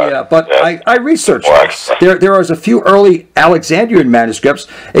begotten God. Yeah, but I researched this. There was a few early Alexandrian manuscripts.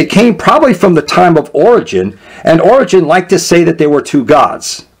 It came probably from the time of Origen, and Origen liked to say that there were two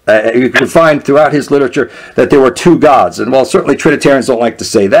gods. You can find throughout his literature that there were two gods, and well, certainly Trinitarians don't like to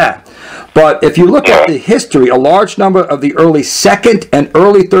say that. But if you look at the history, a large number of the early 2nd and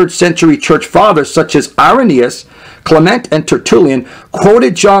early 3rd century church fathers, such as Irenaeus, Clement, and Tertullian,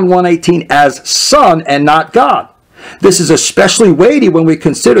 quoted John 1:18 as Son and not God. This is especially weighty when we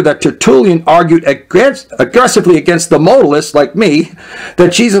consider that Tertullian argued aggressively against the modalists, like me,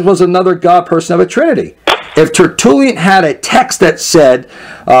 that Jesus was another God person of a Trinity. If Tertullian had a text that said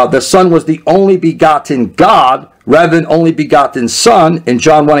the Son was the only begotten God rather than only begotten Son in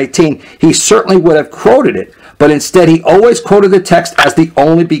John 1:18, he certainly would have quoted it. But instead, he always quoted the text as the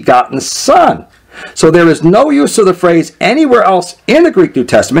only begotten Son. So there is no use of the phrase anywhere else in the Greek New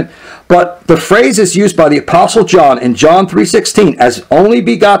Testament, but the phrase is used by the Apostle John in John 3:16 as only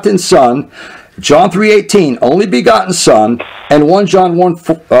begotten Son, John 3:18, only begotten Son, and 1 John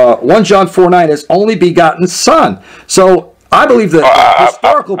 4:9 as only begotten Son. So I believe that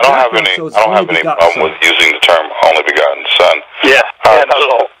historical background shows I don't have any problem with using the term only begotten Son. Yeah, not at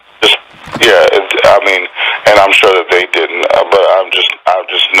all. And I'm sure that they didn't, but I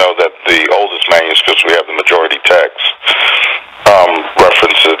just know that the oldest manuscripts we have, the majority text,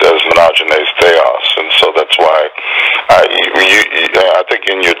 reference it as monogenes theos, and so that's why I think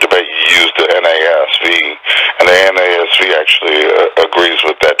in your debate you used the NASV, and the NASV actually agrees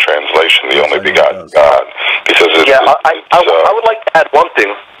with that translation, the only begotten God, because I would like to add one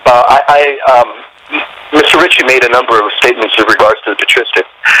thing. Mr. Ritchie made a number of statements in regards to the patristic,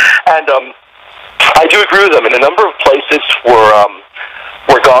 and I do agree with them. In a number of places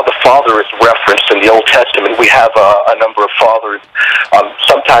where God the Father is referenced in the Old Testament, we have a number of fathers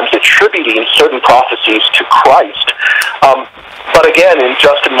sometimes attributing certain prophecies to Christ. But again, in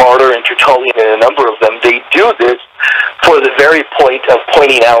Justin Martyr and Tertullian and a number of them, they do this for the very point of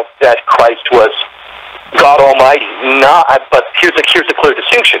pointing out that Christ was God Almighty. But here's a clear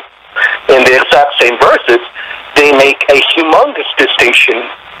distinction. In the exact same verses, they make a humongous distinction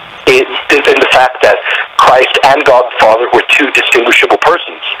in the fact that Christ and God the Father were two distinguishable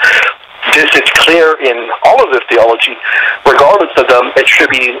persons. This is clear in all of the theology, regardless of them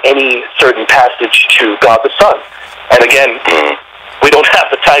attributing any certain passage to God the Son. And again, we don't have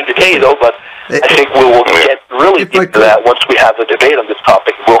the time today, though, but I think we will get really deep into that once we have a debate on this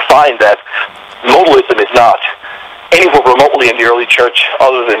topic. We'll find that modalism is not anywhere remotely in the early church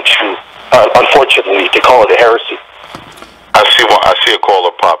other than unfortunately, to call it a heresy. I see a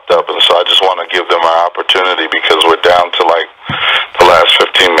caller popped up, and so I just want to give them an opportunity because we're down to like the last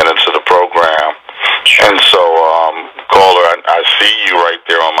 15 minutes of the program. And so, caller, I see you right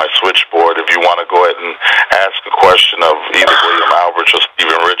there on my switchboard. If you want to go ahead and ask a question of either William Albrecht or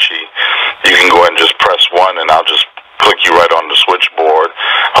Stephen Ritchie, you can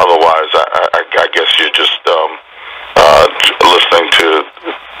you're just listening to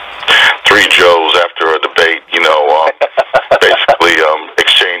three Joes after a debate, basically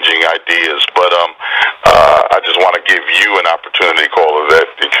exchanging ideas. But I just want to give you an opportunity, caller, that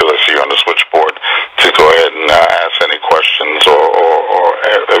because I see you on the switchboard, to go ahead and ask any questions, or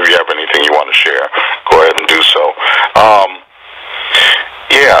if you have anything you want to share, go ahead and do so.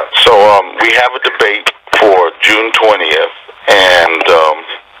 We have a debate for June 20th, and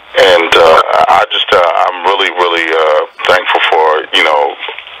I'm really thankful for you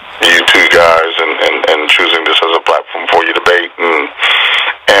two guys and choosing this as a platform for your debate,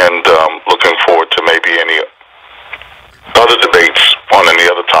 and looking forward to maybe any other debates on any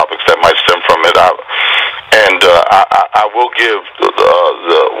other topics that might stem from it. I will give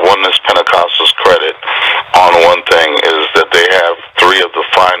the Oneness Pentecostals credit on one thing, is that they have three of the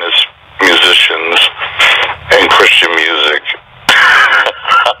finest musicians in Christian music.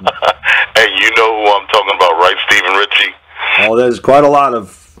 And you know who I'm talking about, right, Stephen Ritchie? Oh, there's quite a lot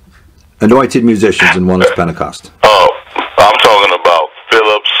of anointed musicians in Oneness Pentecost. Oh, I'm talking about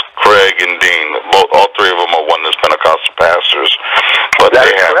Phillips, Craig, and Dean. All three of them are Oneness Pentecostal pastors, but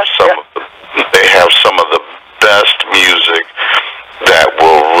they have some of the best music that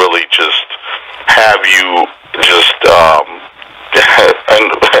will really just have you just and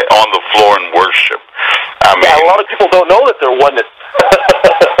on the floor in worship. I mean, a lot of people don't know that they're Oneness.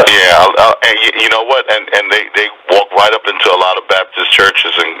 And you know what? And they walk right up into a lot of Baptist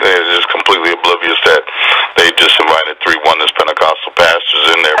churches, and they're just completely oblivious that they just invited three Oneness Pentecostal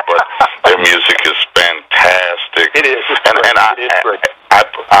pastors in there. But their music is fantastic. It is.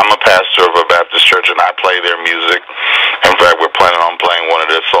 I'm a pastor of a Baptist church, and I play their music. In fact, we're planning on playing one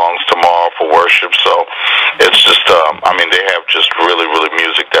of their songs tomorrow for worship. So it's just, they have just really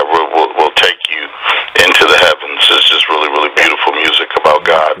music that will take you into the heavens. It's just really beautiful music about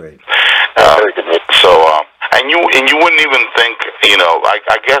God. And you wouldn't even think,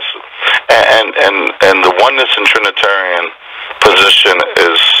 I guess, and the Oneness and Trinitarian position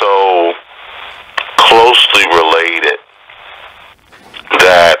is so closely related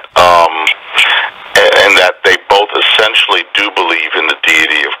that and that they both essentially do believe in the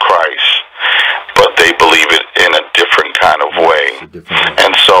deity of Christ, but they believe it in a different kind of way.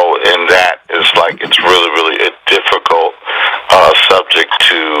 And so in that, it's really a difficult subject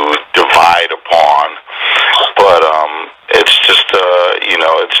to divide upon. But it's just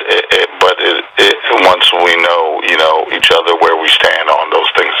once we know each other, where we stand on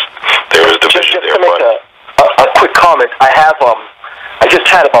those things, there is division there. To make a quick comment, I just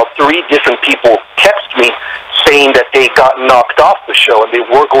had about 3 different people text me saying that they got knocked off the show and they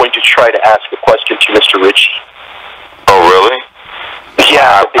were going to try to ask a question to Mr. Ritchie. Oh, really?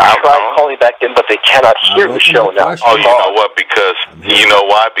 Yeah, they tried calling back in, but they cannot hear the show now. Oh, you know what? You know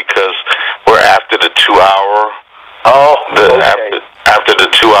why? Because we're after the 2-hour. Oh, after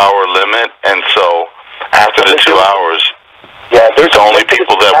the 2-hour limit, and so after the 2 hours, there's the only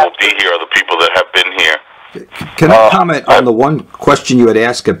people that will be here are the people that have been here. Can I comment on the one question you had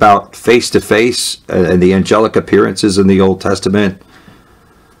asked about face-to-face and the angelic appearances in the Old Testament?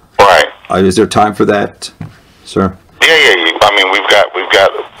 Right. Is there time for that, sir? Yeah. I mean, we've got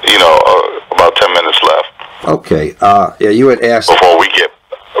about 10 minutes left. Okay. You had asked before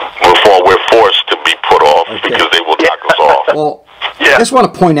we're forced to be put off, because they will knock us off. Well, I just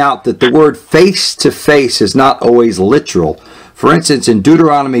want to point out that the word face-to-face is not always literal. For instance, in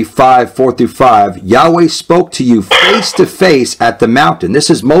Deuteronomy 5:4-5, Yahweh spoke to you face-to-face at the mountain. This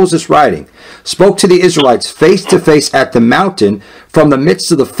is Moses writing. Spoke to the Israelites face-to-face at the mountain from the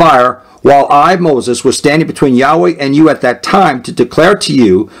midst of the fire, while I, Moses, was standing between Yahweh and you at that time to declare to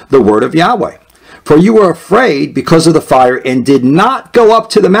you the word of Yahweh. For you were afraid because of the fire and did not go up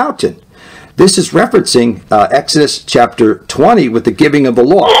to the mountain. This is referencing Exodus chapter 20 with the giving of the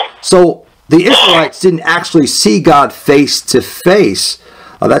law. So the Israelites didn't actually see God face to face.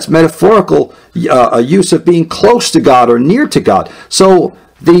 That's metaphorical use of being close to God or near to God. So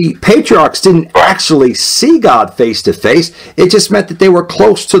the patriarchs didn't actually see God face to face. It just meant that they were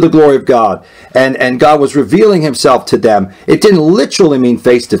close to the glory of God, and God was revealing himself to them. It didn't literally mean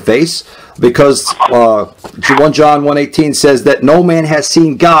face to face, because 1 John 1:18 says that no man has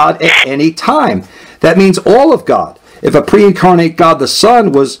seen God at any time. That means all of God. If a pre-incarnate God the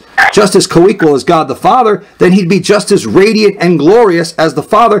Son was just as co-equal as God the Father, then he'd be just as radiant and glorious as the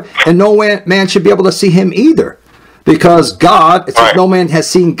Father, and no man should be able to see him either. Because God, it says no man has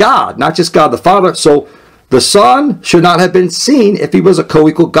seen God, not just God the Father. So the Son should not have been seen if he was a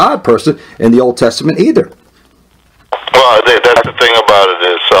co-equal God person in the Old Testament either. Well, that's the thing about it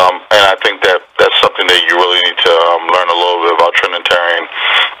is, and I think that's something that you really need to learn a little bit about Trinitarian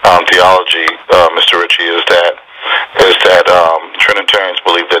theology, Mr. Ritchie, is that Trinitarians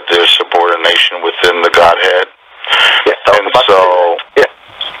believe that there's subordination within the Godhead, and so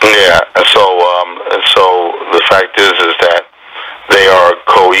the fact is that they are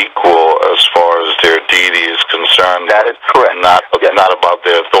co-equal as far as their deity is concerned. That is correct. Not about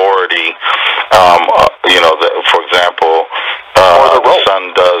their authority. For example, the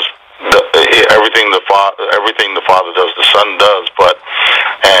Son does everything the Father does, the Son does,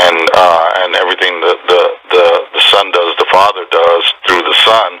 and everything the Son does, the Father does through the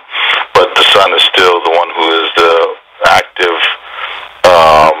Son, but the Son is still the one who is the active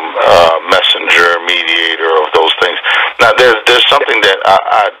messenger, mediator of those things. Now, there's something that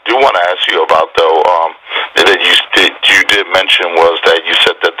I do want to ask you about, though, that you did mention, was that you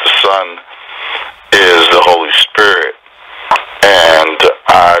said that the Son is the Holy Spirit, and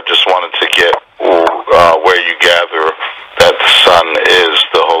I just wanted to get where you gather that the Son is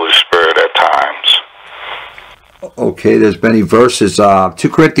the Holy Spirit at times. Okay, there's many verses. 2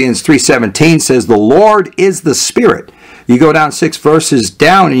 Corinthians 3:17 says, "The Lord is the Spirit." You go down 6 verses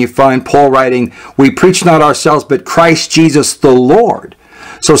down and you find Paul writing, "We preach not ourselves, but Christ Jesus the Lord."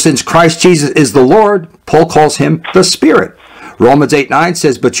 So since Christ Jesus is the Lord, Paul calls him the Spirit. Romans 8:9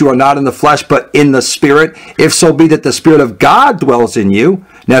 says, "But you are not in the flesh, but in the Spirit, if so be that the Spirit of God dwells in you.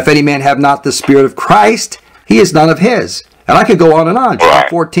 Now if any man have not the Spirit of Christ, he is none of his." And I could go on and on. John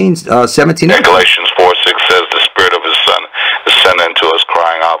 14:17. And Galatians 4:6 says, "The Spirit of his Son is sent into us,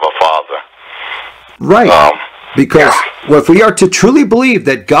 crying, Abba, Father." Right. Because if we are to truly believe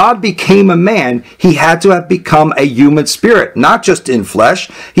that God became a man, he had to have become a human spirit, not just in flesh.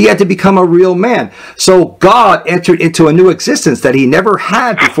 He had to become a real man. So God entered into a new existence that he never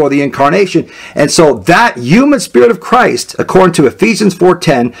had before the incarnation. And so that human spirit of Christ, according to Ephesians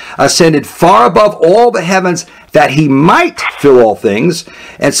 4:10, ascended far above all the heavens that he might fill all things.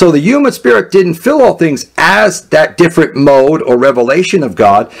 And so the human spirit didn't fill all things as that different mode or revelation of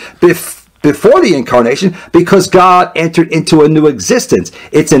God before the incarnation, because God entered into a new existence.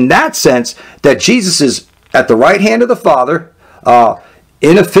 It's in that sense that Jesus is at the right hand of the Father,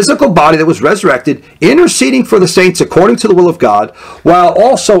 in a physical body that was resurrected, interceding for the saints according to the will of God, while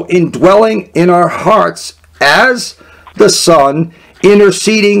also indwelling in our hearts as the Son,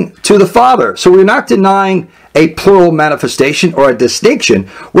 interceding to the Father. So we're not denying a plural manifestation or a distinction.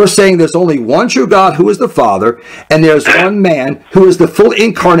 We're saying there's only one true God who is the Father, and there's one man who is the full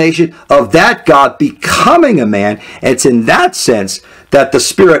incarnation of that God becoming a man. And it's in that sense that the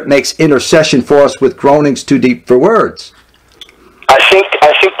Spirit makes intercession for us with groanings too deep for words. I think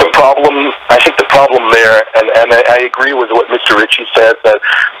the problem there, and I agree with what Mr. Ritchie said, that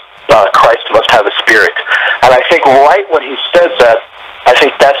Christ must have a spirit. And I think right when he says that, I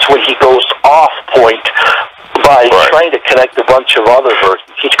think that's when he goes off point by trying to connect a bunch of other verses.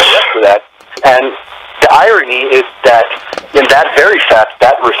 He's correct with that. And the irony is that in that very fact,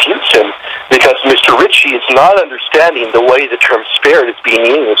 that refutes him, because Mr. Ritchie is not understanding the way the term spirit is being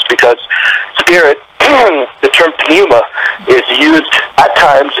used, because spirit, the term pneuma, is used at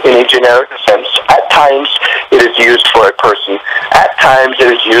times in a generic sense. At times it is used for a person. At times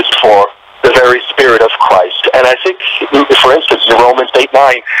it is used for the very Spirit of Christ. And I think, for instance, in Romans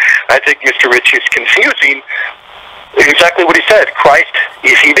 8:9, I think Mr. Ritchie is confusing exactly what he said. Christ,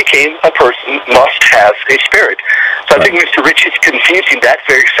 if he became a person, must have a spirit. So I think Mr. Ritchie is confusing that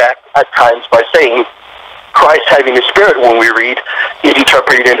very fact at times by saying Christ having a spirit, when we read, is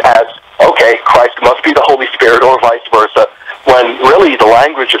interpreted as, okay, Christ must be the Holy Spirit, or vice versa, when really the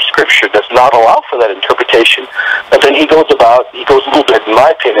language of Scripture does not allow for that interpretation. But then he goes a little bit, in my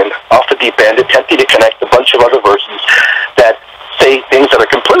opinion, off the deep end, attempting to connect a bunch of other verses that say things that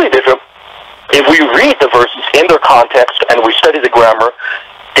are completely different. If we read the verses in their context and we study the grammar,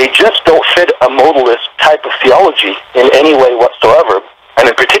 they just don't fit a modalist type of theology in any way whatsoever. And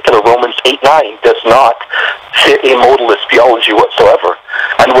in particular, Romans 8:9 does not fit a modalist theology whatsoever.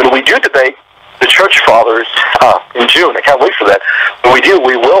 And when we do debate the Church Fathers in June, I can't wait for that. When we do,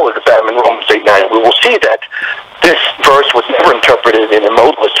 we will examine Romans 8:9. We will see that this verse was never interpreted in a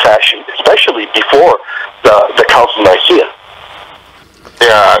modalist fashion, especially before the Council of Nicaea.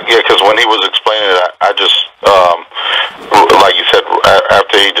 Yeah, because when he was explaining it, I just, like you said,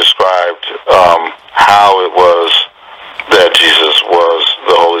 after he described how it was that Jesus was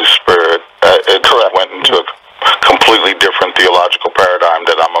the Holy Spirit, it went into a completely different theological paradigm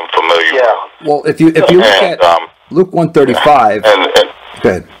that I'm unfamiliar with. Well, if you look at Luke 135, go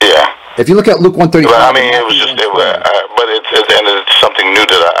ahead. Yeah. If you look at Luke 135, I mean, it was just, but it's something new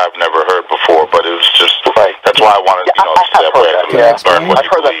that I've never heard before. But it was just that's why I wanted to step away and learn what I've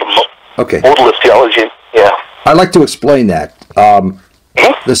heard that from okay. modalist theology. Yeah. I'd like to explain that.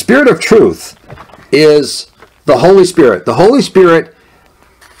 The Spirit of truth is the Holy Spirit. The Holy Spirit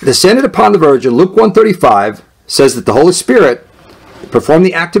descended upon the Virgin. Luke 1:35 says that the Holy Spirit performed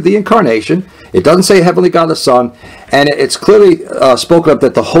the act of the incarnation. It doesn't say Heavenly God the Son, and it's clearly spoken of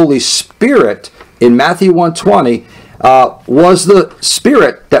that the Holy Spirit in Matthew 1:20 was the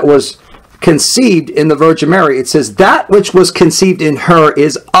Spirit that was conceived in the Virgin Mary. It says that which was conceived in her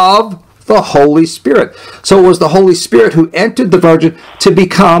is of the Holy Spirit. So it was the Holy Spirit who entered the Virgin to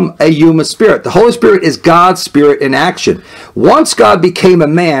become a human spirit. The Holy Spirit is God's Spirit in action. Once God became a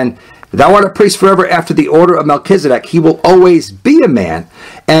man, thou art a priest forever after the order of Melchizedek. He will always be a man.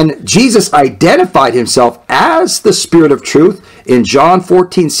 And Jesus identified himself as the Spirit of truth in John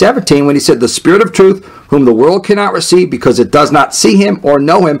 14:17 when he said, the Spirit of truth, whom the world cannot receive because it does not see him or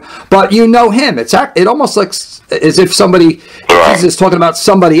know him, but you know him. It almost like as if Jesus is talking about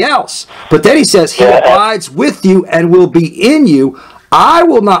somebody else. But then he says, he abides with you and will be in you. I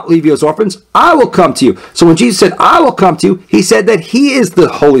will not leave you as orphans. I will come to you. So when Jesus said, I will come to you, he said that he is the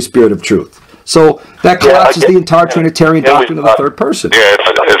Holy Spirit of truth. So that collapses the entire Trinitarian doctrine of the third person. Yeah,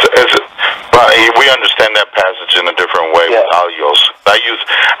 we understand that passage in a different way with Alios.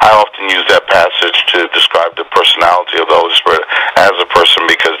 I often use that passage to describe the personality of the Holy Spirit as a person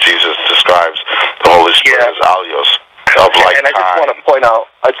because Jesus describes the Holy Spirit as Alios. And I just want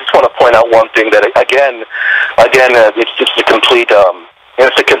to point out one thing that again, it's just a complete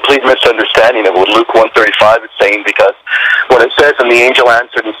misunderstanding of what Luke 1:35 is saying, because what it says, and the angel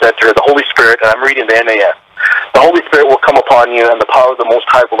answered and said to her, the Holy Spirit, and I'm reading the NAS, the Holy Spirit will come upon you, and the power of the Most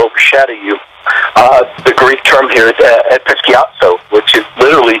High will overshadow you. The Greek term here is episkiazo, which is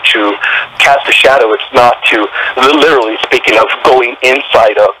literally to cast a shadow. It's not to, literally speaking of, going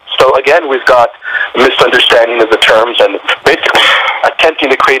inside of. So again, we've got a misunderstanding of the terms and basically attempting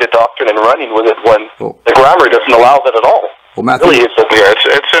to create a doctrine and running with it when the grammar doesn't allow that at all. Well, Matthew, really, it's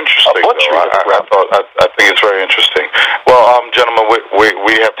interesting. I think it's very interesting. Well, gentlemen,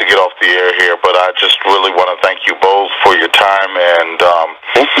 we have to get off the air here, but I just really want to thank you both for your time and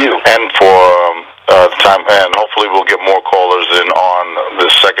thank you, and for the time, and hopefully we'll get more callers in on the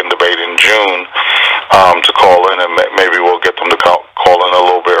second debate in June to call in, and maybe we'll get them to call in a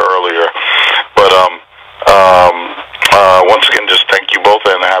little bit earlier. But once again, just thank you both,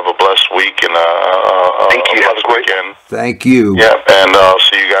 and have a blessed week and thank you. Have a great weekend. Thank you. Yeah, and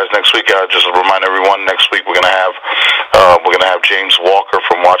see you guys next week. Just remind everyone, next week we're gonna have James Walker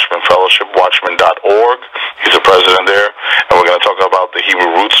from Watchman Fellowship, Watchman.org. He's the president there, and we're gonna talk about the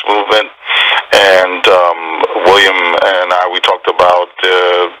Hebrew Roots movement. And William and we talked about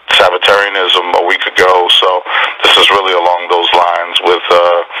Sabbatarianism a week ago. So this is really along those lines with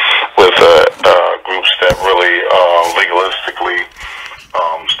groups that really legalistically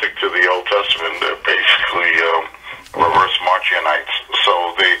stick to the Old Testament. They're basically reverse Marcionites.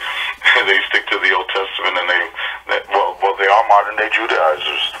 So they stick to the Old Testament, and they are modern day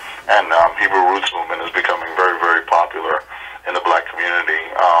Judaizers. And Hebrew Roots movement is becoming very, very popular in the black community.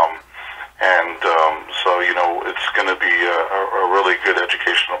 So it's going to be a really good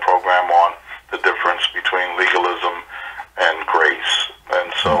educational program on the difference between legalism and grace.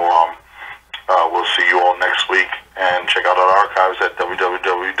 And so we'll see you all next week, and check out our archives at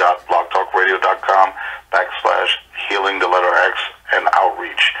www.blogtalkradio.com/healing the letter X and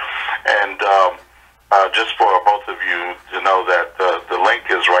outreach. And just for both of you to know that the link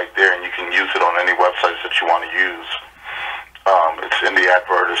is right there, and you can use it on any websites that you want to use. It's in the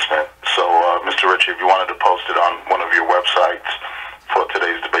advertisement. So, Mr. Ritchie, if you wanted to post it on one of your websites for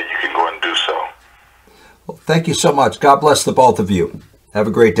today's debate, you can go and do so. Well, thank you so much. God bless the both of you. Have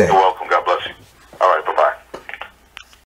a great day. You're welcome.